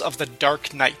 Legends of the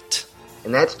Dark Knight.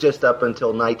 And that's just up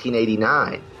until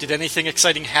 1989. Did anything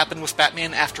exciting happen with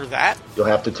Batman after that? You'll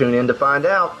have to tune in to find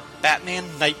out. Batman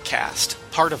Nightcast,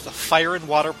 part of the Fire and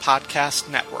Water Podcast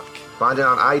Network. Find it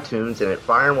on iTunes and at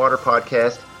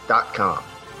fireandwaterpodcast.com.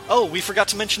 Oh, we forgot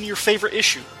to mention your favorite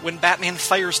issue, when Batman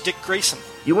fires Dick Grayson.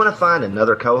 You want to find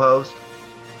another co-host?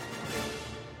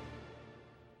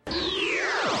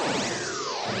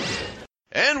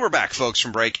 And we're back, folks,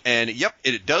 from break. And, yep,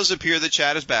 it does appear that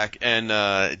Chad is back. And,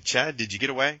 Chad, did you get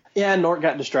away? Yeah, Nort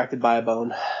got distracted by a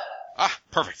bone. Ah,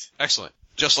 perfect. Excellent.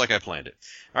 Just like I planned it.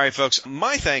 All right, folks,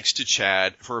 my thanks to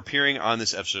Chad for appearing on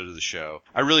this episode of the show.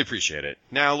 I really appreciate it.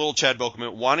 Now, little Chad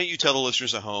Bokelman, why don't you tell the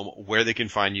listeners at home where they can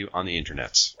find you on the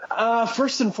internets?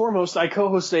 First and foremost, I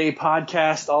co-host a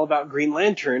podcast all about Green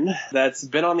Lantern that's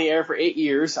been on the air for 8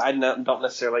 years. I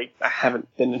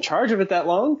haven't been in charge of it that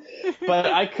long, but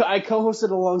I co-host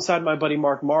it alongside my buddy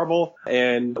Mark Marvel,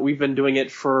 and we've been doing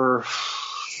it for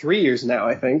 3 years now,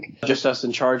 I think. Just us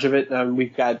in charge of it.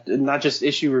 We've got not just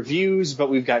issue reviews, but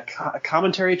we've got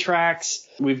commentary tracks.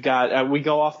 We've got we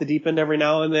go off the deep end every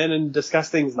now and then and discuss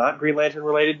things not Green Lantern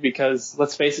related because,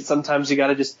 let's face it, sometimes you got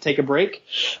to just take a break.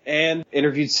 And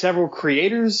interviewed several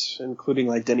creators, including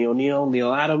like Denny O'Neil,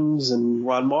 Neil Adams, and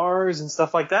Ron Mars and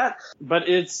stuff like that. But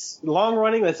it's long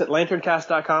running. That's at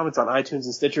lanterncast.com. It's on iTunes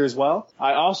and Stitcher as well.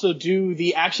 I also do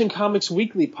the Action Comics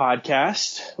Weekly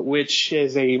podcast, which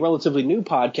is a relatively new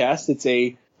podcast. It's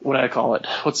a, what do I call it?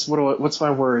 What's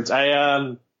my words?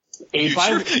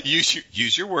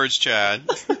 Use your words, Chad.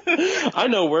 I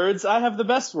know words. I have the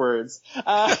best words.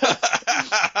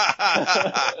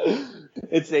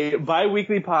 It's a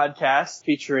bi-weekly podcast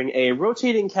featuring a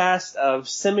rotating cast of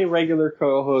semi-regular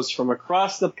co-hosts from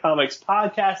across the comics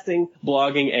podcasting,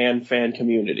 blogging, and fan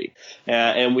community.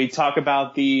 And we talk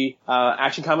about the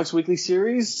Action Comics Weekly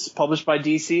series published by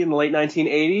DC in the late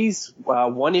 1980s,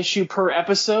 one issue per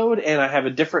episode, and I have a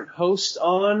different host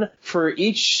on for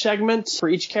each segment, for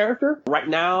each character. Right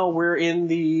now, we're in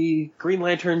the Green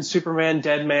Lantern, Superman,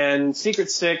 Deadman,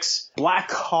 Secret Six,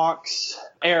 Black Hawks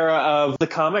era of the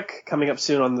comic, coming up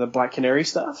soon on the Black Canary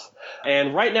stuff.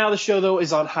 And right now the show, though,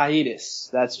 is on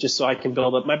hiatus. That's just so I can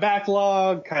build up my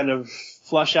backlog, kind of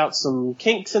flush out some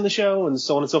kinks in the show, and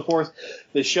so on and so forth.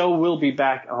 The show will be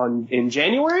back in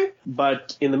January,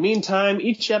 but in the meantime,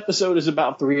 each episode is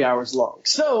about 3 hours long.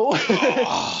 So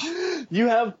you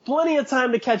have plenty of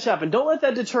time to catch up, and don't let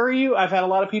that deter you. I've had a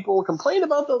lot of people complain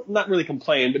about not really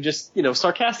complain, but just,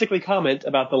 sarcastically comment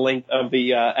about the length of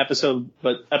the episodes,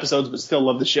 but still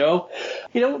love the show.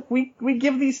 We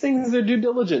give these things their due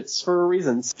diligence for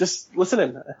reasons. Just listen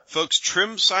in. Folks,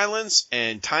 trim silence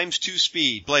and times 2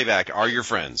 speed playback are your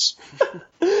friends.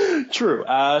 True.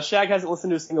 Shag hasn't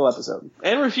listened to a single episode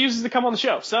and refuses to come on the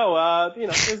show. So,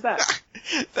 there's that.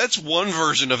 That's one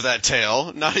version of that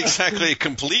tale. Not exactly a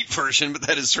complete version, but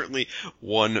that is certainly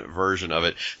one version of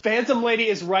it. Phantom Lady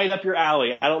is right up your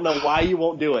alley. I don't know why you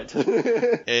won't do it.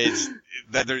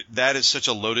 That is such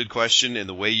a loaded question, and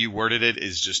the way you worded it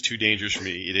is just too dangerous for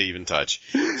me to even touch.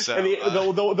 So, and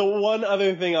the one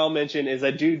other thing I'll mention is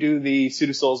I do the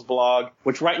Pseudosouls blog,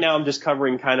 which right now I'm just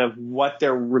covering kind of what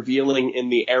they're revealing in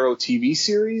the Arrow TV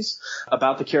series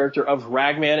about the character of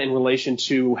Ragman in relation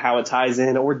to how it ties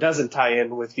in or doesn't tie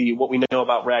in with what we know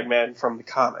about Ragman from the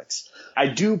comics. I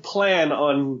do plan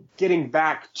on getting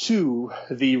back to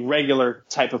the regular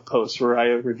type of posts where I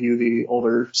review the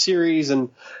older series, and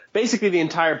basically the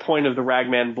entire point of the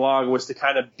Ragman blog was to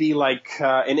kind of be like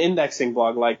an indexing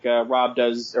blog like Rob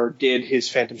does or did his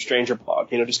Phantom Stranger blog,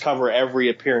 just cover every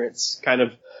appearance kind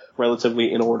of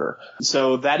relatively in order.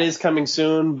 So that is coming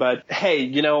soon, but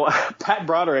hey, Pat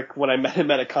Broderick, when I met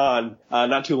him at a con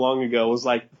not too long ago, was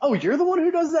like, "Oh, you're the one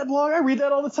who does that blog? I read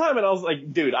that all the time." And I was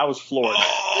like, dude, I was floored.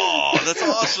 Oh, that's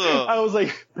awesome. I was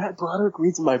like, Pat Broderick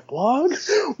reads my blog?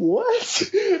 What?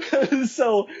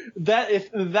 So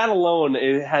that alone,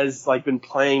 it has been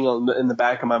playing in the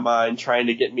back of my mind, trying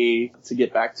to get me to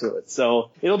get back to it.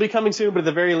 So it'll be coming soon, but at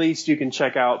the very least, you can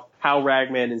check out how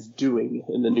Ragman is doing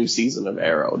in the new season of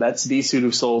Arrow. That's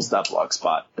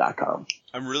thepseudosouls.blogspot.com.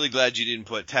 I'm really glad you didn't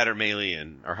put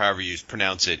Tatterdemalion, or however you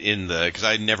pronounce it, because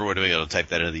I never would have been able to type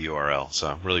that into the URL. So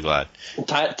I'm really glad.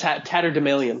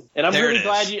 Tatterdemalion, and I'm really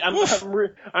glad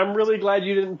I'm really glad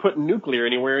you didn't put nuclear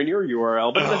anywhere in your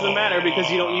URL. But it doesn't matter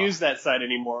because you don't use that site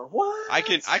anymore. What? I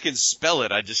can spell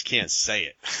it. I just can't say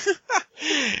it.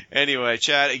 Anyway,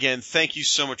 Chad, again, thank you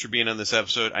so much for being on this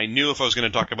episode. I knew if I was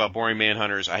going to talk about boring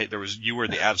Manhunters, you were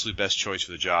the absolute best choice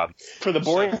for the job. For the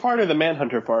boring part or the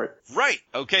Manhunter part? Right.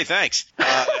 Okay, thanks.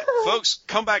 Folks,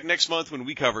 come back next month when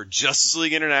we cover Justice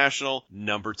League International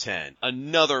number 10,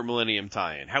 another Millennium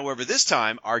tie-in. However, this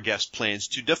time, our guest plans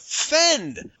to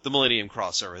defend the Millennium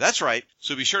crossover. That's right.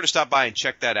 So be sure to stop by and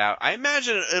check that out. I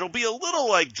imagine it'll be a little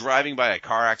like driving by a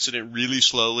car accident really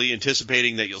slowly,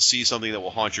 anticipating that you'll see something that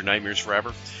will haunt your nightmares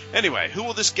forever. Anyway, who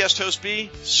will this guest host be?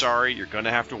 Sorry, you're going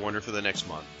to have to wonder for the next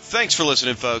month. Thanks for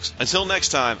listening, folks. Until next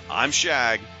time, I'm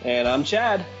Shag. And I'm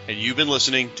Chad. And you've been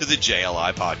listening to the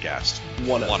JLI Podcast.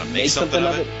 Wanna make something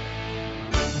of it?